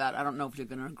going to say that. I don't know if you're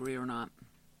going to agree or not.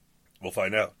 We'll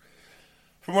find out.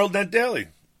 From WorldNet Daily,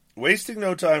 wasting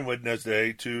no time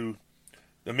Wednesday to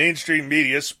the mainstream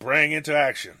media sprang into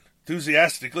action,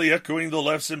 enthusiastically echoing the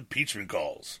left's impeachment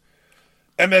calls.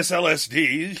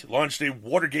 MSLSD launched a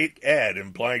Watergate ad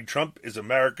implying Trump is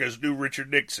America's new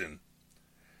Richard Nixon.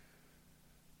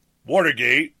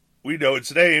 Watergate, we know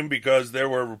its name because there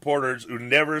were reporters who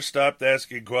never stopped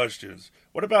asking questions.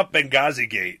 What about Benghazi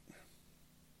Gate?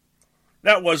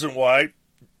 That wasn't why.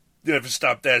 They never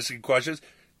stopped asking questions.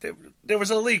 There was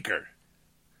a leaker.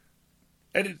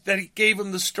 And that he gave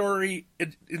him the story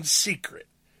in secret.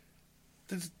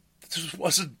 This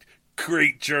wasn't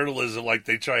great journalism like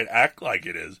they try and act like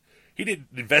it is. He didn't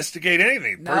investigate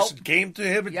anything. The person came to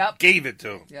him and gave it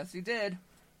to him. Yes, he did.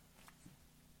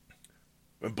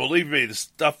 And believe me, the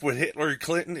stuff with Hitler and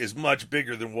Clinton is much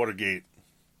bigger than Watergate.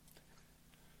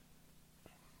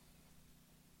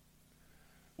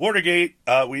 Watergate,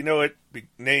 we know it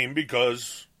named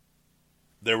because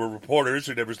there were reporters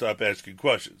who never stopped asking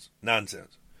questions.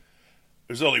 Nonsense.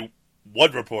 There's only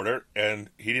one reporter, and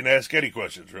he didn't ask any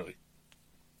questions, really.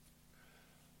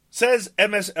 Says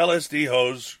MSLSD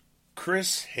host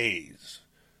Chris Hayes,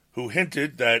 who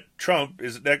hinted that Trump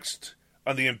is next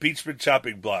on the impeachment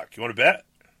chopping block. You want to bet?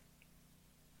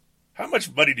 How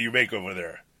much money do you make over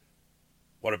there?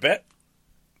 Want to bet?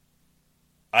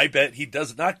 I bet he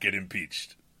does not get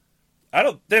impeached.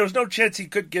 There was no chance he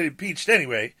could get impeached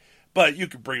anyway, But you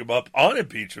can bring him up on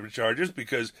impeachment charges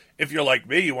because if you're like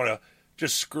me, you want to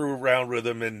just screw around with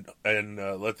him and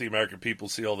let the American people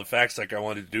see all the facts like I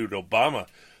wanted to do to Obama.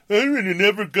 I really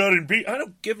never got impeached. I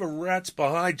don't give a rat's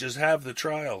behind. Just have the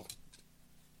trial.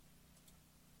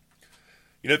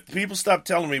 You know, if people stop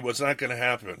telling me what's not going to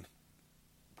happen,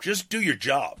 just do your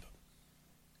job.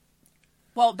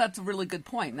 Well, that's a really good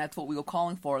point, and that's what we were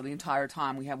calling for the entire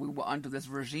time we were under this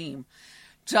regime.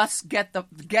 Just get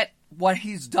what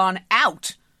he's done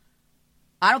out.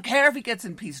 I don't care if he gets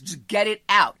impeached. Just get it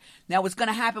out. Now, what's going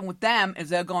to happen with them is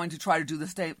they're going to try to do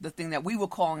the thing that we were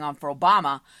calling on for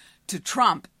Obama to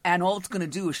Trump, and all it's going to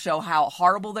do is show how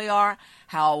horrible they are,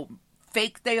 how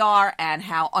fake they are, and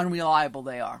how unreliable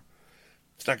they are.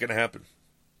 It's not going to happen.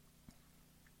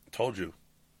 I told you.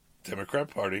 Democrat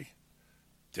Party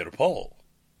did a poll,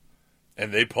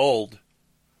 and they polled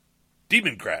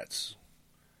Democrats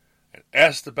and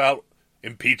asked about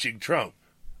impeaching Trump.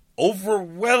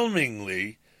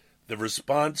 Overwhelmingly, the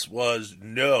response was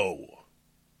no.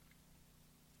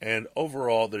 And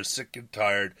overall, they're sick and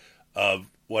tired of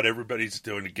what everybody's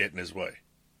doing to get in his way.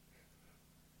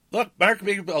 Look, Mark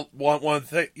Meagle want one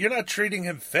thing. You're not treating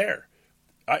him fair.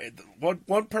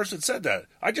 One person said that.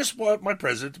 I just want my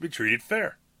president to be treated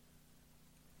fair.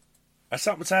 That's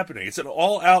not what's happening. It's an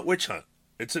all-out witch hunt.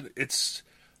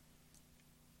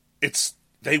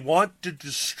 They want to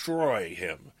destroy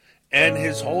him and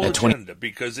his whole agenda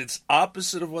because it's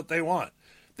opposite of what they want.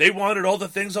 They wanted all the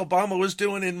things Obama was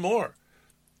doing and more.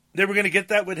 They were going to get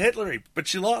that with Hillary, but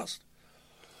she lost.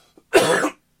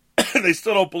 They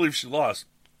still don't believe she lost,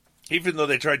 even though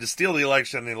they tried to steal the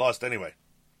election and they lost anyway.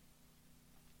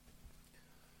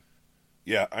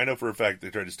 Yeah, I know for a fact they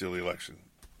tried to steal the election.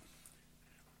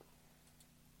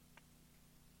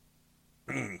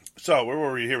 So, where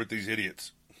were we here with these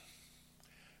idiots?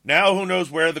 Now, who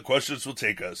knows where the questions will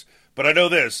take us? But I know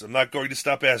this, I'm not going to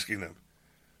stop asking them.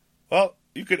 Well,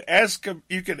 you could ask them,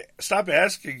 you could stop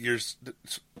asking your...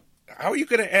 How are you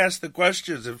going to ask the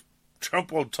questions if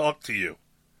Trump won't talk to you?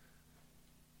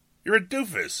 You're a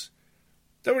doofus.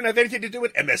 That wouldn't have anything to do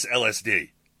with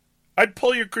MSLSD. I'd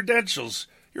pull your credentials.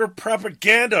 You're a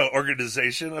propaganda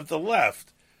organization of the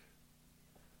left.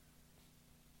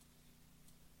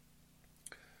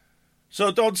 So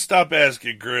don't stop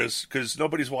asking, Chris, because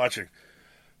nobody's watching.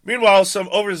 Meanwhile, some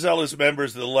overzealous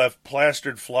members of the left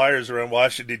plastered flyers around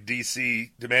Washington,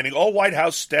 D.C., demanding all White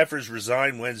House staffers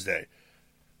resign Wednesday.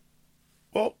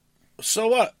 Well, so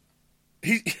what?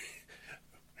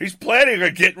 He's planning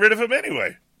on getting rid of him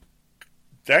anyway.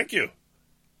 Thank you.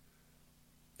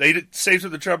 They saved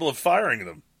him the trouble of firing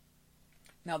them.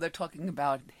 Now they're talking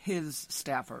about his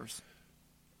staffers.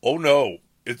 Oh, no.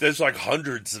 There's like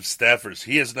hundreds of staffers.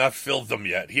 He has not filled them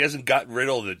yet. He hasn't gotten rid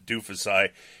of the doofus.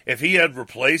 If he had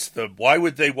replaced them, why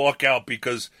would they walk out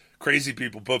because crazy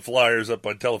people put flyers up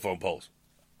on telephone poles?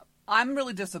 I'm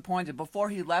really disappointed. Before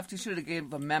he left, he should have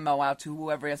gave a memo out to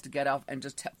whoever he has to get out and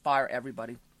just fire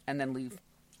everybody and then leave.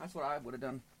 That's what I would have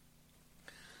done.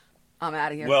 I'm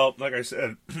out of here. Well, like I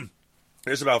said,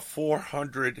 there's about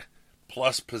 400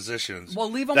 plus positions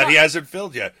leave him that he hasn't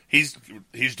filled yet. He's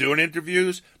doing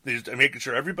interviews. He's making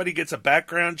sure everybody gets a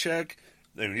background check.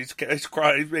 And he's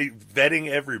vetting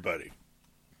everybody.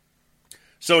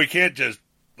 So he can't just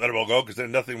let them all go because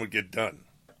then nothing would get done.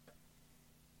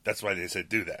 That's why they said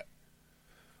do that.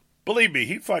 Believe me,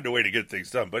 he'd find a way to get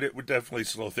things done, but it would definitely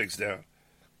slow things down.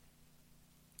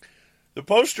 The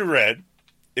poster read,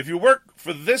 "If you work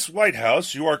for this White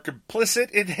House, you are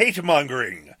complicit in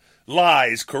hate-mongering,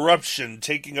 lies, corruption,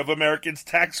 taking of Americans'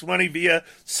 tax money via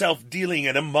self-dealing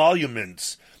and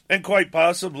emoluments, and quite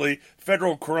possibly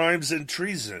federal crimes and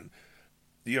treason."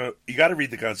 You got to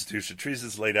read the Constitution.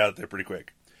 Treason's laid out there pretty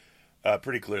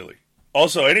clearly.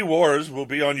 Also, any wars will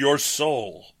be on your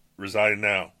soul. Resign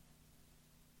now.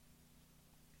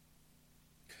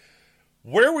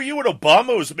 Where were you when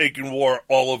Obama was making war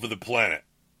all over the planet?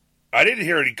 I didn't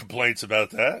hear any complaints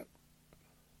about that.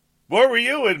 Where were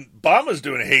you when Obama's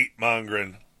doing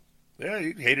hate-mongering? Yeah,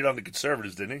 he hated on the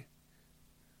conservatives, didn't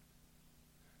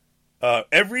he?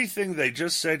 Everything they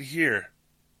just said here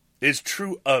is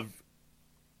true of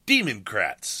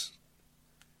Democrats.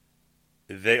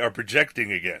 They are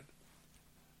projecting again.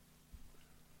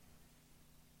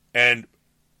 And,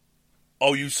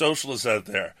 you socialists out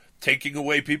there, taking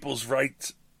away people's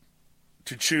right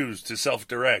to choose, to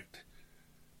self-direct.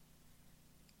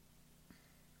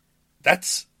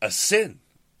 That's a sin.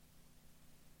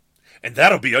 And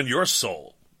that'll be on your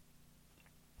soul,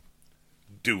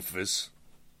 doofus.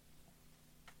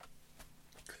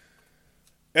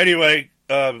 Anyway,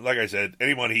 like I said,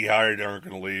 anyone he hired aren't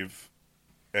going to leave.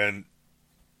 And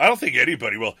I don't think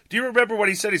anybody will. Do you remember when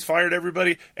he said he's fired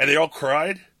everybody and they all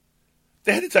cried?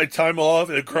 They had to take time off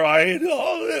and cry. And,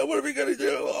 oh, what are we going to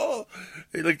do? Oh.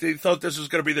 Like they thought this was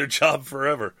going to be their job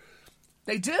forever.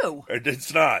 They do. And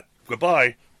it's not.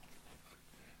 Goodbye.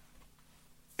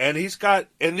 And he's got,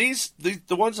 and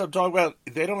the ones I'm talking about,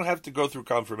 they don't have to go through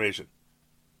confirmation.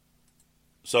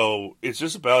 So it's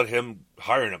just about him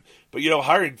hiring them. But,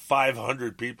 hiring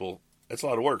 500 people, that's a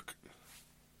lot of work.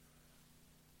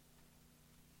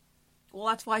 Well,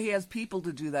 that's why he has people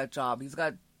to do that job. He's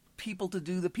got people to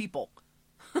do the people.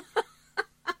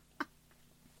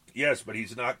 Yes, but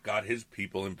he's not got his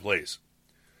people in place.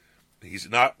 He's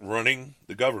not running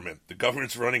the government. The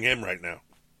government's running him right now.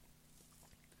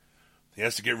 He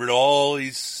has to get rid of all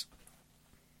these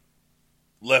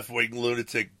left-wing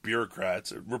lunatic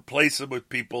bureaucrats, replace them with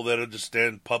people that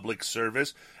understand public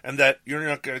service, and that you're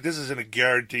not going. This isn't a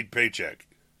guaranteed paycheck.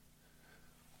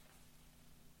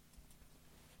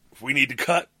 If we need to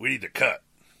cut, we need to cut,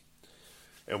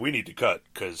 and we need to cut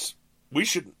because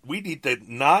we need to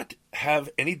not have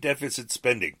any deficit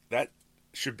spending. That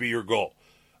should be your goal.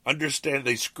 Understand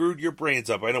they screwed your brains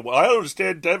up. I know. Well, I don't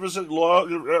understand deficit law,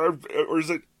 or is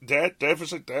it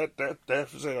deficit?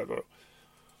 Deficit. I don't know.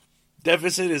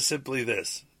 Deficit is simply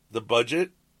this: the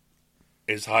budget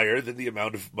is higher than the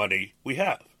amount of money we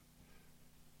have.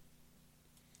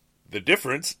 The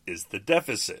difference is the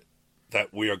deficit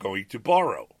that we are going to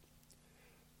borrow.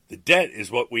 The debt is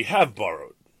what we have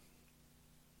borrowed.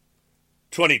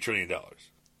 $20 trillion.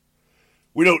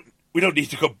 We don't need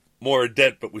to go more in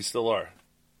debt, but we still are.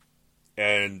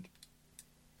 And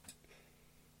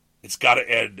it's got to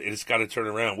end. It's got to turn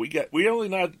around. We only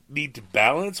not need to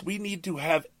balance. We need to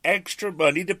have extra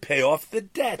money to pay off the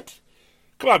debt.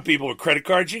 Come on, people with credit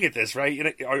cards, you get this,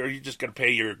 right? Are you just going to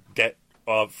pay your debt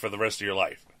off for the rest of your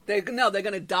life? They're going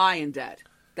to die in debt.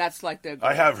 That's like their goal.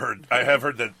 I have heard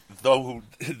that though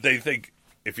they think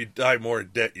if you die more in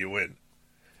debt, you win.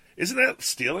 Isn't that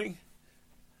stealing?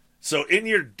 So in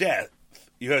your death,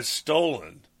 you have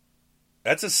stolen.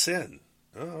 That's a sin.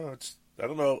 Oh, I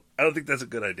don't know. I don't think that's a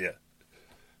good idea.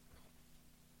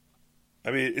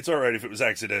 I mean, it's all right if it was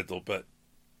accidental, but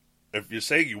if you're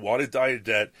saying you want to die in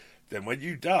debt, then when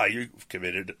you die, you've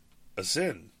committed a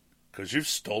sin because you've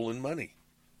stolen money.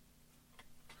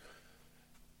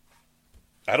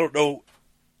 I don't know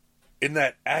in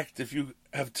that act if you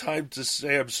have time to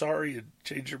say I'm sorry and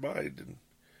change your mind. And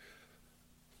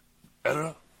I don't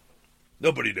know.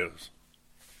 Nobody knows.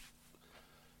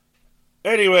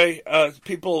 Anyway,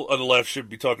 people on the left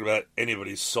shouldn't be talking about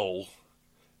anybody's soul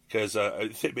because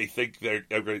they may think they're.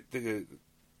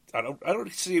 I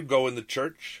don't see him going to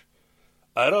church.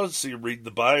 I don't see him reading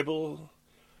the Bible.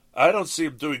 I don't see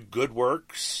him doing good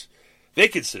works. They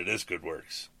consider this good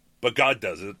works, but God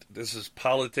doesn't. This is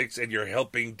politics, and you're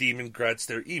helping Democrats.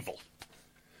 They're evil.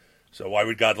 So why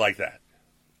would God like that?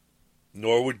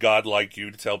 Nor would God like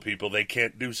you to tell people they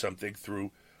can't do something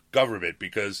through government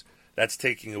because that's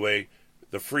taking away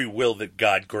the free will that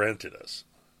God granted us.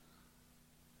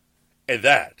 And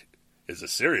that is a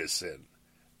serious sin.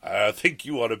 I think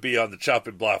you ought to be on the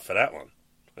chopping block for that one.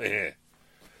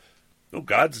 No,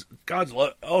 God's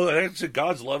actually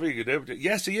God's loving and everything.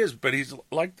 Yes, he is, but he's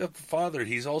like the Father.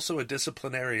 He's also a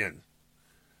disciplinarian.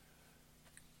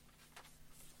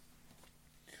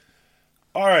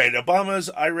 All right, Obama's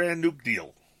Iran nuke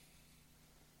deal.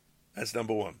 That's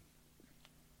number one.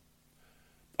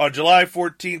 On July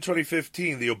 14,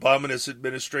 2015, the Obama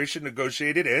administration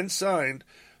negotiated and signed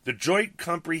the Joint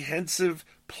Comprehensive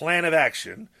Plan of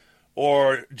Action,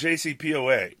 or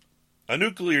JCPOA, a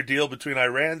nuclear deal between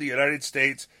Iran, the United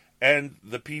States, and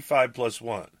the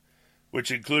P5+1,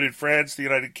 which included France, the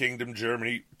United Kingdom,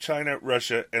 Germany, China,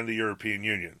 Russia, and the European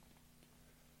Union.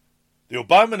 The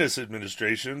Obama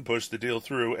administration pushed the deal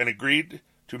through and agreed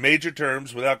to major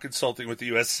terms without consulting with the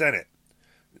U.S. Senate.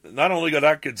 Not only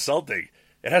without consulting,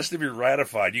 it has to be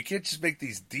ratified. You can't just make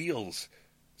these deals.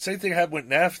 Same thing happened with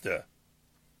NAFTA.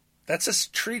 That's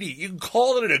a treaty. You can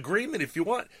call it an agreement if you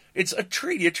want. It's a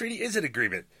treaty. A treaty is an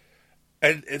agreement.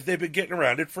 And they've been getting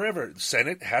around it forever. The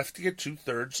Senate has to get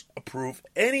 2/3 approve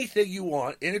anything you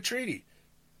want in a treaty.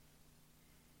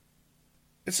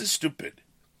 This is stupid.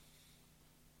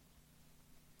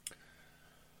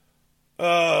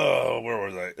 Oh, where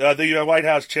was I? The White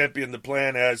House championed the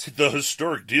plan as the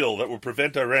historic deal that will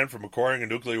prevent Iran from acquiring a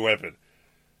nuclear weapon.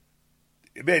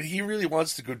 Man, he really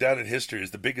wants to go down in history as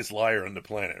the biggest liar on the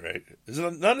planet, right?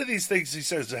 None of these things he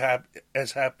says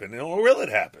has happened, or will it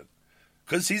happen?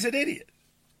 Because he's an idiot.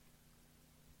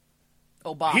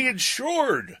 Obama. He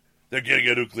ensured they're getting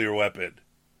a nuclear weapon.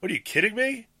 What, are you kidding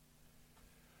me?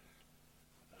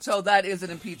 So that is an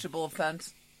impeachable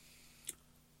offense?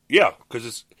 Yeah,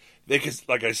 because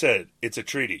like I said, it's a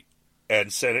treaty,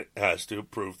 and Senate has to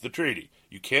approve the treaty.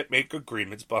 You can't make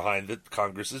agreements behind the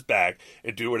Congress's back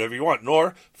and do whatever you want,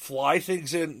 nor fly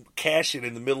things in, cash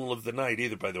in the middle of the night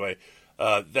either, by the way,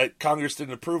 that Congress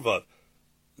didn't approve of.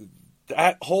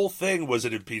 That whole thing was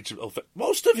an impeachable offense.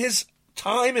 Most of his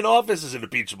time in office is an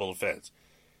impeachable offense.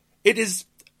 It is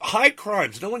high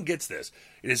crimes. No one gets this.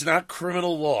 It is not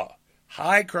criminal law.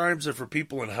 High crimes are for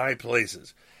people in high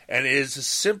places. And it is as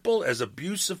simple as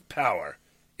abuse of power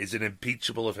is an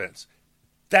impeachable offense.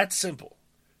 That's simple.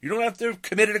 You don't have to have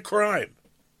committed a crime.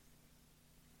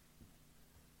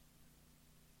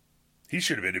 He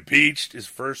should have been impeached his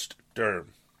first term,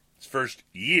 his first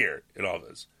year in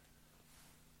office.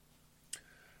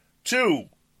 2,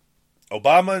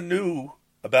 Obama knew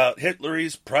about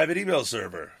Hitler's private email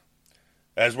server.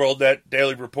 As WorldNet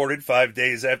Daily reported 5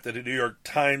 days after the New York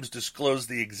Times disclosed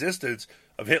the existence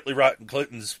of Hitler Rotten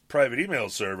Clinton's private email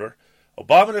server,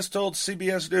 Obama has told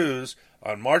CBS News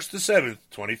on March the 7th,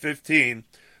 2015,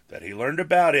 that he learned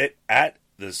about it at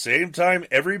the same time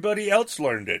everybody else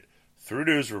learned it, through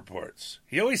news reports.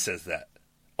 He always says that.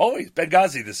 Always.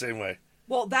 Benghazi the same way.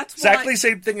 Well, that's exactly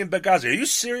same thing in Benghazi. Are you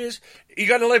serious? You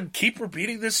got to let him keep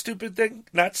repeating this stupid thing,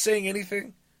 not saying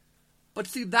anything? But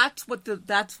see, that's what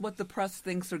the press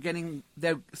thinks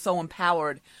they're so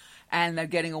empowered, and they're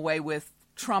getting away with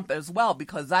Trump as well,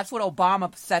 because that's what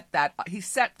Obama set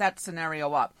that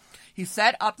scenario up. He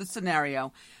set up the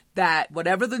scenario that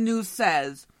whatever the news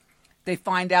says, they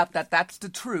find out that that's the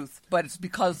truth, but it's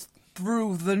because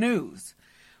through the news.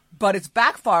 But it's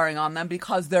backfiring on them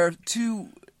because they're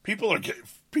too... People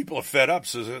are fed up,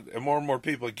 Susan, and more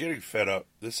people are getting fed up.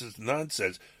 This is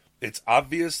nonsense. It's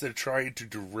obvious they're trying to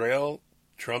derail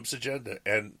Trump's agenda,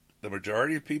 and the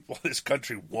majority of people in this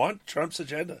country want Trump's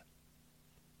agenda.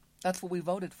 That's what we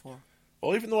voted for.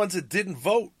 Well, even the ones that didn't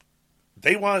vote,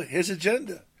 they want his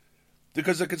agenda.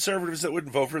 Because the conservatives that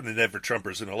wouldn't vote for him, the never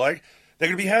Trumpers and the like, they're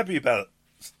going to be happy about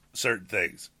certain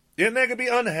things. And they're going to be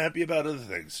unhappy about other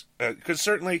things. Because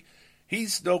certainly,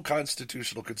 he's no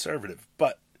constitutional conservative.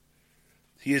 But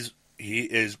he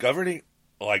is governing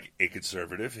like a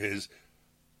conservative. His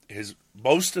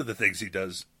most of the things he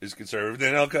does is conservative.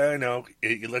 Then, okay, I know,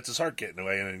 he lets his heart get in the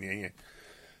way. And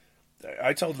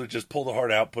I told him to just pull the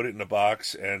heart out, put it in a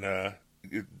box, and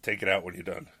take it out when you're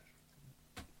done.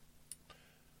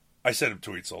 I send him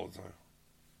tweets all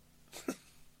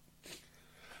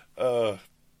the time.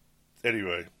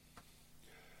 Anyway.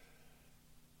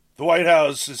 The White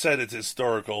House has said it's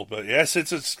historical, but yes,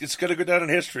 it's going to go down in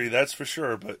history, that's for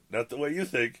sure, but not the way you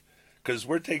think, because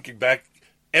we're taking back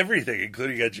everything,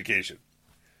 including education.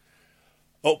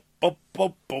 Oh,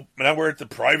 now we're at the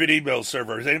private email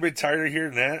server. Is anybody tired of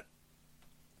hearing that?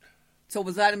 So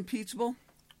was that impeachable?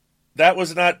 That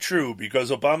was not true,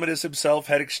 because Obama himself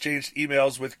had exchanged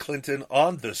emails with Clinton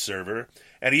on the server,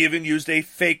 and he even used a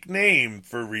fake name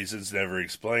for reasons never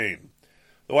explained.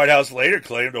 The White House later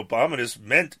claimed Obama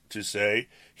meant to say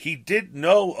he did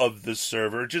know of the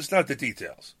server, just not the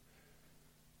details.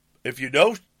 If you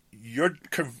know, you've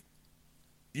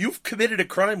committed a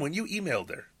crime when you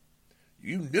emailed her.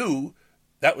 You knew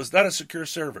that was not a secure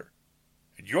server.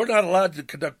 And you're not allowed to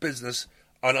conduct business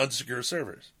on unsecure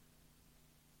servers.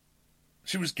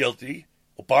 She was guilty.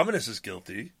 Obama is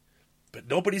guilty. But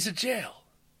nobody's in jail.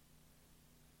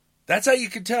 That's how you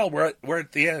can tell we're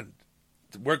at the end.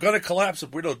 We're going to collapse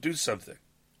if we don't do something.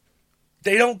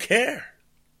 They don't care.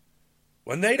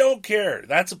 When they don't care,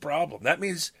 that's a problem. That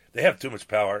means they have too much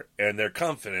power, and they're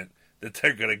confident that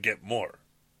they're going to get more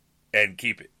and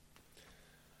keep it.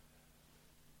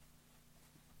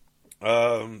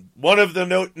 One of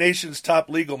the nation's top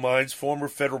legal minds, former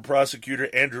federal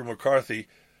prosecutor Andrew McCarthy,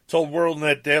 told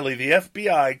WorldNet Daily the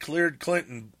FBI cleared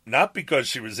Clinton not because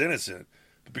she was innocent,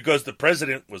 but because the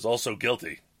president was also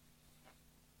guilty.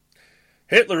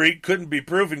 Hillary couldn't be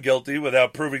proven guilty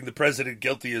without proving the president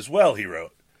guilty as well, he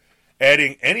wrote,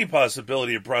 adding any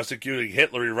possibility of prosecuting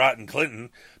Hillary Rotten Clinton,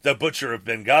 the butcher of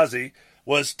Benghazi,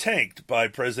 was tanked by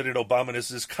President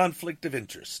Obama's conflict of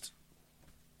interest.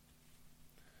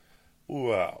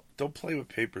 Wow. Don't play with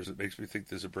papers. It makes me think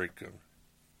there's a break coming.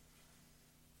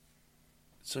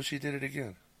 So she did it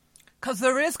again. Because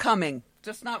there is coming.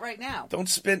 Just not right now.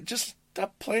 Just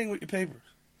stop playing with your papers.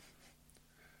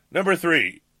 Number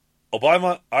 3.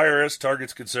 Obama IRS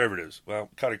targets conservatives. Well,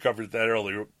 kind of covered that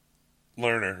earlier.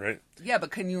 Lerner, right? Yeah,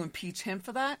 but can you impeach him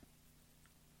for that?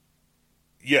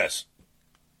 Yes.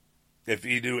 If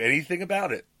he knew anything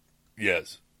about it,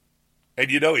 yes. And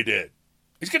you know he did.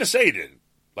 He's going to say he did,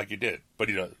 like he did, but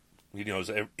he doesn't.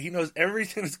 He knows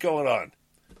everything that's going on.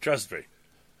 Trust me.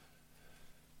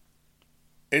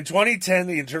 In 2010,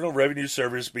 the Internal Revenue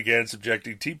Service began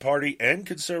subjecting Tea Party and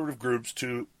conservative groups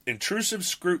to intrusive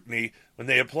scrutiny when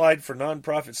they applied for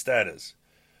nonprofit status.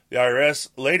 The IRS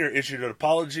later issued an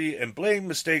apology and blamed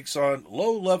mistakes on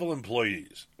low-level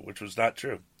employees, which was not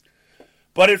true.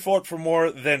 But it fought for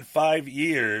more than 5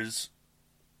 years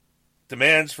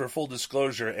demands for full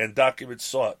disclosure and documents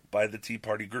sought by the Tea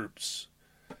Party groups.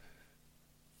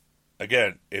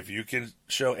 Again, if you can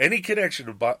show any connection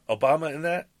to Obama in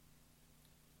that,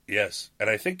 yes, and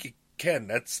I think you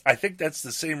can. I think that's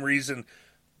the same reason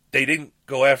they didn't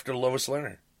go after Lois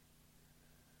Lerner.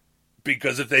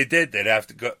 Because if they did, they'd have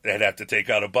to take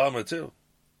out Obama too.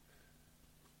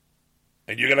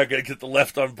 And you're not going to get the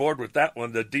left on board with that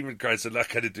one. The Democrats are not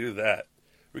going to do that.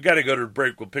 We got to go to a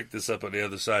break. We'll pick this up on the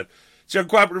other side. It's the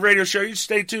Uncooperative Radio Show. You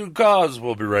stay tuned, cause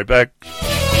we'll be right back.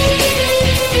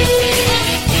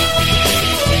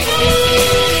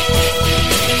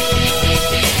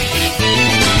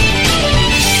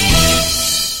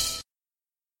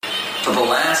 For the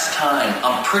last time,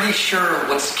 I'm pretty sure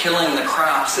what's killing the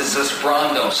crops is this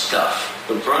Brondo stuff.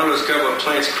 The Brondo's got what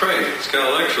plants crave. It's got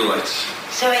electrolytes.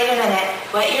 So wait a minute.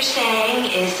 What you're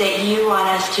saying is that you want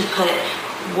us to put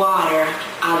water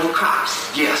on the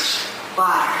crops? Yes.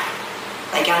 Water?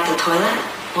 Like out the toilet?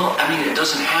 Well, I mean, it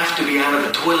doesn't have to be out of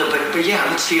the toilet, but yeah,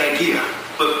 that's the idea.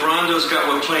 But Brondo's got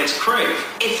what plants crave.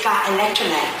 It's got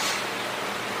electrolytes.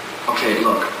 Okay,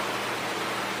 look.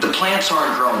 The plants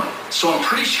aren't growing, so I'm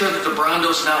pretty sure that the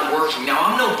Brondo's not working. Now,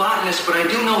 I'm no botanist, but I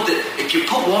do know that if you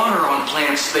put water on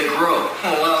plants, they grow.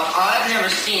 Oh, well, I've never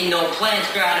seen no plants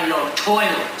grow out of no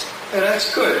toilet. Hey, that's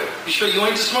good. You sure you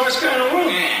ain't the smartest guy in the room?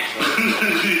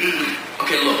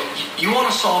 Okay, look, you want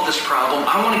to solve this problem,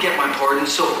 I want to get my pardon,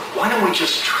 so why don't we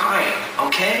just try it,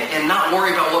 okay? And not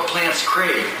worry about what plants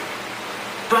crave.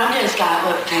 Brondo's got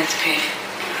what plants crave.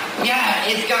 Yeah,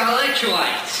 it's got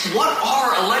electrolytes. What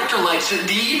are electrolytes?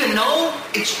 Do you even know?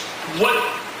 It's what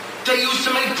they use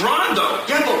to make Brondo.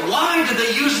 Yeah, but why do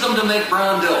they use them to make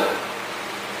Brondo?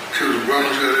 Because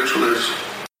Brondo's got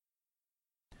electrolytes.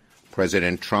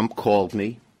 President Trump called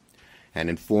me and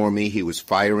informed me he was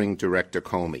firing Director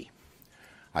Comey.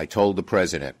 I told the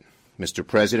president, Mr.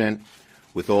 President,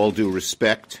 with all due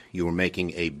respect, you are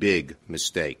making a big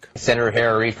mistake. Senator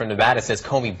Harry Reid from Nevada says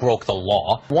Comey broke the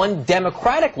law. One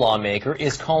Democratic lawmaker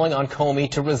is calling on Comey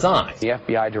to resign. The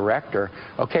FBI director,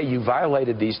 okay, you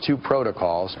violated these two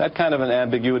protocols. That kind of an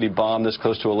ambiguity bomb this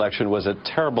close to election was a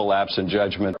terrible lapse in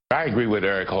judgment. I agree with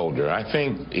Eric Holder. I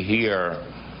think here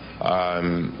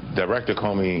Director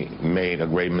Comey made a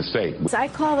great mistake. I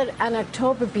call it an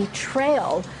October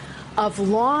betrayal of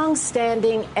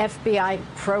long-standing FBI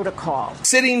protocol.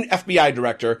 Sitting FBI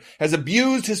director has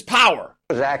abused his power.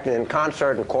 He was acting in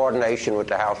concert and coordination with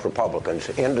the House Republicans.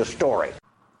 End of story.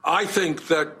 I think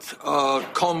that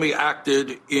Comey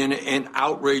acted in an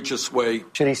outrageous way.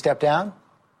 Should he step down?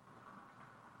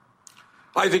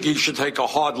 I think he should take a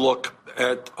hard look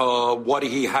at what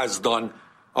he has done,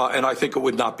 and I think it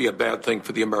would not be a bad thing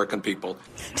for the American people.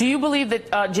 Do you believe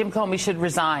that Jim Comey should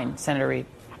resign, Senator Reid?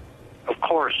 Of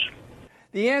course.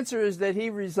 The answer is that he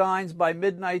resigns by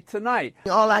midnight tonight.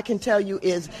 All I can tell you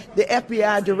is the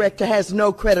FBI director has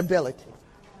no credibility.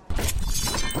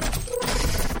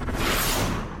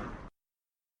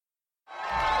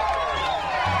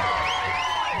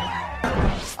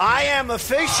 I am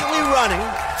officially running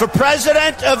for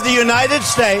President of the United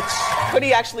States. Could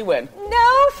he actually win?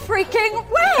 No freaking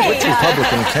way! Which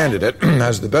Republican candidate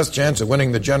has the best chance of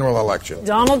winning the general election?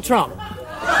 Donald Trump.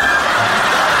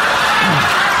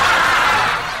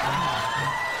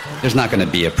 There's not going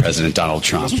to be a President Donald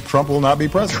Trump. Trump will not be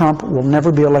president. Trump will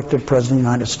never be elected president of the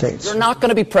United States. You're not going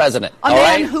to be president. A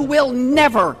man who will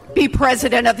never be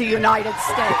president of the United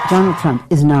States. Donald Trump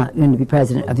is not going to be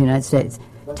president of the United States.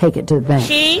 Take it to the bank.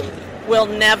 He will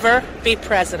never be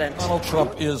president. Donald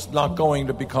Trump is not going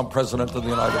to become president of the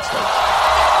United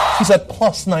States. He's at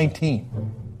plus 19.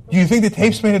 Do you think the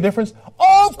tapes made a difference?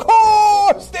 Of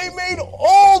course! They made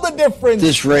all the difference!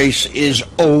 This race is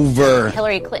over.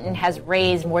 Hillary Clinton has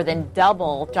raised more than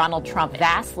double Donald Trump,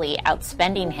 vastly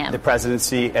outspending him. The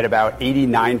presidency at about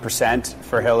 89%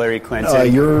 for Hillary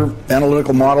Clinton. Your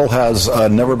analytical model has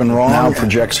never been wrong. Now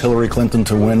projects Hillary Clinton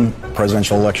to win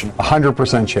presidential election.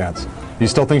 100% chance. You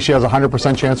still think she has a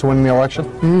 100% chance of winning the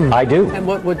election? I do. And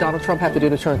what would Donald Trump have to do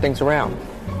to turn things around?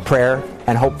 Prayer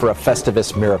and hope for a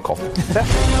Festivus miracle.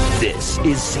 This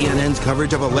is CNN's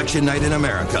coverage of Election Night in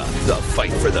America, the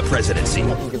fight for the presidency.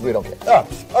 Because we don't care. Oh,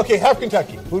 okay, have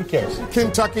Kentucky. Who cares?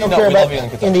 Kentucky. Don't care about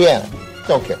Indiana.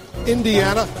 Don't care.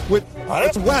 Indiana with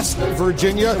It's West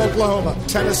Virginia, Oklahoma,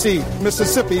 Tennessee,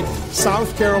 Mississippi,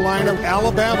 South Carolina,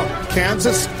 Alabama,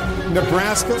 Kansas,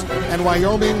 Nebraska, and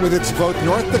Wyoming with its vote,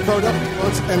 North Dakota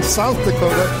and South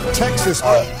Dakota, Texas.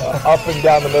 Up and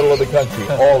down the middle of the country,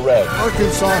 all red.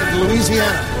 Arkansas,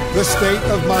 Louisiana, the state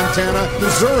of Montana,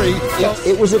 Missouri. Yes,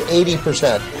 it was at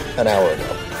 80% an hour ago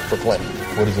for Clinton.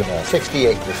 What is it now?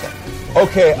 68%.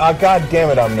 Okay, God damn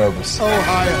it, I'm nervous.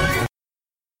 Ohio.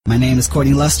 My name is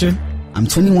Courtney Luster. I'm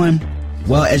 21,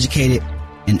 well-educated,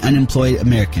 and unemployed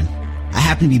American. I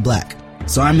happen to be black,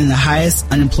 so I'm in the highest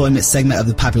unemployment segment of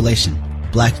the population,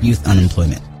 black youth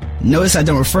unemployment. Notice I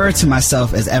don't refer to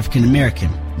myself as African American,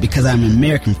 because I'm an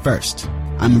American first.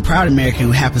 I'm a proud American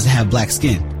who happens to have black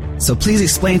skin. So please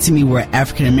explain to me where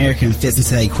African American fits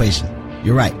into that equation.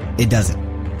 You're right, it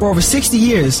doesn't. For over 60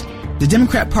 years, the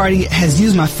Democrat Party has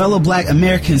used my fellow black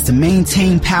Americans to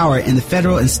maintain power in the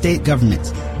federal and state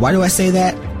governments. Why do I say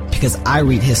that? Because I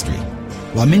read history.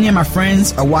 While many of my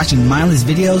friends are watching mindless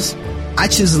videos, I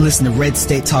choose to listen to Red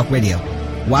State Talk Radio.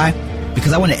 Why?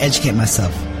 Because I want to educate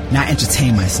myself, not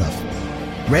entertain myself.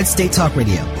 Red State Talk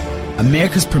Radio,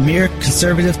 America's premier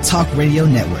conservative talk radio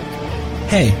network.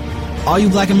 Hey, all you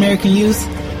black American youth,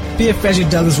 be a Frederick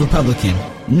Douglass Republican,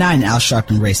 not an Al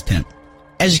Sharpton race pimp.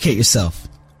 Educate yourself.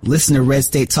 Listen to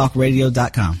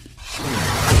RedStateTalkRadio.com.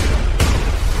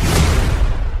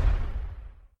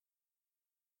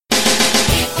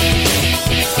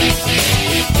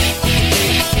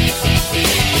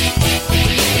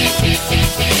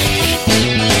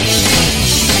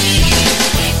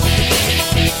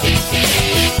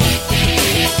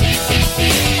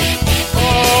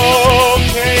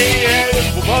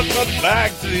 Welcome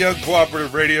back to the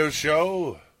Uncooperative Radio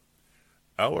Show,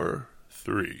 Hour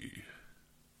 3.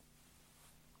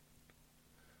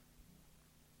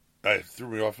 I threw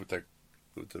me off with the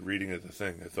reading of the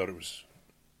thing. I thought we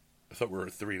were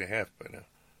at 3.5 by now.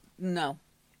 No,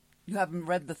 you haven't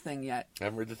read the thing yet. I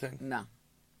haven't read the thing? No.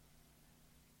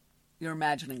 You're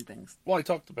imagining things. Well, I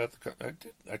talked about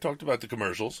the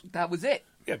commercials. That was it.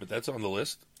 Yeah, but that's on the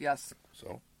list. Yes.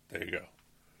 So there you go.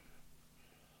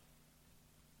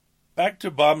 Back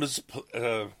to Obama's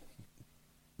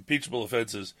impeachable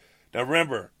offenses. Now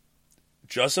remember,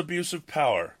 just abuse of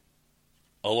power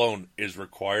alone is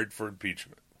required for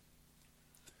impeachment.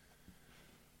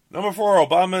 Number 4,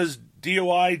 Obama's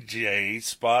DOIJ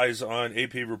spies on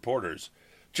AP reporters.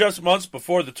 Just months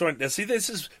before the 20... Now see, this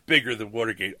is bigger than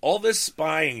Watergate. All this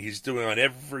spying he's doing on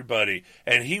everybody,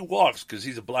 and he walks because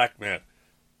he's a black man.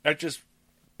 That just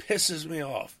pisses me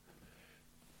off.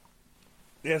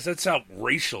 Yes, that's how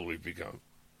racial we've become.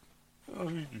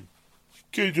 You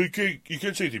can't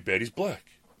say anything bad. He's black.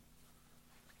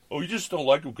 Oh, you just don't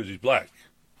like him because he's black.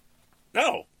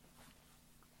 No.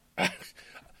 I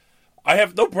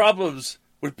have no problems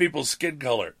with people's skin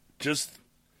color. Just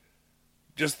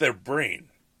their brain.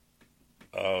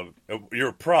 You're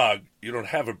a prog. You don't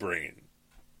have a brain.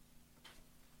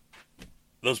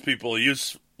 Those people are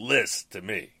useless to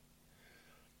me.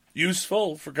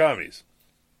 Useful for commies.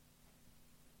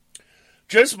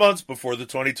 Just months before the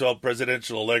 2012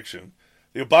 presidential election,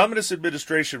 the Obama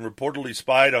administration reportedly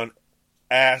spied on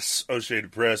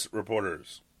Associated Press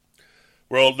reporters.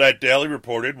 WorldNet Daily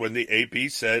reported when the AP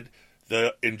said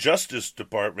the Injustice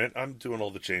Department, I'm doing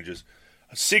all the changes,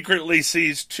 secretly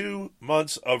seized 2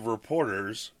 months of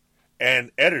reporters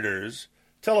and editors'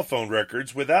 telephone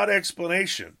records without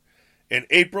explanation in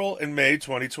April and May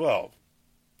 2012.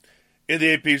 In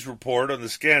the AP's report on the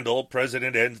scandal,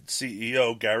 President and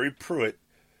CEO Gary Pruitt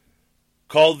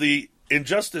called the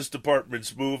Injustice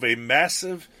Department's move a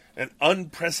massive and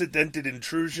unprecedented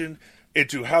intrusion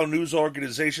into how news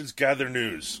organizations gather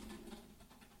news.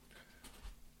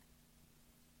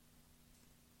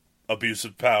 Abuse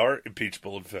of power,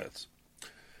 impeachable offense.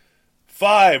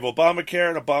 5,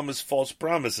 Obamacare and Obama's false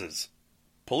promises.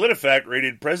 PolitiFact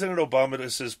rated President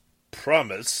Obama's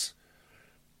promise,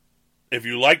 if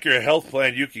you like your health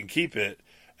plan, you can keep it,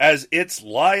 as its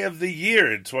lie of the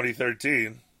year in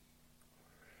 2013.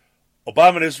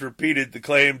 Obama has repeated the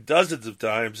claim dozens of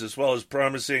times, as well as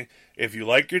promising, if you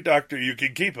like your doctor, you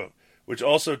can keep him, which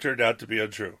also turned out to be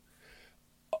untrue.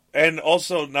 And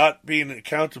also not being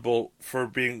accountable for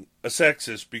being a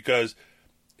sexist because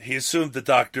he assumed the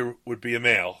doctor would be a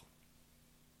male.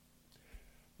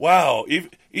 Wow,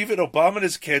 even Obama and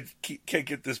his kids can't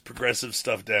get this progressive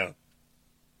stuff down.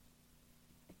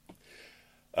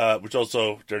 Which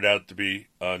also turned out to be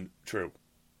untrue.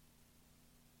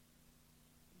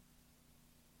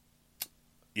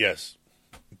 Yes,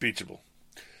 impeachable.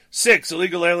 6,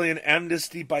 illegal alien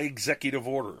amnesty by executive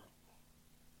order.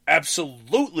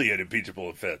 Absolutely an impeachable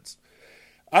offense.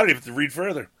 I don't even have to read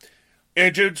further.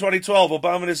 In June 2012,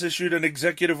 Obama has issued an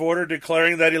executive order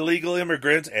declaring that illegal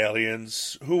immigrants,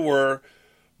 aliens, who were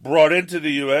brought into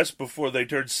the U.S. before they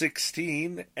turned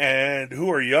 16 and who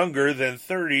are younger than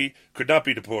 30 could not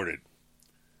be deported.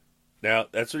 Now,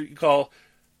 that's what you call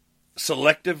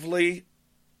selectively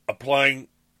applying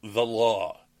the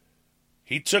law.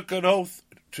 He took an oath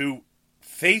to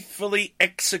faithfully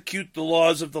execute the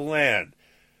laws of the land.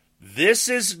 This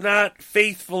is not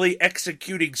faithfully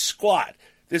executing squat.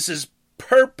 This is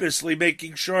purposely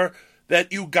making sure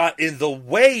that you got in the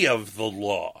way of the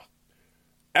law.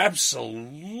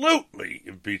 Absolutely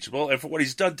impeachable, and for what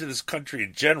he's done to this country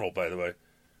in general, by the way.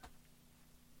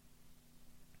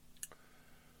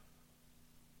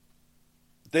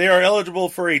 They are eligible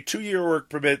for a 2-year work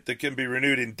permit that can be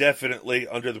renewed indefinitely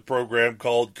under the program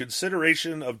called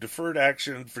Consideration of Deferred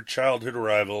Action for Childhood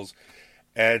Arrivals,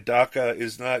 and DACA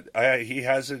is not. He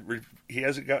hasn't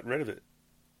gotten rid of it,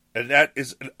 and that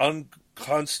is an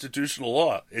unconstitutional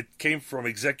law. It came from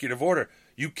executive order.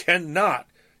 You cannot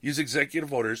use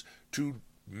executive orders to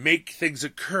make things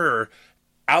occur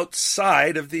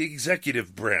outside of the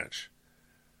executive branch.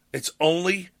 It's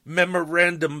only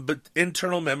memorandum, but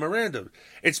internal memorandum.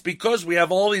 It's because we have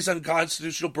all these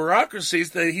unconstitutional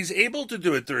bureaucracies that he's able to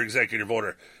do it through executive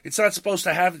order. It's not supposed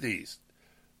to have these.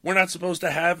 We're not supposed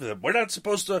to have them. We're not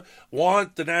supposed to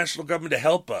want the national government to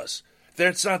help us.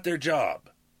 That's not their job.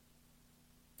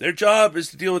 Their job is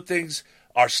to deal with things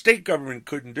our state government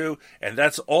couldn't do, and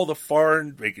that's all the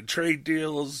foreign, making trade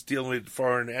deals, dealing with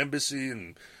foreign embassy,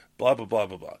 and blah, blah, blah,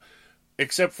 blah, blah.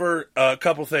 Except for a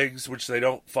couple things which they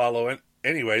don't follow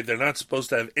anyway. They're not supposed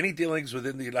to have any dealings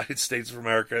within the United States of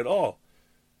America at all.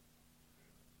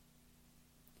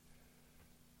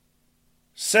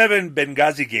 7,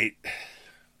 Benghazi Gate.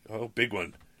 Oh, big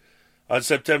one. On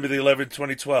September the 11th,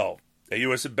 2012, a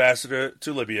U.S. ambassador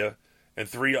to Libya and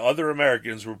 3 other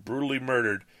Americans were brutally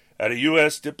murdered at a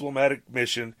U.S. diplomatic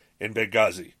mission in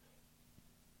Benghazi.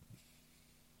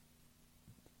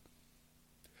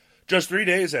 Just 3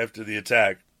 days after the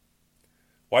attack,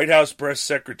 White House Press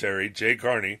Secretary Jay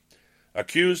Carney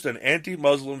accused an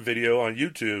anti-Muslim video on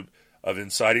YouTube of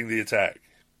inciting the attack.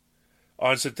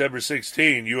 On September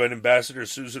 16, UN Ambassador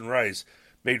Susan Rice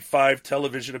made 5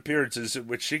 television appearances in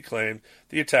which she claimed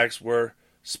the attacks were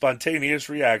spontaneous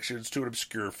reactions to an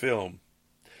obscure film.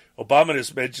 Obama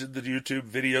has mentioned the YouTube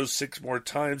video 6 more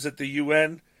times at the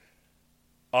UN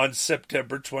on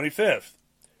September 25th.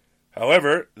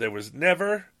 However, there was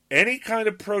never any kind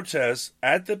of protest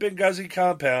at the Benghazi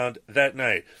compound that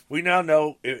night. We now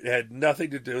know it had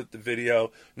nothing to do with the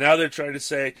video. Now they're trying to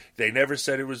say they never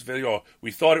said it was video.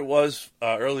 We thought it was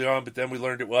early on, but then we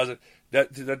learned it wasn't. No,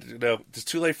 it's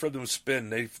too late for them to spin.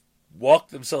 They've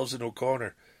walked themselves into a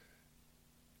corner.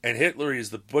 And Hitler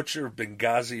is the butcher of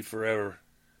Benghazi forever.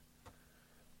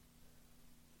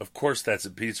 Of course that's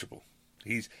impeachable.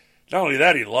 He's not only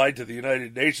that, he lied to the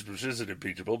United Nations, which isn't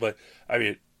impeachable, but I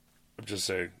mean, I'm just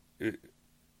saying.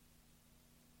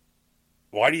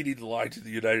 Why do you need to lie to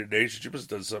the United Nations? You must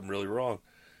have done something really wrong.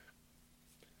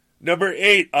 Number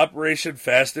 8, Operation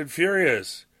Fast and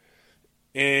Furious.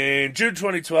 In June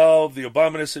 2012, the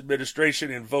Obama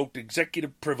administration invoked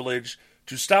executive privilege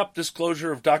to stop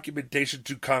disclosure of documentation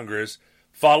to Congress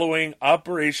following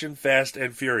Operation Fast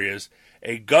and Furious,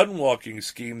 a gun-walking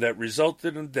scheme that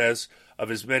resulted in deaths of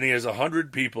as many as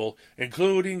 100 people,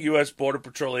 including U.S. Border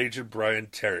Patrol agent Brian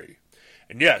Terry.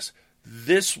 And yes,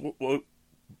 this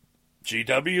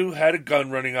GW had a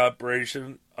gun-running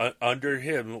operation under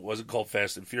him. It wasn't called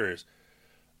Fast and Furious.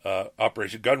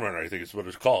 Operation Gunrunner, I think is what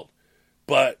it's called.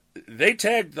 But they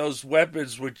tagged those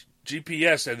weapons with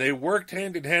GPS, and they worked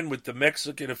hand-in-hand with the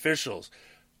Mexican officials.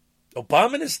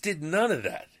 Obama did none of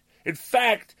that. In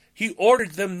fact, he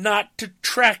ordered them not to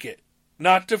track it,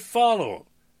 not to follow him.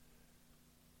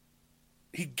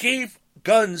 He gave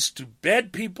guns to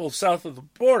bad people south of the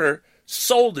border,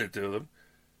 sold it to them,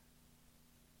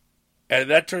 and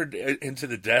that turned into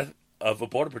the death of a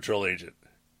Border Patrol agent.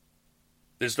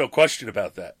 There's no question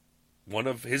about that. One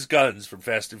of his guns from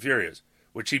Fast and Furious,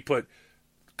 which he put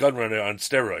Gunrunner on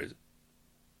steroids,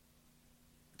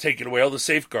 taking away all the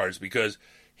safeguards because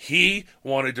he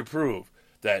wanted to prove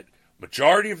that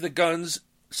majority of the guns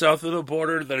south of the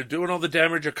border that are doing all the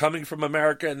damage are coming from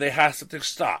America and they have to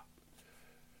stop.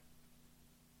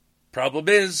 Problem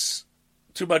is,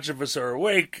 too much of us are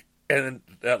awake, and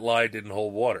that lie didn't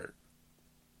hold water.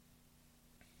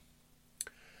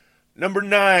 Number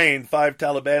 9, 5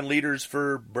 Taliban leaders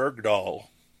for Bergdahl.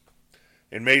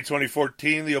 In May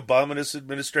 2014, the Obama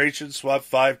administration swapped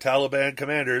 5 Taliban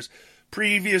commanders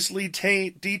previously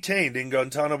detained in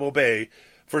Guantanamo Bay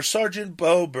for Sergeant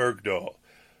Bo Bergdahl,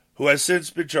 who has since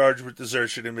been charged with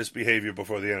desertion and misbehavior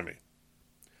before the enemy.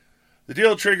 The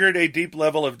deal triggered a deep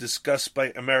level of disgust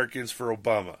by Americans for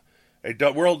Obama. A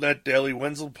WorldNet Daily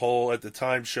Wenzel poll at the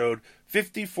time showed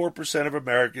 54% of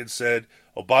Americans said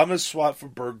Obama's swap for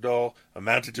Bergdahl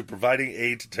amounted to providing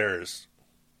aid to terrorists.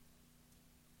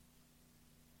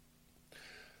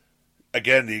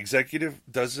 Again, the executive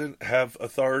doesn't have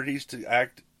authorities to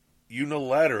act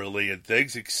unilaterally in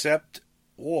things except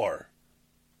war.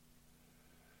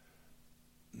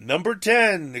 Number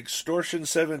 10, Extortion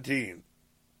 17.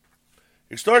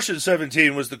 Extortion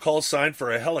 17 was the call sign for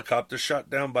a helicopter shot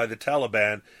down by the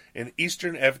Taliban in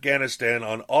eastern Afghanistan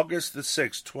on August the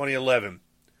 6th, 2011.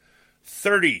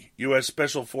 30 U.S.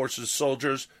 Special Forces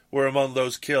soldiers were among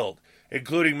those killed,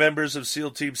 including members of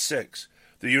SEAL Team 6,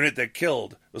 the unit that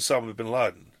killed Osama bin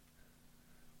Laden.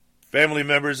 Family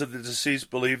members of the deceased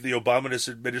believe the Obama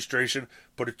administration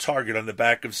put a target on the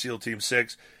back of SEAL Team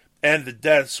 6, and the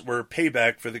deaths were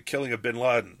payback for the killing of bin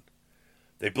Laden.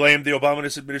 They blamed the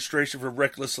Obama administration for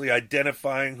recklessly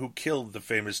identifying who killed the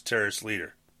famous terrorist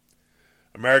leader.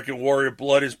 American warrior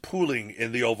blood is pooling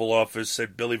in the Oval Office,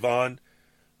 said Billy Vaughn,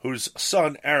 whose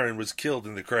son Aaron was killed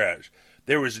in the crash.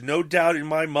 There was no doubt in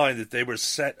my mind that they were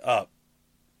set up.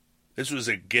 This was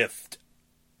a gift.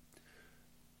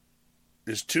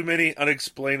 There's too many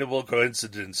unexplainable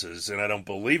coincidences, and I don't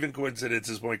believe in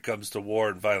coincidences when it comes to war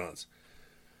and violence.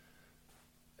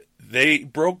 They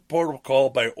broke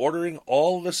protocol by ordering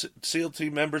all the SEAL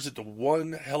team members into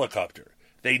one helicopter.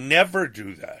 They never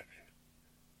do that.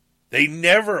 They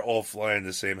never all fly in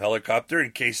the same helicopter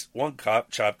in case one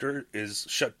chopper is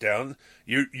shut down.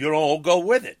 You don't all go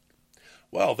with it.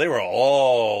 Well, they were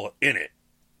all in it,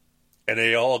 and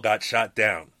they all got shot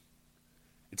down.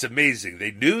 It's amazing.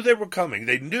 They knew they were coming.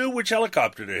 They knew which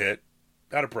helicopter to hit.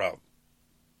 Not a problem.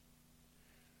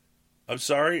 I'm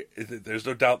sorry. There's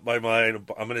no doubt in my mind.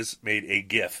 Obama made a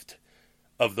gift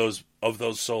of those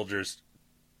soldiers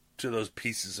to those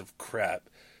pieces of crap,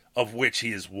 of which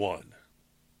he is one.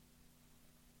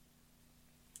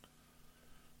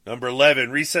 Number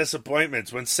 11, recess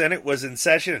appointments when Senate was in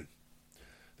session.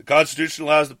 The Constitution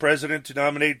allows the President to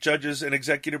nominate judges and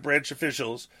executive branch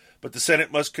officials, but the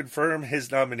Senate must confirm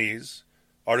his nominees.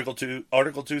 Article 2,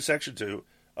 Section 2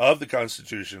 of the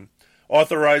Constitution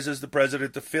authorizes the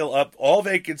President to fill up all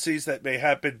vacancies that may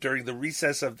happen during the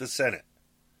recess of the Senate.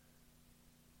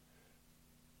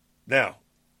 Now,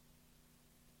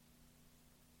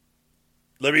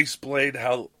 let me explain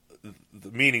how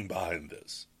the meaning behind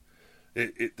this.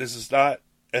 This is not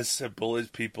as simple as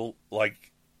people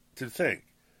like to think.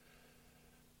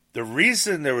 The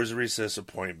reason there was recess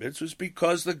appointments was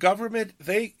because the government,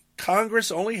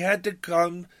 Congress only had to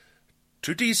come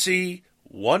to D.C.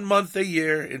 1 month a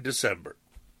year in December.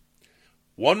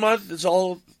 1 month is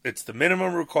all, it's the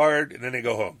minimum required, and then they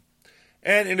go home.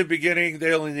 And in the beginning,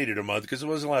 they only needed a month because there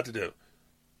wasn't a lot to do.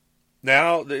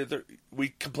 Now, we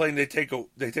complain they take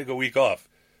a week off.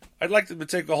 I'd like them to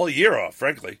take a whole year off,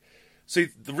 frankly. See,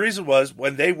 the reason was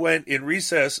when they went in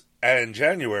recess in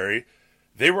January,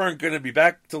 they weren't going to be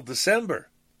back till December.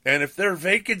 And if there are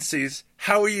vacancies,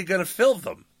 how are you going to fill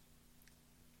them?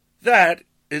 That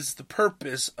is the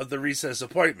purpose of the recess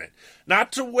appointment.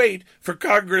 Not to wait for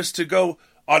Congress to go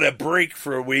on a break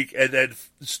for a week and then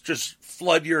just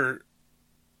flood your...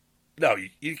 No,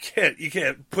 you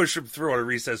can't push them through on a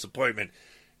recess appointment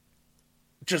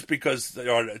just because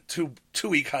they're on a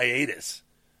two-week hiatus.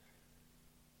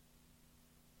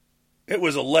 It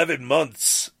was 11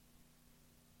 months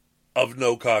of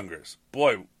no Congress.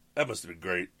 Boy, that must have been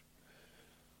great.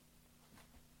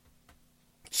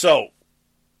 So,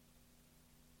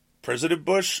 President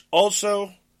Bush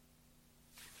also,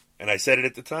 and I said it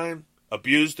at the time,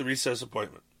 abused the recess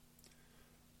appointment.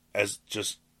 As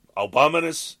just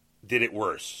Obama did it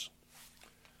worse.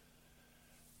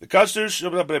 The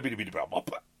Constitution,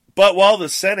 but while the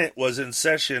Senate was in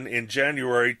session in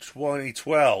January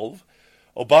 2012,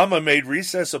 Obama made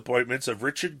recess appointments of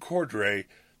Richard Cordray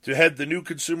to head the new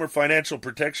Consumer Financial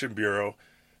Protection Bureau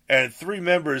and 3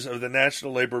 members of the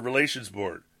National Labor Relations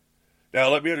Board. Now,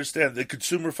 let me understand, the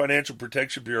Consumer Financial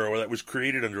Protection Bureau that was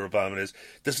created under Obama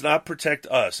does not protect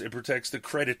us. It protects the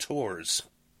creditors.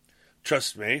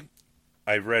 Trust me,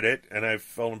 I read it and I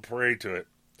fell prey to it.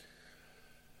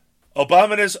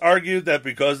 Obama has argued that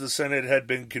because the Senate had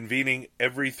been convening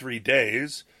every 3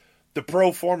 days, the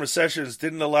pro forma sessions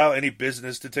didn't allow any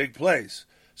business to take place,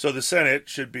 so the Senate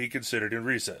should be considered in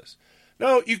recess.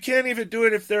 No, you can't even do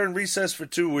it if they're in recess for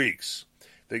 2 weeks.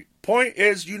 The point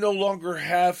is you no longer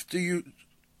have to use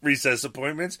recess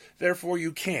appointments, therefore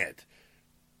you can't.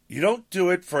 You don't do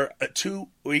it for a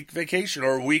 2-week vacation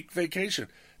or a week vacation.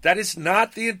 That is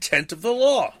not the intent of the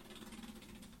law.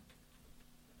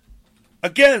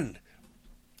 Again,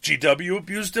 GW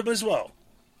abused him as well.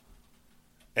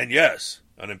 And yes,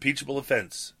 an impeachable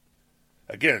offense.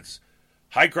 Against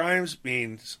high crimes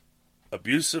means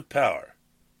abuse of power.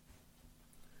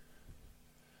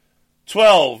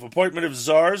 12. Appointment of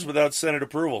czars without Senate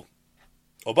approval.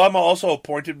 Obama also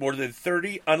appointed more than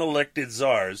 30 unelected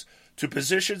czars to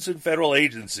positions in federal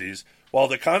agencies, while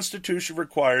the Constitution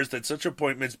requires that such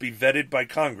appointments be vetted by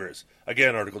Congress.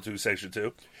 Again, Article 2, Section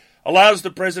 2. Allows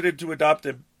the president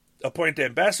to appoint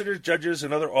ambassadors, judges,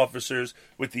 and other officers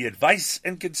with the advice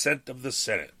and consent of the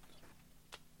Senate.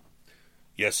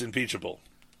 Yes, impeachable.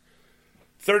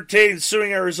 13.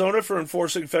 Suing Arizona for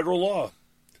enforcing federal law.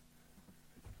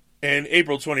 In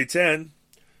April 2010,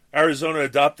 Arizona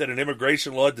adopted an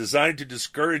immigration law designed to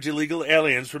discourage illegal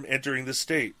aliens from entering the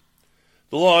state.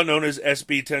 The law, known as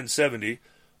SB 1070,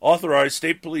 authorized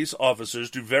state police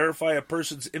officers to verify a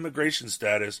person's immigration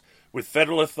status with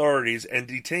federal authorities and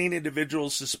detain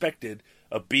individuals suspected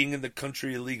of being in the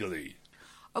country illegally.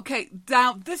 Okay,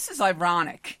 now this is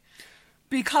ironic,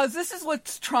 because this is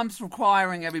what Trump's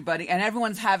requiring everybody, and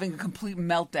everyone's having a complete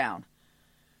meltdown.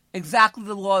 Exactly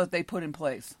the law that they put in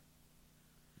place.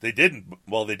 They didn't.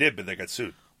 Well, they did, but they got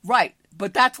sued. Right,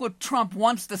 but that's what Trump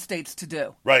wants the states to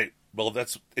do. Right. Well,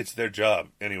 it's their job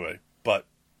anyway. But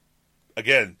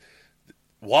again,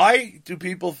 why do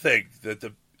people think that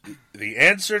the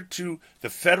answer to the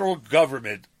federal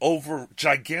government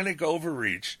gigantic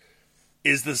overreach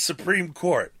is the Supreme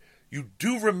Court? You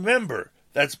do remember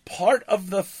that's part of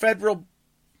the federal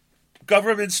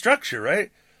government structure, right?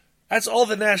 That's all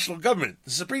the national government.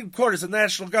 The Supreme Court is the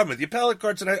national government. The appellate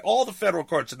courts and all the federal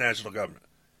courts are national government.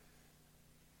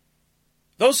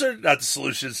 Those are not the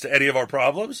solutions to any of our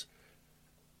problems.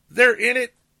 They're in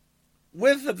it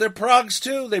with them. They're progs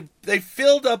too. They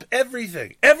filled up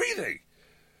everything. Everything.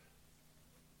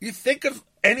 You think of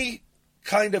any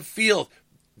kind of field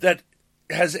that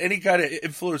has any kind of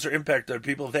influence or impact on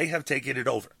people, they have taken it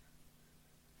over.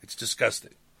 It's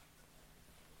disgusting.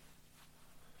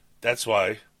 That's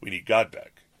why we need God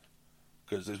back.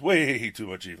 Because there's way too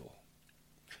much evil.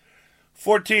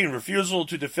 14. Refusal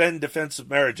to defend Defense of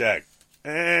Marriage Act.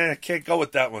 Can't go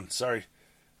with that one. Sorry.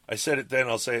 I said it then,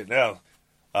 I'll say it now.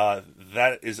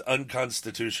 That is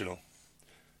unconstitutional.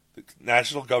 The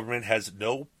national government has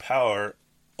no power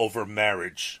over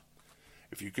marriage.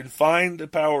 If you can find the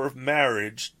power of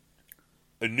marriage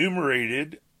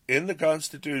enumerated in the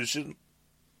Constitution,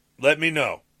 let me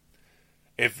know.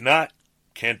 If not,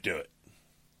 can't do it.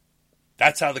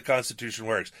 That's how the Constitution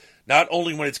works. Not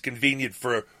only when it's convenient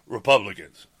for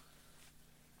Republicans.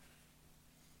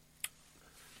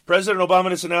 President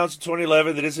Obama has announced in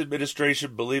 2011 that his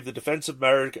administration believed the Defense of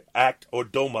Marriage Act, or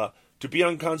DOMA, to be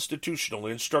unconstitutional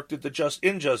and instructed the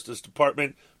Injustice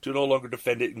Department to no longer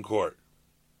defend it in court.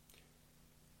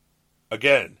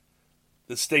 Again,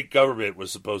 the state government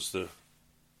was supposed to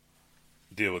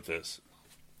deal with this.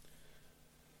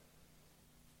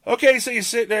 Okay, so you're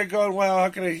sitting there going, "Wow, how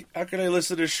can I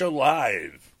listen to this show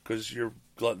live?" Because you're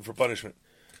glutton for punishment.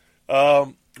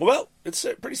 Well, it's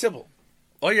pretty simple.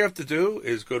 All you have to do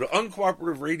is go to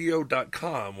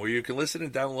uncooperativerradio.com, where you can listen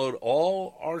and download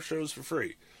all our shows for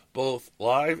free, both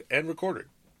live and recorded.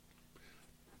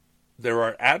 There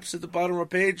are apps at the bottom of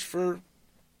the page for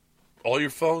all your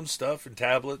phone stuff and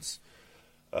tablets.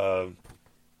 So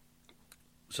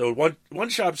one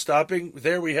shop stopping,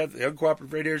 there we have the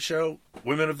Uncooperative Radio Show,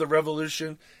 Women of the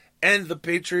Revolution, and the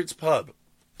Patriots Pub.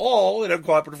 All at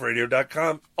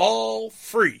uncooperativerradio.com, all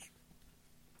free.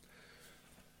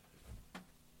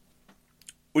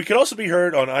 We can also be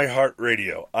heard on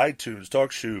iHeartRadio, iTunes,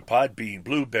 TalkShoe, Podbean,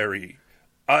 Blueberry,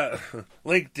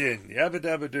 LinkedIn, Yabba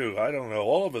Dabba Doo, I don't know,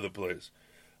 all over the place.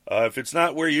 If it's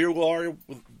not where you are,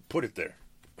 put it there.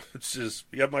 It's just,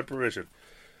 you have my permission.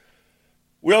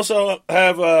 We also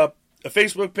have a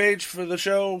Facebook page for the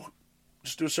show.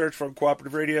 Just do a search for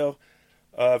Uncooperative Radio.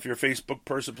 If you're a Facebook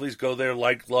person, please go there,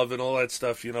 like, love, and all that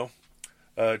stuff, to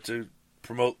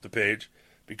promote the page,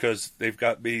 because they've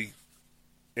got me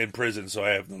in prison, so I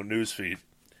have no news feed.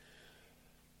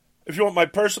 If you want my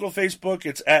personal Facebook,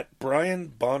 it's at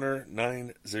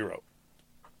BrianBonner90.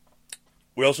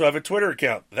 We also have a Twitter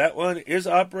account. That one is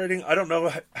operating. I don't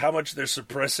know how much they're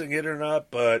suppressing it or not,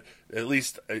 but at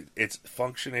least it's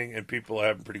functioning, and people are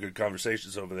having pretty good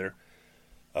conversations over there.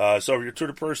 So if you're a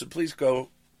Twitter person, please go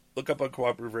look up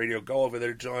Uncooperative Radio. Go over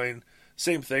there, join.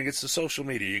 Same thing. It's the social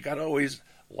media. You got to always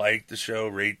like the show,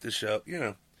 rate the show,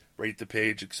 rate the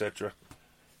page, etc.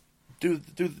 Do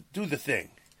the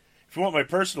thing. If you want my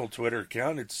personal Twitter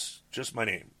account, it's just my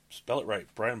name. Spell it right,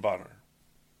 Brian Bonner.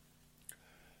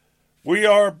 We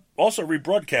are also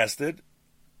rebroadcasted,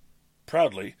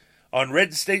 proudly, on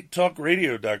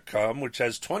redstatetalkradio.com, which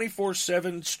has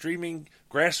 24/7 streaming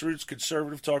grassroots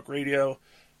conservative talk radio.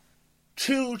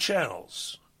 2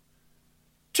 channels.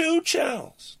 2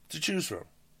 channels to choose from.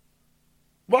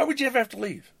 Why would you ever have to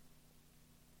leave?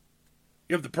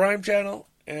 You have the Prime channel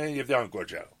and you have the Encore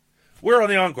channel. We're on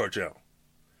the Encore channel.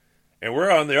 And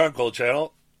we're on the Encore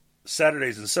channel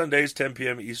Saturdays and Sundays, 10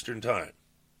 p.m. Eastern Time.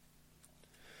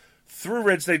 Through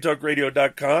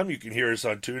redstatetalkradio.com, you can hear us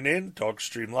on TuneIn,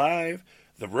 TalkStream Live,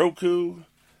 the Roku.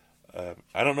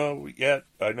 I don't know yet.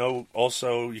 I know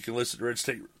also you can listen to Red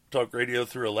State Talk Radio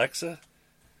through Alexa.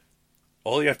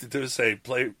 All you have to do is say,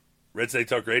 play Red State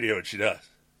Talk Radio, and she does.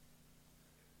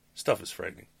 Stuff is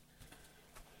frightening.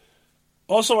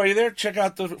 Also, while you're there, check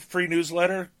out the free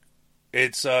newsletter.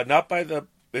 It's not by the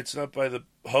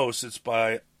hosts, it's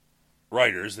by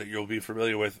writers that you'll be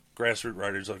familiar with, grassroots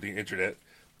writers on the internet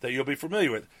that you'll be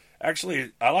familiar with.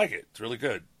 Actually, I like it. It's really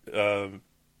good.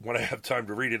 When I have time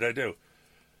to read it, I do.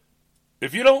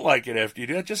 If you don't like it after you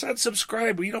do it, just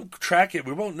unsubscribe. We don't track it.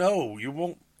 We won't know. You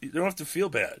don't have to feel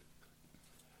bad.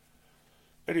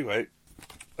 Anyway,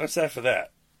 that's that for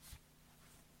that.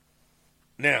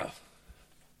 Now,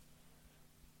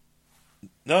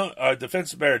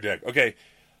 Defense of Marriage Act. Okay,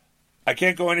 I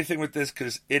can't go anything with this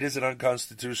because it is an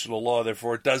unconstitutional law.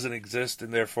 Therefore, it doesn't exist,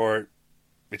 and therefore,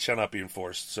 it shall not be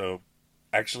enforced. So,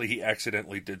 actually, he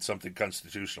accidentally did something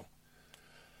constitutional.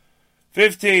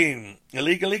 15,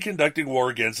 illegally conducting war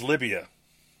against Libya.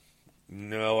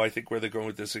 No, I think where they're going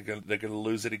with this, they're going to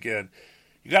lose it again.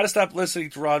 You got to stop listening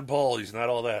to Ron Paul. He's not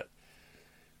all that.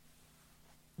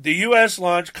 The U.S.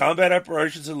 launched combat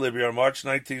operations in Libya on March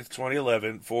 19th,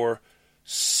 2011. For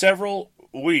several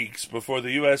weeks before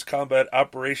the U.S. combat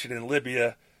operation in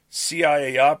Libya,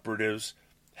 CIA operatives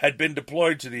had been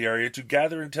deployed to the area to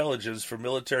gather intelligence for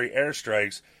military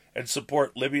airstrikes and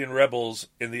support Libyan rebels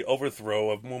in the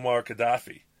overthrow of Muammar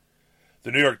Gaddafi.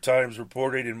 The New York Times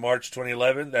reported in March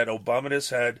 2011 that Obama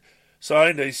had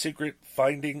signed a secret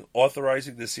finding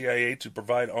authorizing the CIA to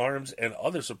provide arms and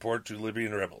other support to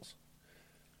Libyan rebels.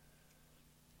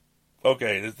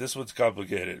 Okay, this one's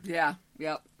complicated. Yeah,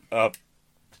 yep.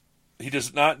 He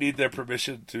does not need their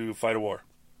permission to fight a war.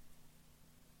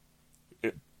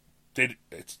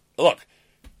 Look,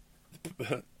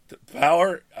 the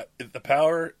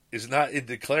power is not in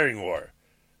declaring war.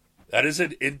 That is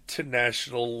an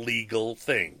international legal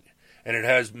thing. And it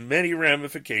has many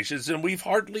ramifications, and we've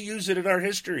hardly used it in our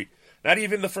history. Not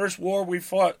even the first war we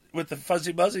fought with the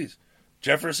Fuzzy Muzzies.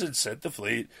 Jefferson sent the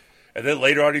fleet, and then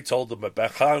later on he told them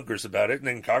about Congress about it, and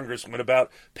then Congress went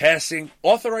about passing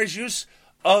authorized use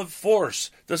of force.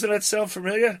 Doesn't that sound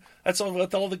familiar? That's all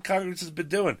the Congress has been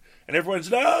doing. And everyone's,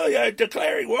 no, you're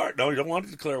declaring war. No, you don't want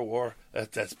to declare war.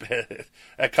 That's bad.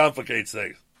 That complicates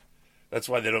things. That's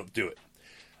why they don't do it.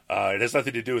 It has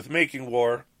nothing to do with making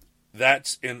war.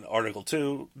 That's in Article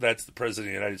 2. That's the President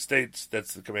of the United States.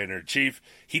 That's the Commander-in-Chief.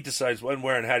 He decides when,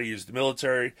 where, and how to use the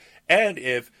military. And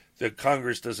if the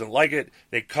Congress doesn't like it,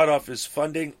 they cut off his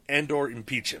funding and or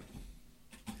impeach him.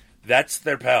 That's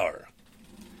their power.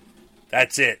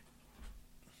 That's it.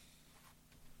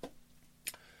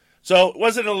 So it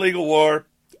wasn't an illegal war.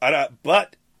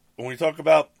 But when we talk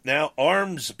about now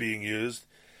arms being used,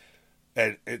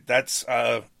 and that's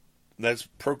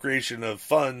procreation of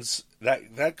funds,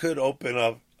 that could open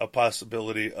up a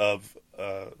possibility of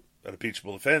an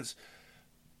impeachable offense.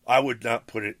 I would not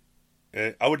put it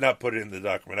in the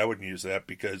document. I wouldn't use that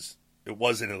because it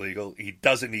wasn't illegal. He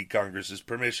doesn't need Congress's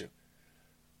permission.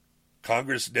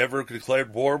 Congress never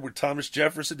declared war with Thomas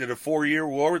Jefferson, did a 4-year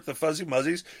war with the Fuzzy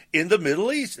Muzzies in the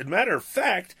Middle East. As a matter of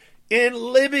fact, in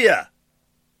Libya.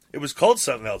 It was called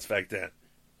something else back then,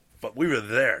 but we were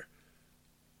there.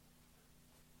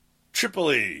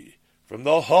 Tripoli, from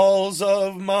the halls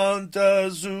of Montezuma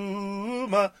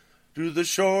to the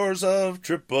shores of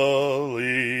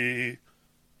Tripoli.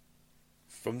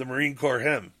 From the Marine Corps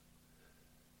hymn.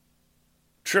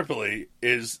 Tripoli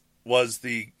was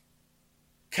the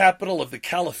capital of the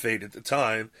caliphate at the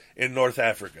time in North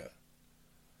Africa.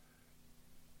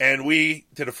 And we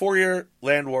did a 4-year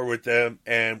land war with them,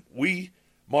 and we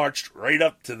marched right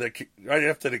up to the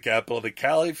capital. The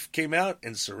caliph came out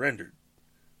and surrendered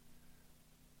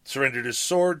his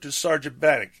sword to Sergeant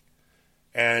Bannock,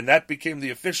 and that became the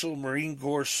official Marine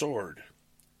Corps sword.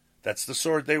 That's the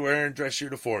sword they wear in dress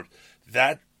uniforms.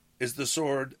 That is the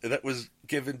sword that was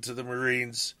given to the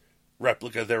Marines,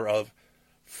 replica thereof,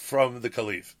 from the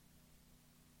Caliph.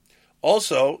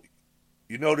 Also,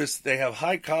 you notice they have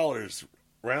high collars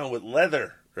round with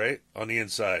leather, right, on the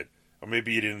inside. Or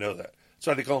maybe you didn't know that. That's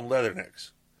why they call them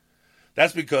leathernecks.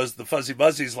 That's because the Fuzzy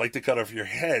Muzzies like to cut off your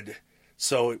head,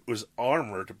 so it was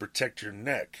armor to protect your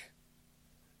neck.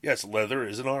 Yes, leather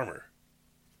is an armor.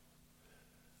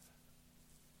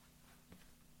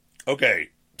 Okay,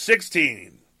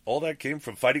 16. All that came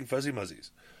from fighting fuzzy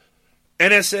muzzies.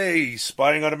 NSA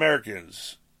spying on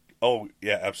Americans. Oh,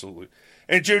 yeah, absolutely.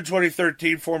 In June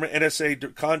 2013, former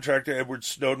NSA contractor Edward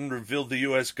Snowden revealed the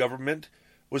U.S. government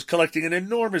was collecting an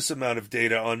enormous amount of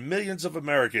data on millions of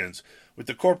Americans with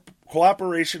the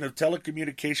cooperation of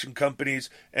telecommunication companies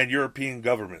and European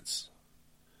governments.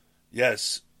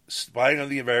 Yes, spying on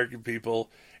the American people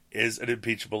is an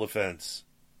impeachable offense.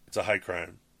 It's a high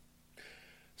crime.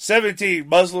 17.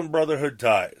 Muslim Brotherhood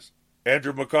ties.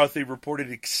 Andrew McCarthy reported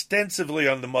extensively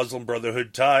on the Muslim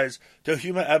Brotherhood ties to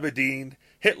Huma Abedin,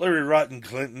 Hillary Rodham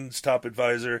Clinton's top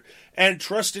advisor, and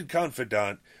trusted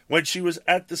confidant when she was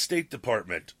at the State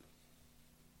Department.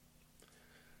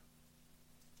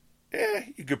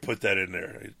 You could put that in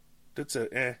there. You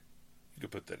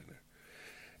could put that in there.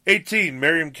 18.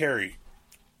 Miriam Carey.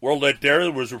 World Net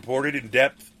Daily was reported in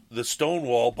depth the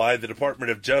Stonewall by the Department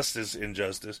of Justice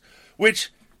Injustice,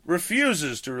 which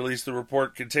refuses to release the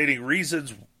report containing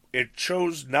reasons it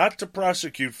chose not to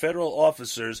prosecute federal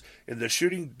officers in the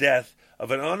shooting death of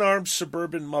an unarmed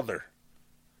suburban mother.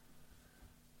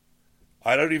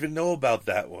 I don't even know about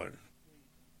that one.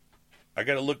 I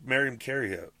got to look Miriam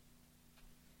Carey up.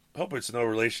 Hope it's no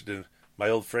relation to my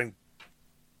old friend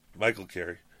Michael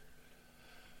Carey.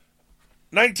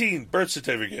 19. Birth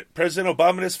certificate. President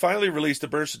Obama has finally released a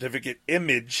birth certificate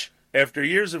image after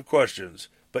years of questions,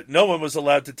 but no one was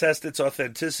allowed to test its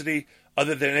authenticity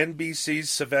other than NBC's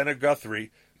Savannah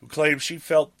Guthrie, who claims she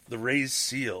felt the raised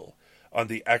seal on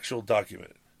the actual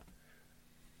document.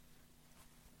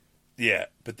 Yeah,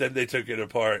 but then they took it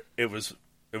apart. It was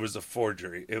a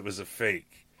forgery. It was a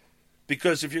fake.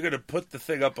 Because if you're going to put the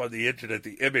thing up on the internet,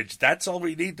 the image, that's all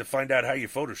we need to find out how you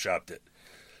photoshopped it.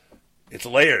 It's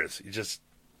layers. You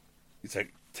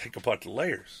take apart the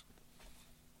layers.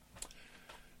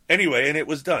 Anyway, and it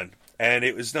was done. And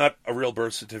it was not a real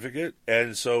birth certificate.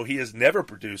 And so he has never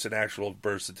produced an actual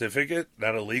birth certificate,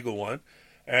 not a legal one.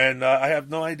 And I have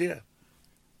no idea.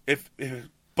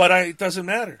 But it doesn't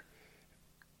matter.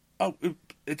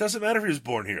 It doesn't matter if he was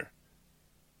born here.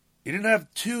 He didn't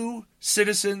have two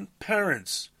citizen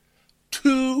parents.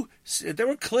 They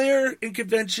were clear in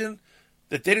convention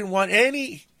that they didn't want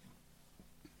any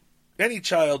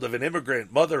child of an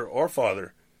immigrant mother or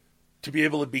father to be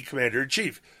able to be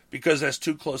commander-in-chief, because that's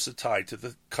too close a tie to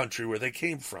the country where they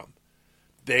came from.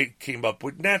 They came up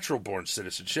with natural-born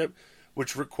citizenship,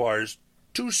 which requires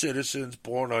two citizens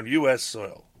born on U.S.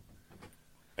 soil.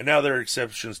 And now there are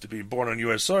exceptions to being born on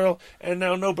U.S. soil, and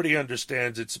now nobody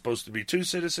understands it's supposed to be two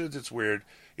citizens. It's weird.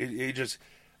 The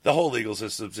whole legal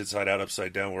system's inside out,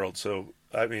 upside down world. So,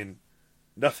 I mean,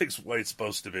 nothing's what it's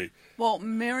supposed to be. Well,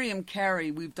 Miriam Carey,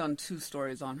 we've done 2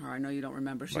 stories on her. I know you don't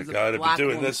remember. She's My God, I've been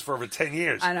doing this for over 10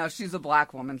 years. I know. She's a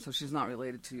black woman, so she's not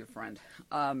related to your friend.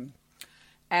 Well,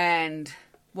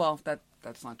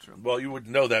 that's not true. Well, you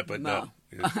wouldn't know that, but no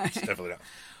it's definitely not.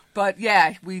 But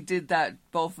yeah, we did that.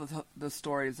 Both of the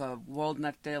stories. World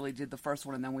Net Daily did the first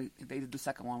one, and then they did the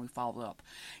second one. We followed up.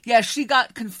 Yeah, she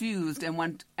got confused and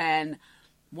went, and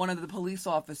one of the police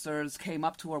officers came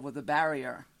up to her with a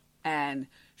barrier, and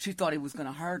she thought he was going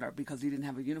to hurt her because he didn't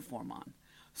have a uniform on.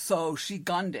 So she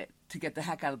gunned it to get the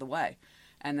heck out of the way.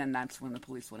 And then that's when the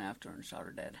police went after her and shot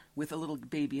her dead with a little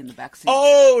baby in the backseat.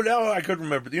 Oh, no, I couldn't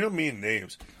remember. You don't mean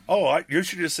names. Oh, you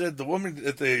should have said the woman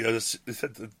at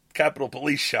the Capitol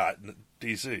Police shot in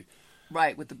D.C.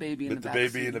 Right, with the baby in the backseat. With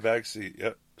the baby in the backseat.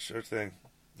 Yep, sure thing.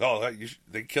 Oh,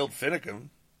 they killed Finicum.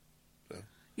 So.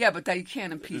 Yeah, but you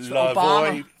can't impeach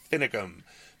Obama. Finicum.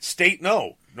 State,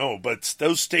 no, but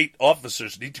those state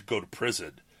officers need to go to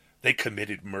prison. They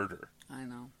committed murder. I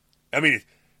know. I mean,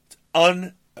 it's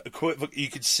unequivocal. You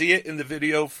could see it in the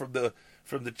video from the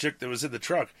chick that was in the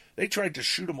truck. They tried to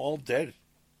shoot them all dead.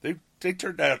 They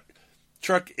turned that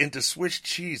truck into Swiss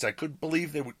cheese. I couldn't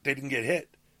believe they didn't get hit.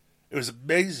 It was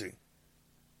amazing.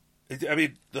 I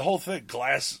mean, the whole thing,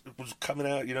 glass was coming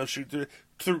out, shooting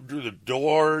through the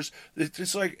doors. It's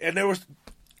just like, and there was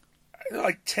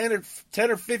like 10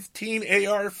 or 15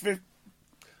 AR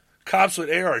cops with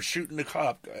AR shooting the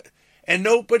cop, and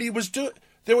nobody was doing.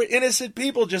 There were innocent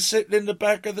people just sitting in the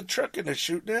back of the truck and they're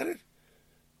shooting at it.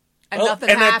 And nothing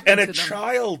happened to them. And a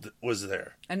child was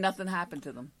there. And nothing happened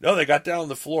to them. No, they got down on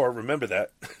the floor. Remember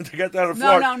that. They got down on the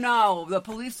floor. No. The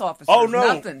police officers. Oh,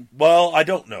 no. Nothing. Well, I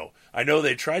don't know. I know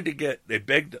they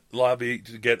begged lobby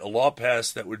to get a law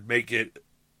passed that would make it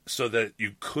so that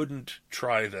you couldn't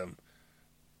try them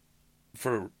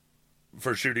for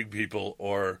shooting people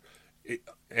or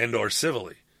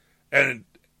civilly. And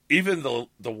even the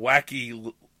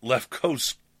wacky left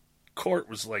coast court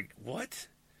was like, what?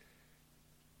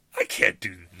 I can't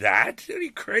do that. Are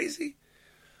you crazy?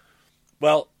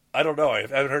 Well, I don't know. I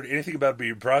haven't heard anything about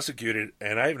being prosecuted,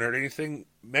 and I haven't heard anything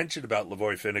mentioned about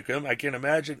Lavoy Finicum. I can't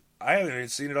imagine. I haven't even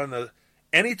seen it on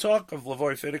any talk of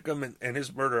Lavoy Finicum and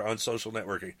his murder on social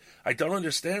networking. I don't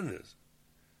understand this.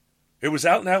 It was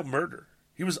out-and-out murder.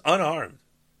 He was unarmed.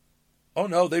 Oh,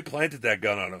 no, they planted that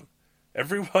gun on him.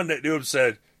 Everyone that knew him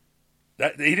said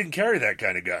that he didn't carry that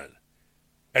kind of gun.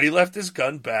 And he left his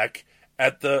gun back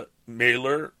at the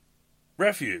Mailer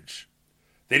Refuge.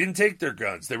 They didn't take their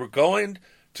guns. They were going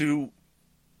to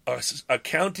a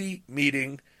county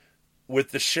meeting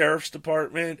with the sheriff's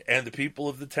department and the people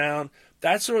of the town.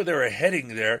 That's where they were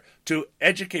heading there, to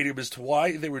educate him as to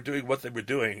why they were doing what they were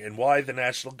doing and why the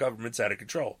national government's out of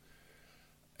control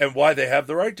and why they have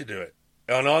the right to do it.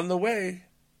 And on the way,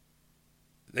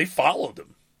 they followed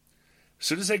him. As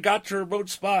soon as they got to a remote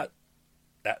spot,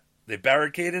 they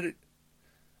barricaded it,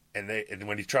 and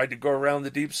when he tried to go around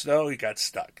the deep snow, he got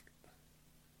stuck.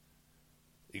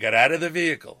 He got out of the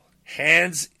vehicle,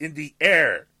 hands in the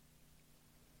air,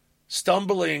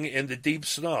 stumbling in the deep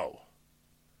snow.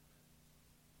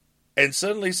 And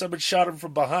suddenly someone shot him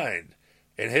from behind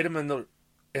and hit him in the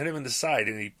side,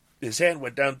 and his hand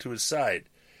went down to his side.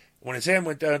 When his hand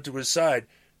went down to his side,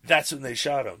 that's when they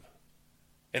shot him.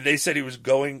 And they said he was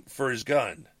going for his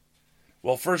gun.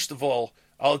 Well, first of all,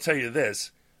 I'll tell you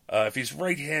this. If he's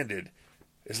right-handed,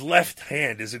 his left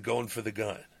hand isn't going for the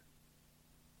gun.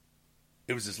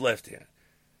 It was his left hand.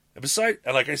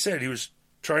 And like I said, he was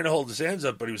trying to hold his hands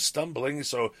up, but he was stumbling,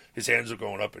 so his hands were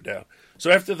going up and down.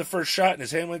 So after the first shot and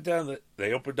his hand went down,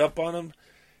 they opened up on him.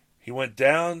 He went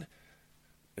down.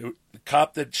 The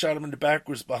cop that shot him in the back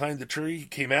was behind the tree. He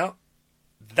came out.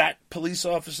 That police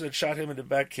officer that shot him in the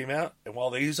back came out, and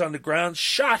while he was on the ground,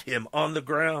 shot him on the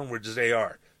ground with his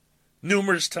AR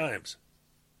numerous times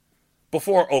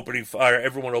before opening fire,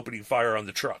 everyone opening fire on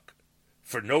the truck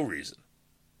for no reason.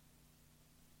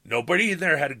 Nobody in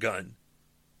there had a gun,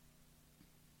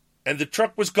 and the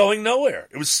truck was going nowhere.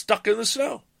 It was stuck in the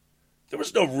snow. There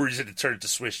was no reason to turn it to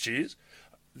Swiss cheese.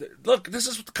 Look, this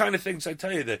is the kind of things I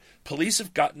tell you. The police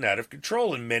have gotten out of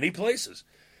control in many places.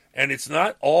 And it's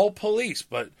not all police,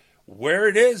 but where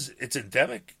it is, it's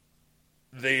endemic.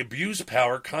 They abuse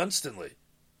power constantly.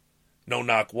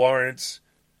 No-knock warrants.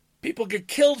 People get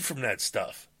killed from that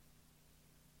stuff.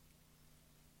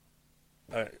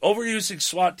 Overusing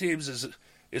SWAT teams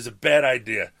is a bad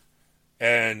idea.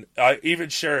 And even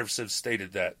sheriffs have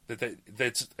stated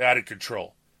that's out of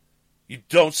control. You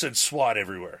don't send SWAT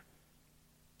everywhere.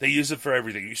 They use it for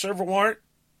everything. You serve a warrant,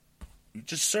 you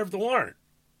just serve the warrant.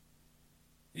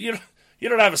 You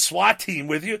don't have a SWAT team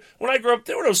with you. When I grew up,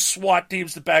 there were no SWAT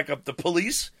teams to back up the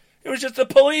police. It was just the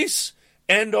police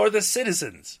and or the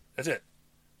citizens. That's it.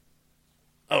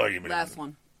 Oh, you mean last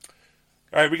one.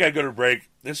 All right, we got to go to a break.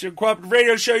 This is your Cooperative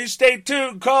Radio Show. You stay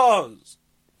tuned, cause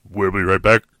we'll be right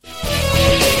back.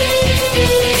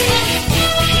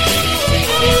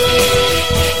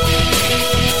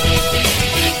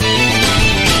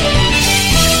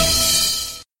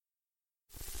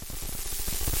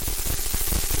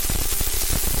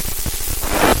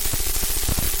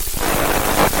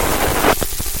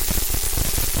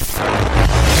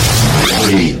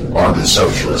 We are the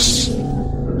socialists.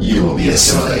 You will be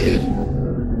assimilated.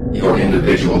 Your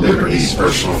individual liberties,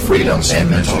 personal freedoms, and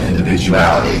mental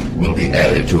individuality will be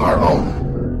added to our own.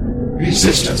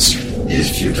 Resistance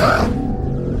is futile.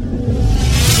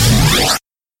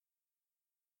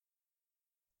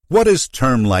 What is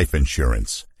term life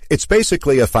insurance? It's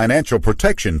basically a financial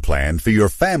protection plan for your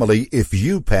family if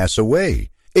you pass away.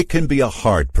 It can be a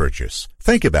hard purchase.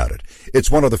 Think about it.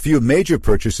 It's one of the few major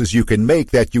purchases you can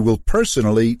make that you will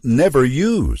personally never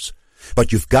use.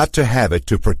 But you've got to have it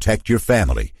to protect your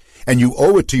family. And you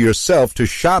owe it to yourself to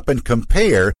shop and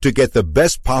compare to get the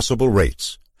best possible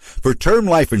rates. For term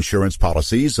life insurance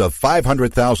policies of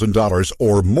 $500,000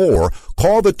 or more,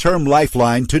 call the Term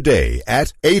Lifeline today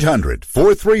at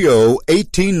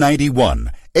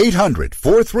 800-430-1891.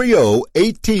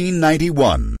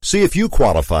 800-430-1891. See if you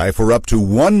qualify for up to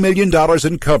 $1 million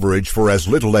in coverage for as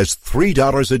little as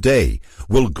 $3 a day.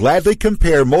 We'll gladly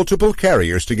compare multiple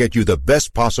carriers to get you the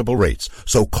best possible rates.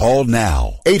 So call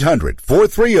now.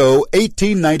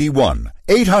 800-430-1891.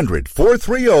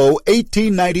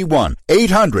 800-430-1891.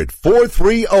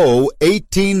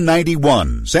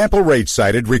 800-430-1891. Sample rate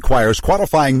cited requires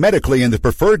qualifying medically in the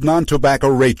preferred non-tobacco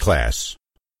rate class.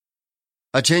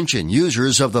 Attention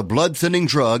users of the blood-thinning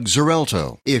drug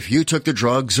Xarelto. If you took the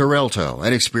drug Xarelto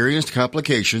and experienced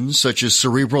complications such as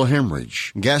cerebral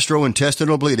hemorrhage,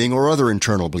 gastrointestinal bleeding or other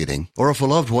internal bleeding, or if a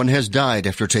loved one has died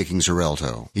after taking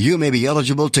Xarelto, you may be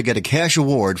eligible to get a cash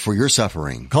award for your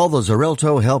suffering. Call the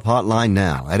Xarelto Help Hotline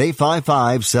now at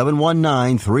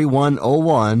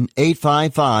 855-719-3101,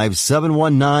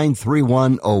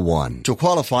 855-719-3101. To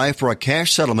qualify for a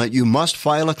cash settlement, you must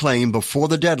file a claim before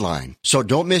the deadline, so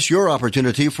don't miss your opportunity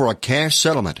for a cash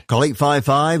settlement. Call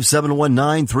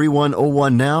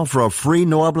 855-719-3101 now for a free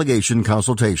no-obligation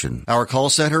consultation. Our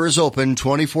call center is open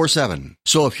 24/7.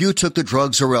 So if you took the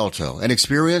drug Xarelto and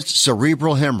experienced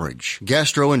cerebral hemorrhage,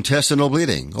 gastrointestinal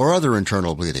bleeding, or other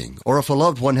internal bleeding, or if a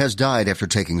loved one has died after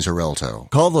taking Xarelto,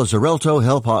 call the Xarelto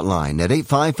Help Hotline at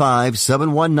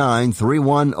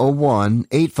 855-719-3101,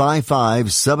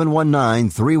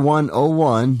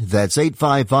 855-719-3101. That's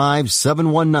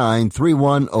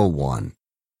 855-719-3101.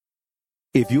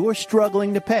 If you're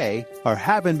struggling to pay or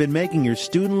haven't been making your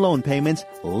student loan payments,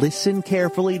 listen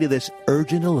carefully to this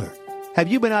urgent alert. Have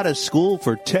you been out of school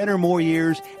for 10 or more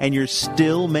years and you're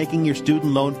still making your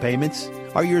student loan payments?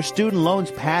 Are your student loans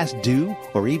past due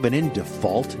or even in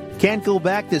default? Can't go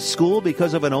back to school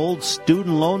because of an old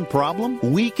student loan problem?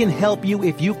 We can help you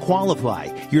if you qualify.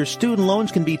 Your student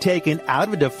loans can be taken out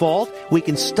of default. We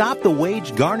can stop the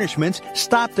wage garnishments,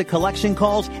 stop the collection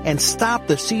calls, and stop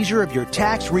the seizure of your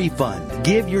tax refund.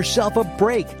 Give yourself a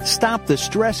break. Stop the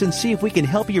stress and see if we can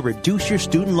help you reduce your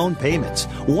student loan payments.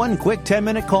 One quick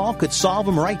 10-minute call could solve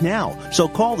them right now. So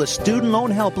call the Student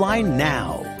Loan Helpline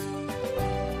now.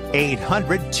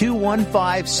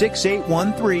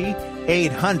 800-215-6813,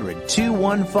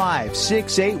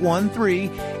 800-215-6813,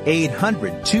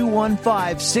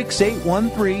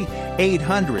 800-215-6813,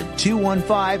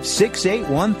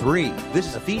 800-215-6813. This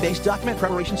is a fee-based document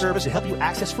preparation service to help you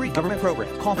access free government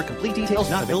programs. Call for complete details,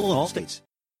 not available in all states.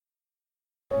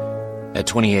 At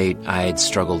 28, I had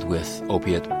struggled with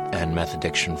opiate and meth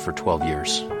addiction for 12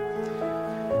 years.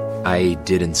 I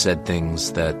did and said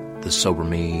things that the sober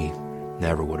me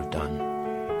never would have done.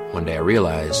 One day I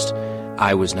realized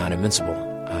I was not invincible.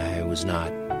 I was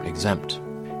not exempt.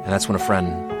 And that's when a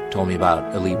friend told me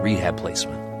about elite rehab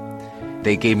placement.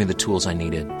 They gave me the tools I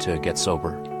needed to get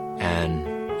sober, and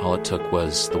all it took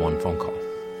was the one phone call.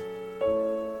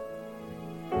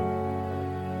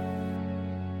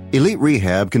 Elite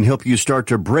Rehab can help you start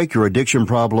to break your addiction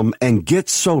problem and get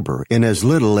sober in as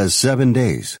little as 7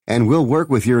 days. And we'll work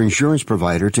with your insurance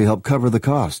provider to help cover the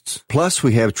costs. Plus,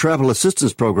 we have travel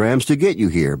assistance programs to get you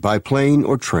here by plane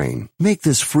or train. Make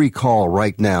this free call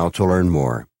right now to learn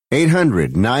more.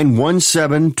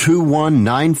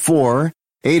 800-917-2194.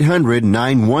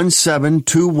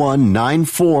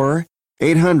 800-917-2194.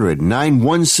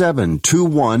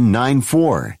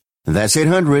 800-917-2194. That's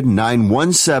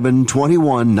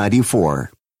 800-917-2194.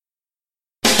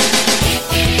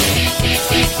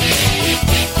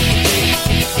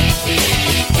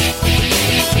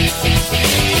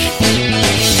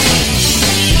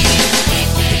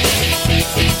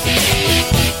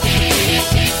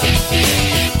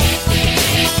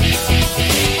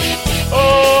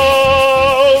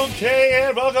 Okay,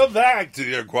 and welcome back to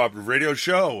the Uncooperative Radio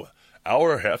Show.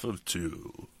 Hour half of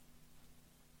two.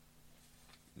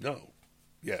 No.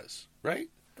 Yes. Right?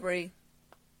 3.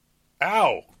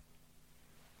 Ow.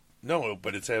 No,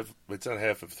 but it's not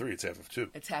half of 3. It's half of 2.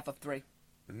 It's half of 3.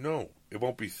 No, it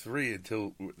won't be 3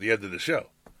 until the end of the show.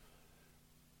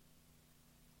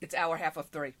 It's hour half of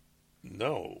 3.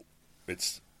 No,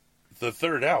 it's the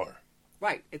third hour.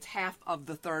 Right. It's half of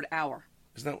the third hour.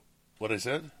 Isn't that what I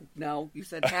said? No, you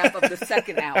said half of the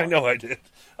second hour. I know I did.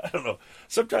 I don't know.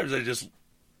 Sometimes I just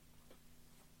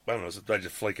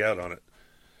flake out on it.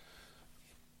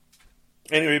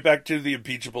 Anyway, back to the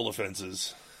impeachable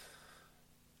offenses.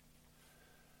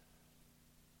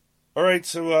 All right,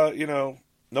 so,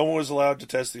 no one was allowed to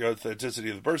test the authenticity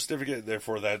of the birth certificate,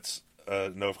 therefore that's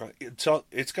no.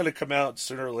 It's going to come out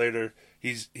sooner or later.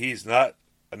 He's not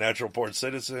a natural-born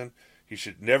citizen. He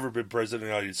should never have been president of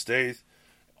the United States.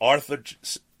 Arthur,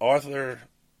 I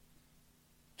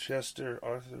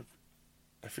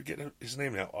forget his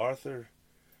name now.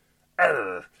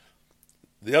 The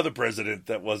other president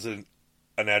that wasn't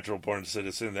a natural-born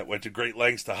citizen that went to great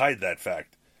lengths to hide that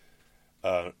fact.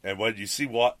 And when you see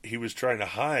what he was trying to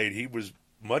hide, he was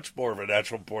much more of a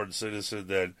natural-born citizen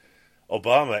than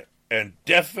Obama, and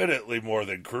definitely more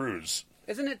than Cruz.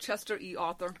 Isn't it Chester E.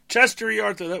 Arthur? Chester E.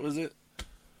 Arthur, that was it.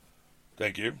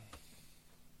 Thank you.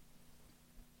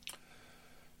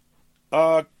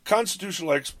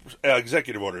 Constitutional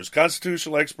executive orders.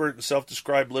 Constitutional expert and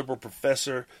self-described liberal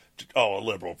professor. Oh, a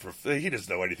liberal. He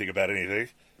doesn't know anything about anything.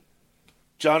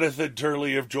 Jonathan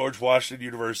Turley of George Washington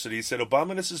University said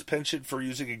Obama's penchant for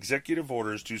using executive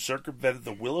orders to circumvent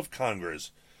the will of Congress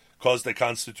caused a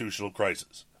constitutional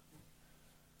crisis.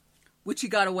 Which he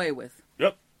got away with.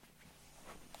 Yep.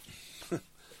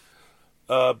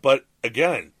 But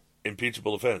again,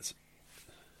 impeachable offense.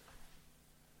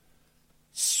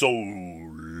 Solyndra.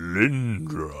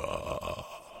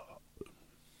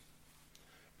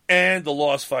 And the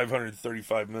lost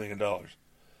 $535 million.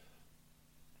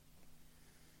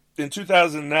 In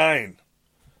 2009,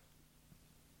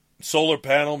 solar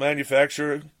panel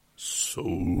manufacturer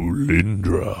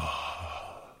Solyndra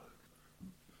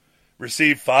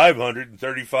received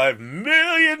 $535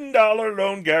 million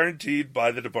loan guaranteed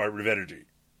by the Department of Energy.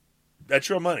 That's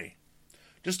your money.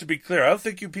 Just to be clear, I don't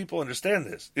think you people understand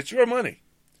this. It's your money.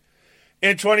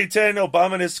 In 2010,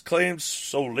 Obama claims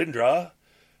Solyndra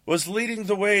was leading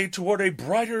the way toward a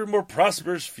brighter, more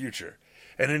prosperous future.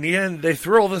 And in the end, they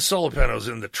threw all the solar panels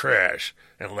in the trash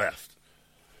and left.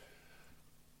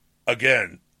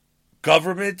 Again,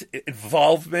 government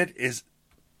involvement is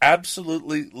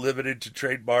absolutely limited to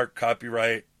trademark,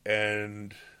 copyright,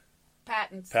 and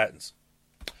patents.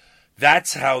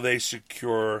 That's how they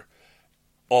secure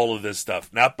all of this stuff.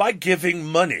 Not by giving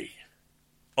money.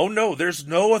 Oh, no, there's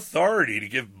no authority to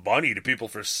give money to people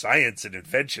for science and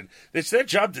invention. It's their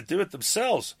job to do it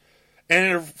themselves. And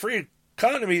in a free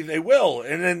economy, they will.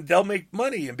 And then they'll make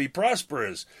money and be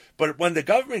prosperous. But when the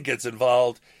government gets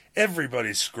involved,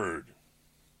 everybody's screwed.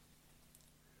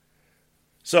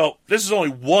 So this is only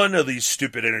one of these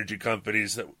stupid energy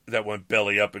companies that went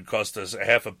belly up and cost us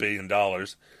 $500 million.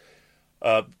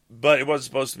 But it wasn't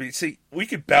supposed to be. See, we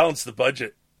could balance the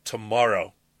budget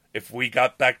tomorrow if we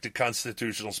got back to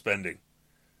constitutional spending.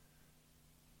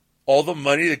 All the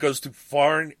money that goes to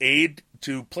foreign aid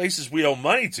to places we owe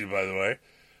money to, by the way,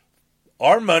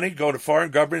 our money go to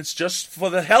foreign governments just for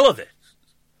the hell of it.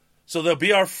 So they'll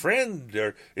be our friend,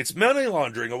 or it's money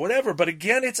laundering or whatever, but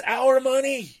again, it's our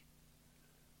money.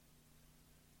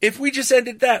 If we just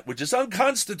ended that, which is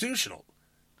unconstitutional,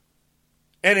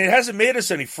 and it hasn't made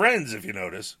us any friends, if you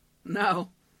notice. No.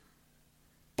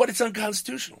 But it's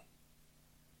unconstitutional.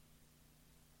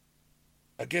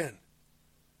 Again,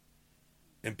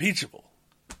 impeachable.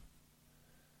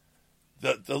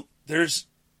 There's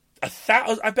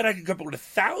 1,000. I bet I could come up with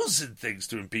 1,000 things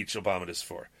to impeach Obama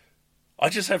for. I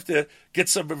just have to get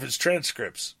some of his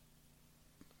transcripts.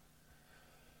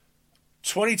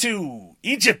 22.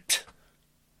 Egypt.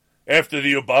 After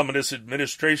the Obama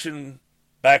administration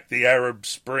backed the Arab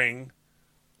Spring,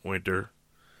 winter,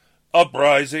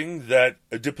 uprising that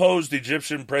deposed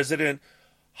Egyptian President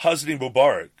Hosni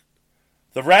Mubarak,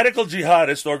 the radical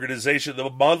jihadist organization, the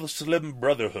Muslim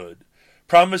Brotherhood,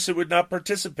 promised it would not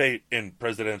participate in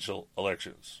presidential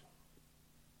elections.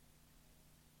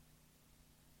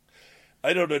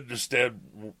 I don't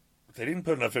understand. They didn't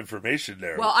put enough information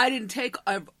there. Well, I didn't take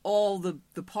all the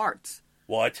parts.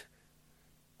 What?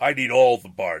 I need all the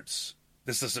parts.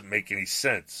 This doesn't make any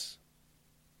sense.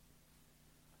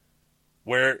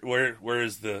 Where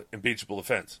is the impeachable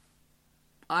offense?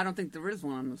 I don't think there is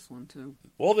one on this one, too.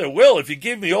 Well, there will if you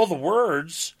give me all the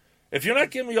words. If you're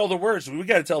not giving me all the words, we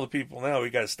got to tell the people now we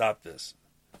got to stop this.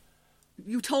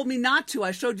 You told me not to.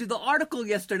 I showed you the article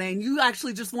yesterday, and you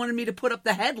actually just wanted me to put up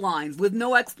the headlines with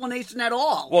no explanation at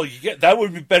all. Well, that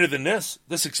would be better than this.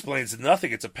 This explains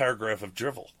nothing. It's a paragraph of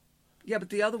drivel. Yeah,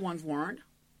 but the other ones weren't.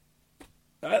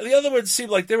 The other ones seemed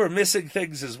like they were missing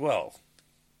things as well.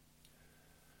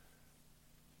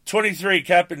 23,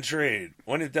 cap and trade.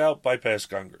 When in doubt, bypass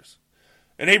Congress.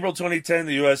 In April 2010,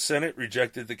 the U.S. Senate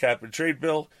rejected the cap and trade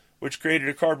bill, which created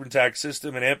a carbon tax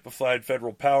system and amplified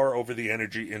federal power over the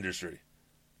energy industry.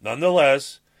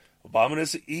 Nonetheless,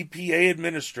 Obama's EPA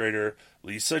administrator,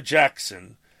 Lisa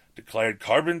Jackson, declared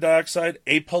carbon dioxide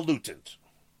a pollutant.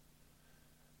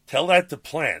 Tell that to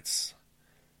plants.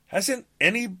 Hasn't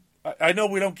any... I know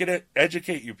we don't get to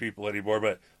educate you people anymore,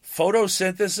 but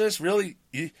photosynthesis, really?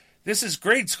 This is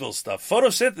grade school stuff.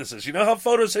 Photosynthesis. You know how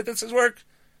photosynthesis works?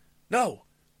 No.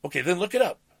 Okay, then look it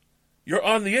up. You're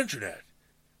on the internet.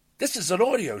 This is an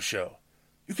audio show.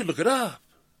 You can look it up.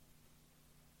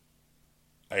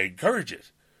 I encourage it.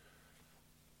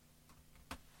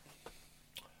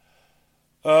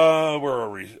 Where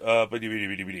are we?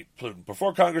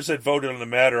 Before Congress had voted on the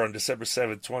matter on December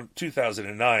 7,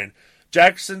 2009,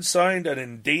 Jackson signed an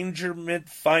endangerment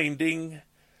finding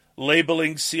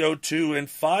labeling CO2 and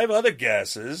 5 other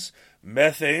gases,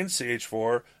 methane,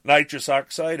 CH4, nitrous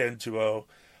oxide, N2O,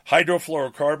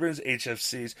 hydrofluorocarbons,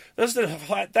 HFCs.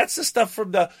 That's the stuff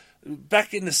from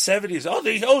back in the 70s. Oh,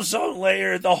 the ozone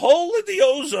layer, the hole in the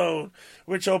ozone,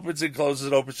 which opens and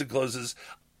closes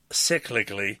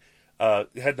cyclically.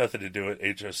 It had nothing to do with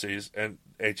HFCs, and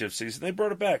they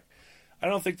brought it back. I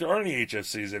don't think there are any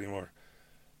HFCs anymore.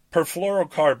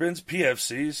 Perfluorocarbons,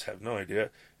 PFCs, have no idea,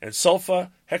 and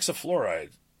sulfa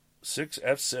hexafluoride,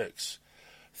 6F6.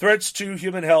 Threats to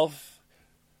human health.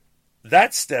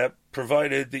 That step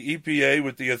provided the EPA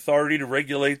with the authority to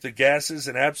regulate the gases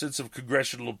in absence of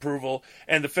congressional approval,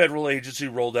 and the federal agency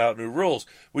rolled out new rules,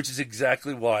 which is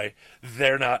exactly why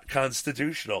they're not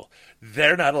constitutional.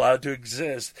 They're not allowed to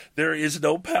exist. There is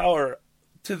no power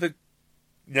to the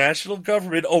national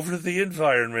government over the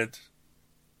environment.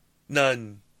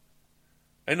 None.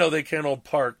 I know they can't own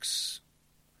parks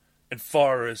and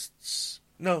forests.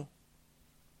 No.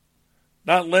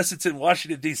 Not unless it's in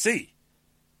Washington, D.C.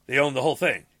 They own the whole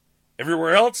thing.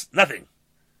 Everywhere else, nothing.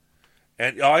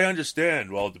 And I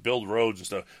understand, well, to build roads and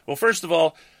stuff. Well, first of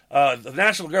all, the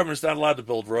national government's not allowed to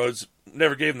build roads.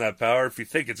 Never gave them that power. If you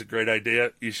think it's a great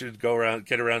idea, you should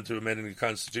get around to amending the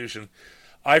Constitution.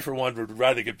 I, for one, would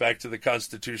rather get back to the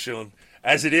Constitution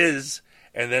as it is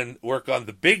and then work on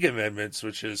the big amendments,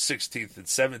 which is 16th and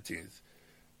 17th.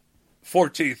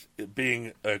 14th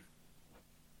being a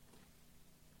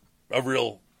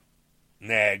real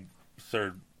nag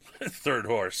third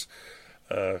horse.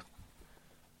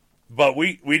 But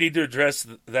we need to address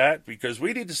that because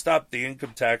we need to stop the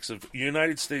income tax of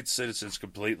United States citizens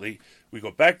completely. We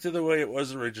go back to the way it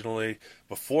was originally,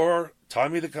 before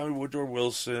Tommy the Commie Woodrow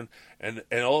Wilson and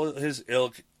all his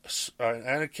ilk. And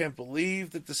I can't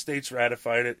believe that the states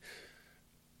ratified it.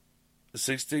 The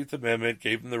 16th Amendment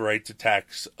gave them the right to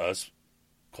tax us,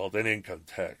 called an income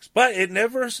tax. But it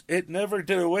never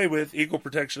did away with equal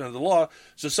protection under the law.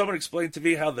 So someone explained to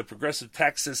me how the progressive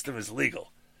tax system is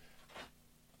legal.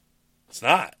 It's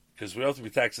not, because we have to be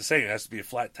taxed the same. It has to be a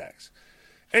flat tax.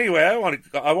 Anyway, I want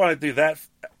to do that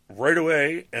right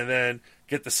away, and then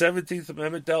get the 17th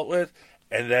Amendment dealt with,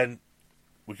 and then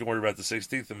we can worry about the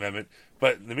 16th Amendment.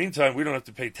 But in the meantime, we don't have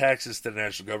to pay taxes to the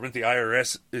national government. The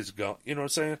IRS is gone. You know what I'm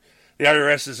saying? The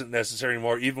IRS isn't necessary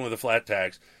anymore, even with a flat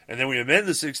tax. And then we amend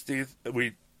the 16th,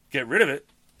 we get rid of it,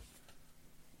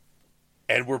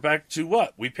 and we're back to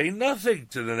what? We pay nothing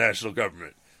to the national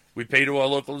government. We pay to our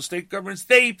local and state governments.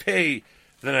 They pay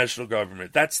the national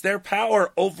government. That's their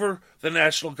power over the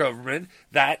national government,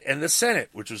 that and the Senate,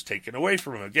 which was taken away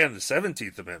from them. Again, the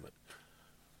 17th Amendment.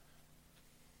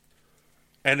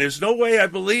 And there's no way I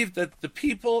believe that the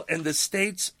people and the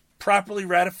states properly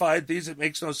ratified these. It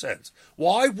makes no sense.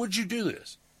 Why would you do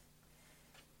this?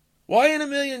 Why in a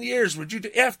million years would you do,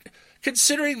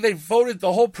 considering they voted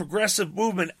the whole progressive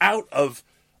movement out of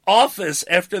office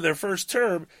after their first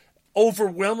term,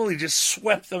 overwhelmingly just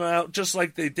swept them out, just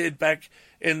like they did back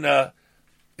in the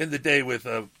day with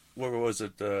what was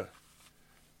it,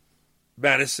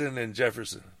 Madison and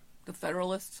Jefferson, the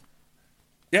Federalists.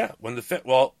 Yeah, when they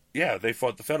fought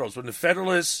the Federalists. When the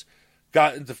Federalists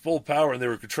got into full power and they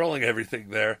were controlling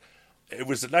everything there, it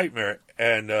was a nightmare.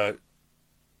 And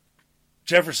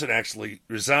Jefferson actually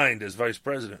resigned as vice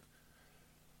president,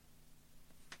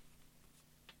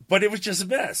 but it was just a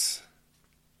mess.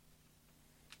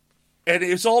 And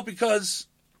it was all because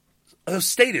of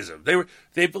statism.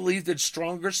 They believed in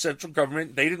stronger central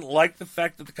government. They didn't like the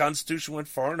fact that the Constitution went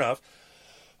far enough,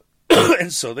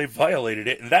 and so they violated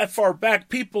it. And that far back,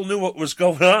 people knew what was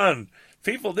going on.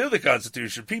 People knew the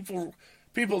Constitution. People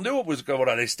knew what was going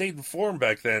on. They stayed informed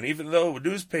back then, even though a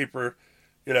newspaper,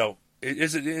 it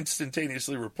isn't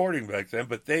instantaneously reporting back then.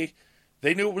 But they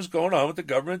knew what was going on with the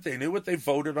government. They knew what they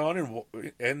voted on,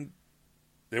 and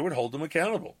they would hold them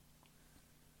accountable.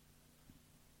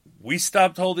 We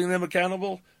stopped holding them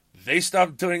accountable. They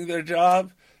stopped doing their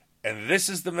job. And this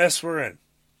is the mess we're in.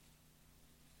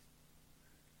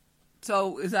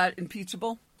 So is that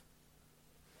impeachable?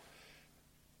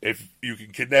 If you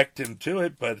can connect him to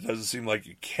it, but it doesn't seem like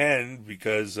you can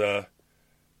because the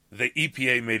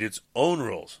EPA made its own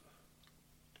rules.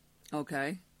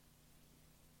 Okay.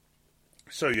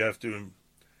 So you have to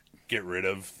get rid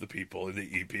of the people in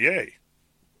the EPA.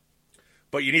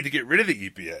 But you need to get rid of the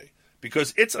EPA.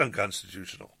 Because it's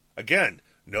unconstitutional. Again,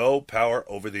 no power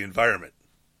over the environment.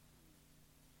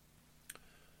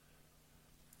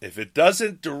 If it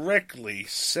doesn't directly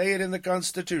say it in the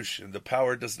Constitution, the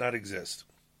power does not exist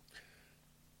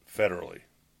federally.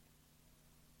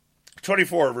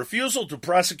 24, refusal to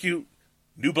prosecute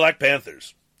new Black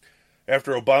Panthers.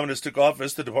 After Obama took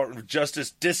office, the Department of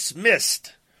Justice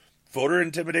dismissed voter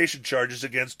intimidation charges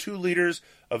against two leaders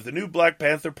of the new Black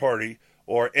Panther Party,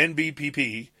 or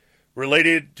NBPP,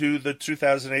 related to the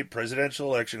 2008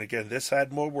 presidential election. Again, this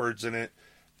had more words in it,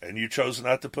 and you chose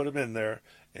not to put them in there,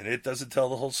 and it doesn't tell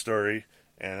the whole story,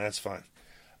 and that's fine.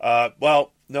 The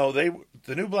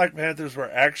new Black Panthers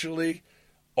were actually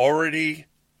already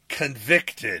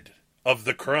convicted of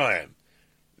the crime.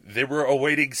 They were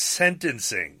awaiting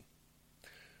sentencing.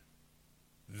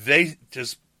 They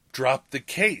just dropped the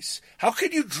case. How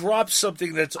could you drop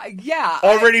something that's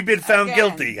already been found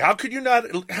guilty? How could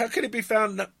it be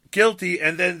found guilty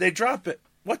and then they drop it?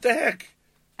 What the heck?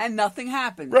 And nothing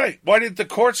happened. Right. Why didn't the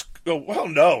courts go, well,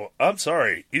 no, I'm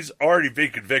sorry. He's already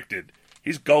been convicted.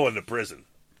 He's going to prison.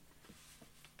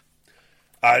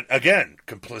 Again,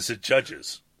 complicit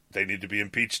judges. They need to be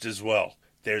impeached as well.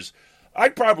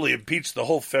 I'd probably impeach the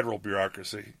whole federal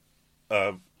bureaucracy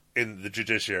in the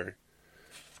judiciary.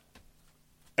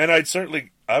 And I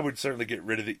would certainly get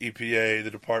rid of the EPA,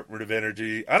 the Department of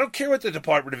Energy. I don't care what the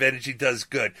Department of Energy does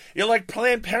good. You're like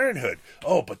Planned Parenthood.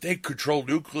 Oh, but they control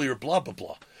nuclear, blah, blah,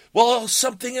 blah. Well,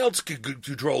 something else could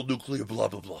control nuclear, blah,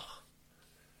 blah, blah.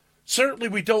 Certainly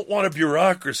we don't want a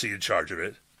bureaucracy in charge of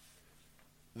it.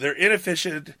 They're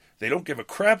inefficient. They don't give a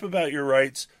crap about your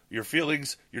rights, your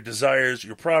feelings, your desires,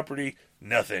 your property,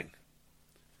 nothing.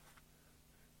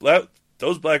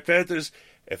 Those Black Panthers,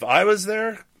 if I was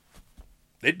there,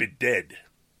 they'd be dead.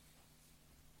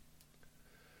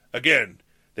 Again,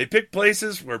 they pick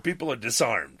places where people are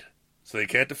disarmed, so they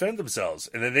can't defend themselves,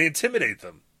 and then they intimidate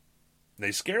them.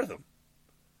 They scare them.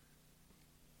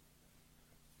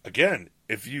 Again,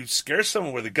 if you scare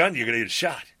someone with a gun, you're going to get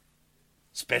shot.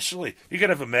 Especially, you can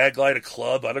have a mag light, a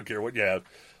club, I don't care what you have.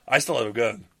 I still have a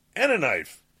gun, and a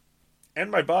knife,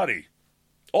 and my body,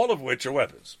 all of which are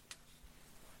weapons.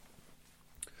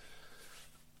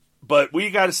 But we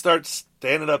got to start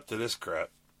standing up to this crap.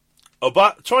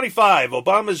 25,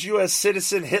 Obama's U.S.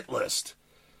 citizen hit list.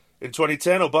 In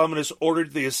 2010, Obama has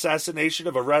ordered the assassination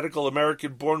of a radical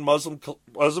American-born Muslim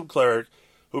cleric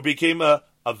who became a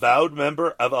avowed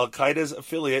member of al-Qaeda's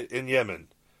affiliate in Yemen.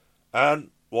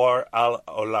 Anwar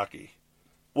al-Awlaki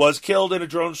was killed in a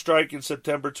drone strike in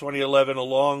September 2011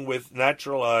 along with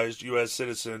naturalized U.S.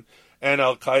 citizen and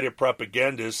al-Qaeda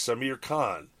propagandist Samir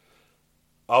Khan.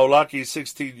 Awlaki's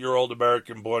 16-year-old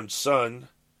American-born son,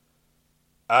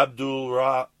 Abdul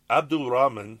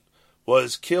Rahman,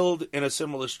 was killed in a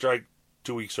similar strike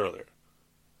 2 weeks earlier.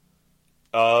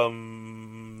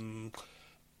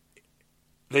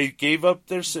 They gave up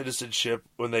their citizenship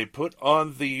when they put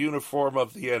on the uniform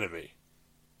of the enemy.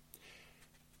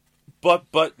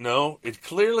 But no, it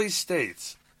clearly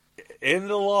states in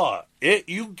the law,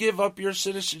 you give up your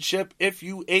citizenship if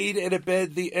you aid and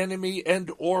abet the enemy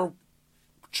and or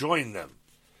join them.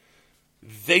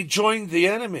 They joined the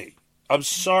enemy. I'm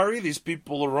sorry, these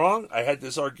people are wrong. I had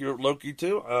this argument with Loki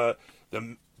too.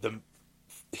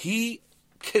 He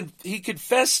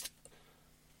confessed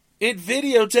in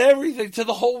video to everything, to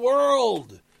the whole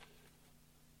world.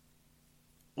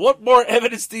 What more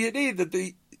evidence do you need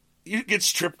that you get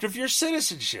stripped of your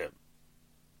citizenship?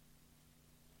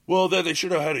 Well, then they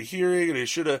should have had a hearing, and they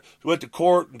should have went to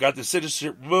court and got the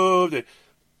citizenship removed. And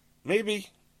maybe.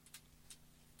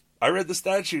 I read the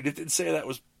statute. It didn't say that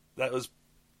was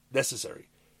necessary.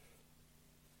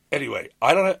 Anyway,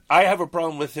 I have a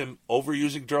problem with him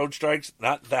overusing drone strikes.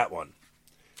 Not that one,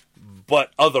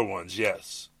 but other ones,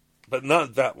 yes, but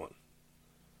not that one.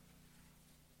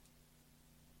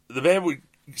 The man would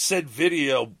send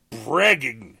video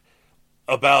bragging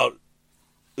about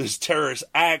his terrorist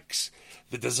acts,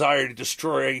 the desire to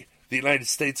destroy the United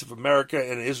States of America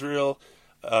and Israel.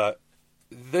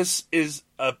 This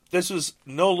was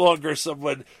no longer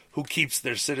someone who keeps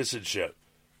their citizenship.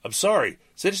 I'm sorry.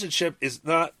 Citizenship is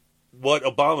not what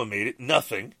Obama made it.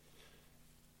 Nothing.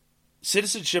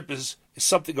 Citizenship is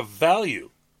something of value.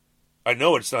 I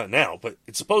know it's not now, but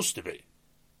it's supposed to be.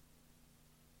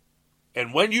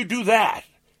 And when you do that,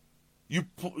 you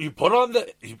put on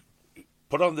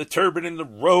the turban and the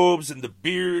robes and the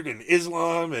beard and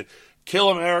Islam and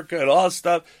kill America and all that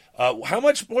stuff. How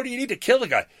much more do you need to kill the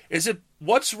guy?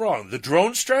 What's wrong? The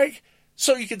drone strike?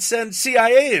 So you can send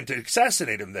CIA in to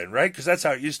assassinate him then, right? Because that's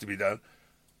how it used to be done.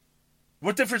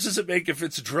 What difference does it make if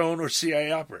it's a drone or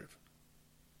CIA operative?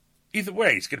 Either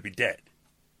way, he's going to be dead.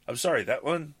 I'm sorry, that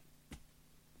one,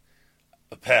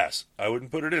 a pass. I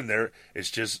wouldn't put it in there.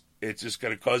 It's just going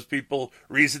to cause people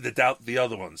reason to doubt the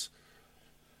other ones.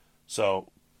 So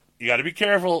you got to be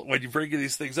careful when you bring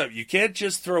these things up. You can't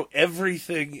just throw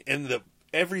everything in the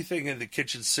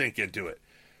kitchen sink into it.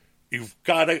 You've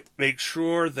got to make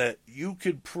sure that you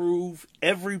can prove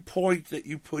every point that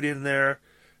you put in there.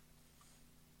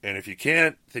 And if you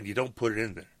can't, then you don't put it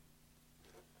in there.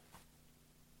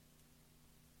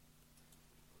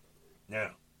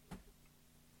 Now,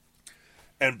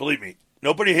 and believe me,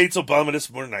 nobody hates Obama this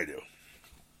more than I do.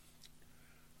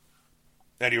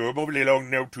 And you're moving along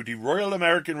now to the Royal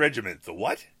American Regiment. The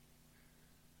what?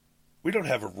 We don't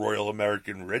have a Royal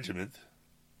American Regiment.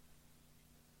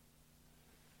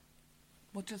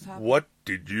 What just happened? What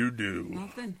did you do?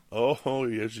 Nothing. Oh,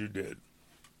 yes, you did.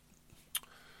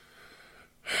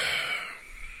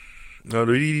 No,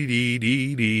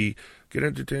 dee. Get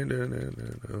entertained.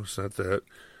 No, it's not that.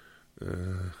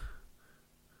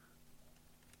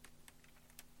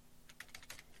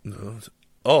 No.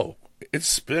 Oh, it's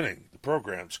spinning. The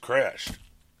program's crashed.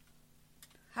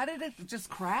 How did it just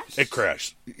crash? It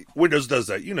crashed. Windows does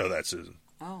that. You know that, Susan.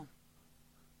 Oh.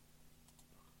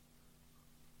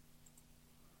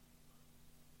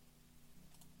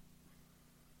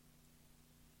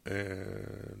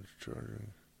 And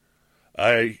charging.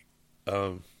 The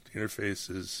interface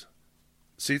is,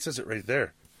 see, it says it right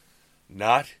there.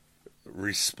 Not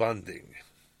responding.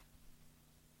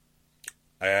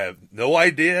 I have no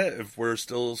idea if we're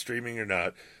still streaming or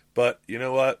not, but you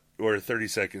know what? We're 30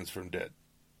 seconds from dead.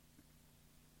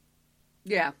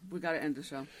 Yeah, we got to end the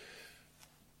show.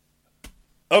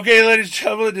 Okay, ladies and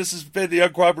gentlemen, this has been the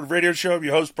Uncooperative Radio Show. I'm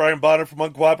your host, Brian Bonner from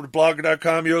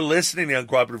UncooperativeBlogger.com. You're listening to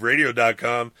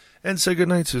UncooperativeRadio.com. And say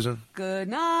goodnight, Susan. Good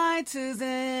night, Susan.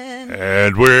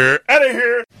 And we're out of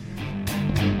here.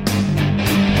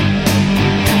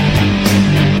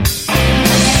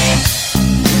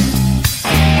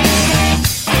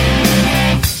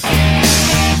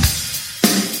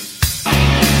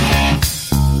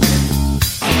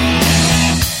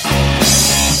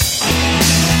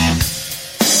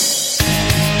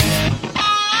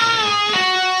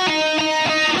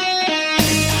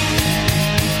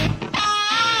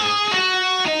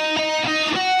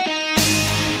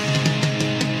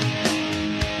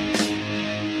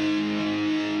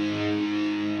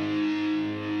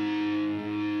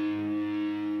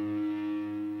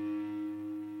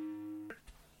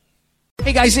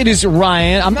 Hey guys, it is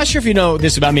Ryan. I'm not sure if you know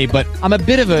this about me, but I'm a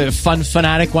bit of a fun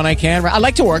fanatic when I can. I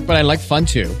like to work, but I like fun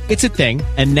too. It's a thing.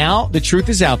 And now the truth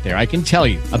is out there. I can tell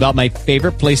you about my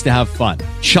favorite place to have fun.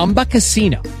 Chumba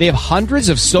Casino. They have hundreds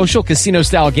of social casino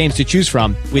style games to choose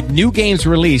from with new games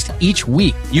released each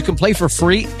week. You can play for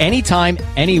free anytime,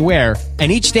 anywhere.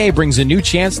 And each day brings a new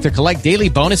chance to collect daily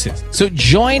bonuses. So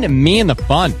join me in the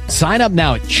fun. Sign up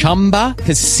now at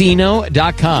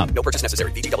ChumbaCasino.com. No purchase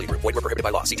necessary. VGW Group. Void where prohibited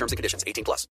by law. See terms and conditions. 18+.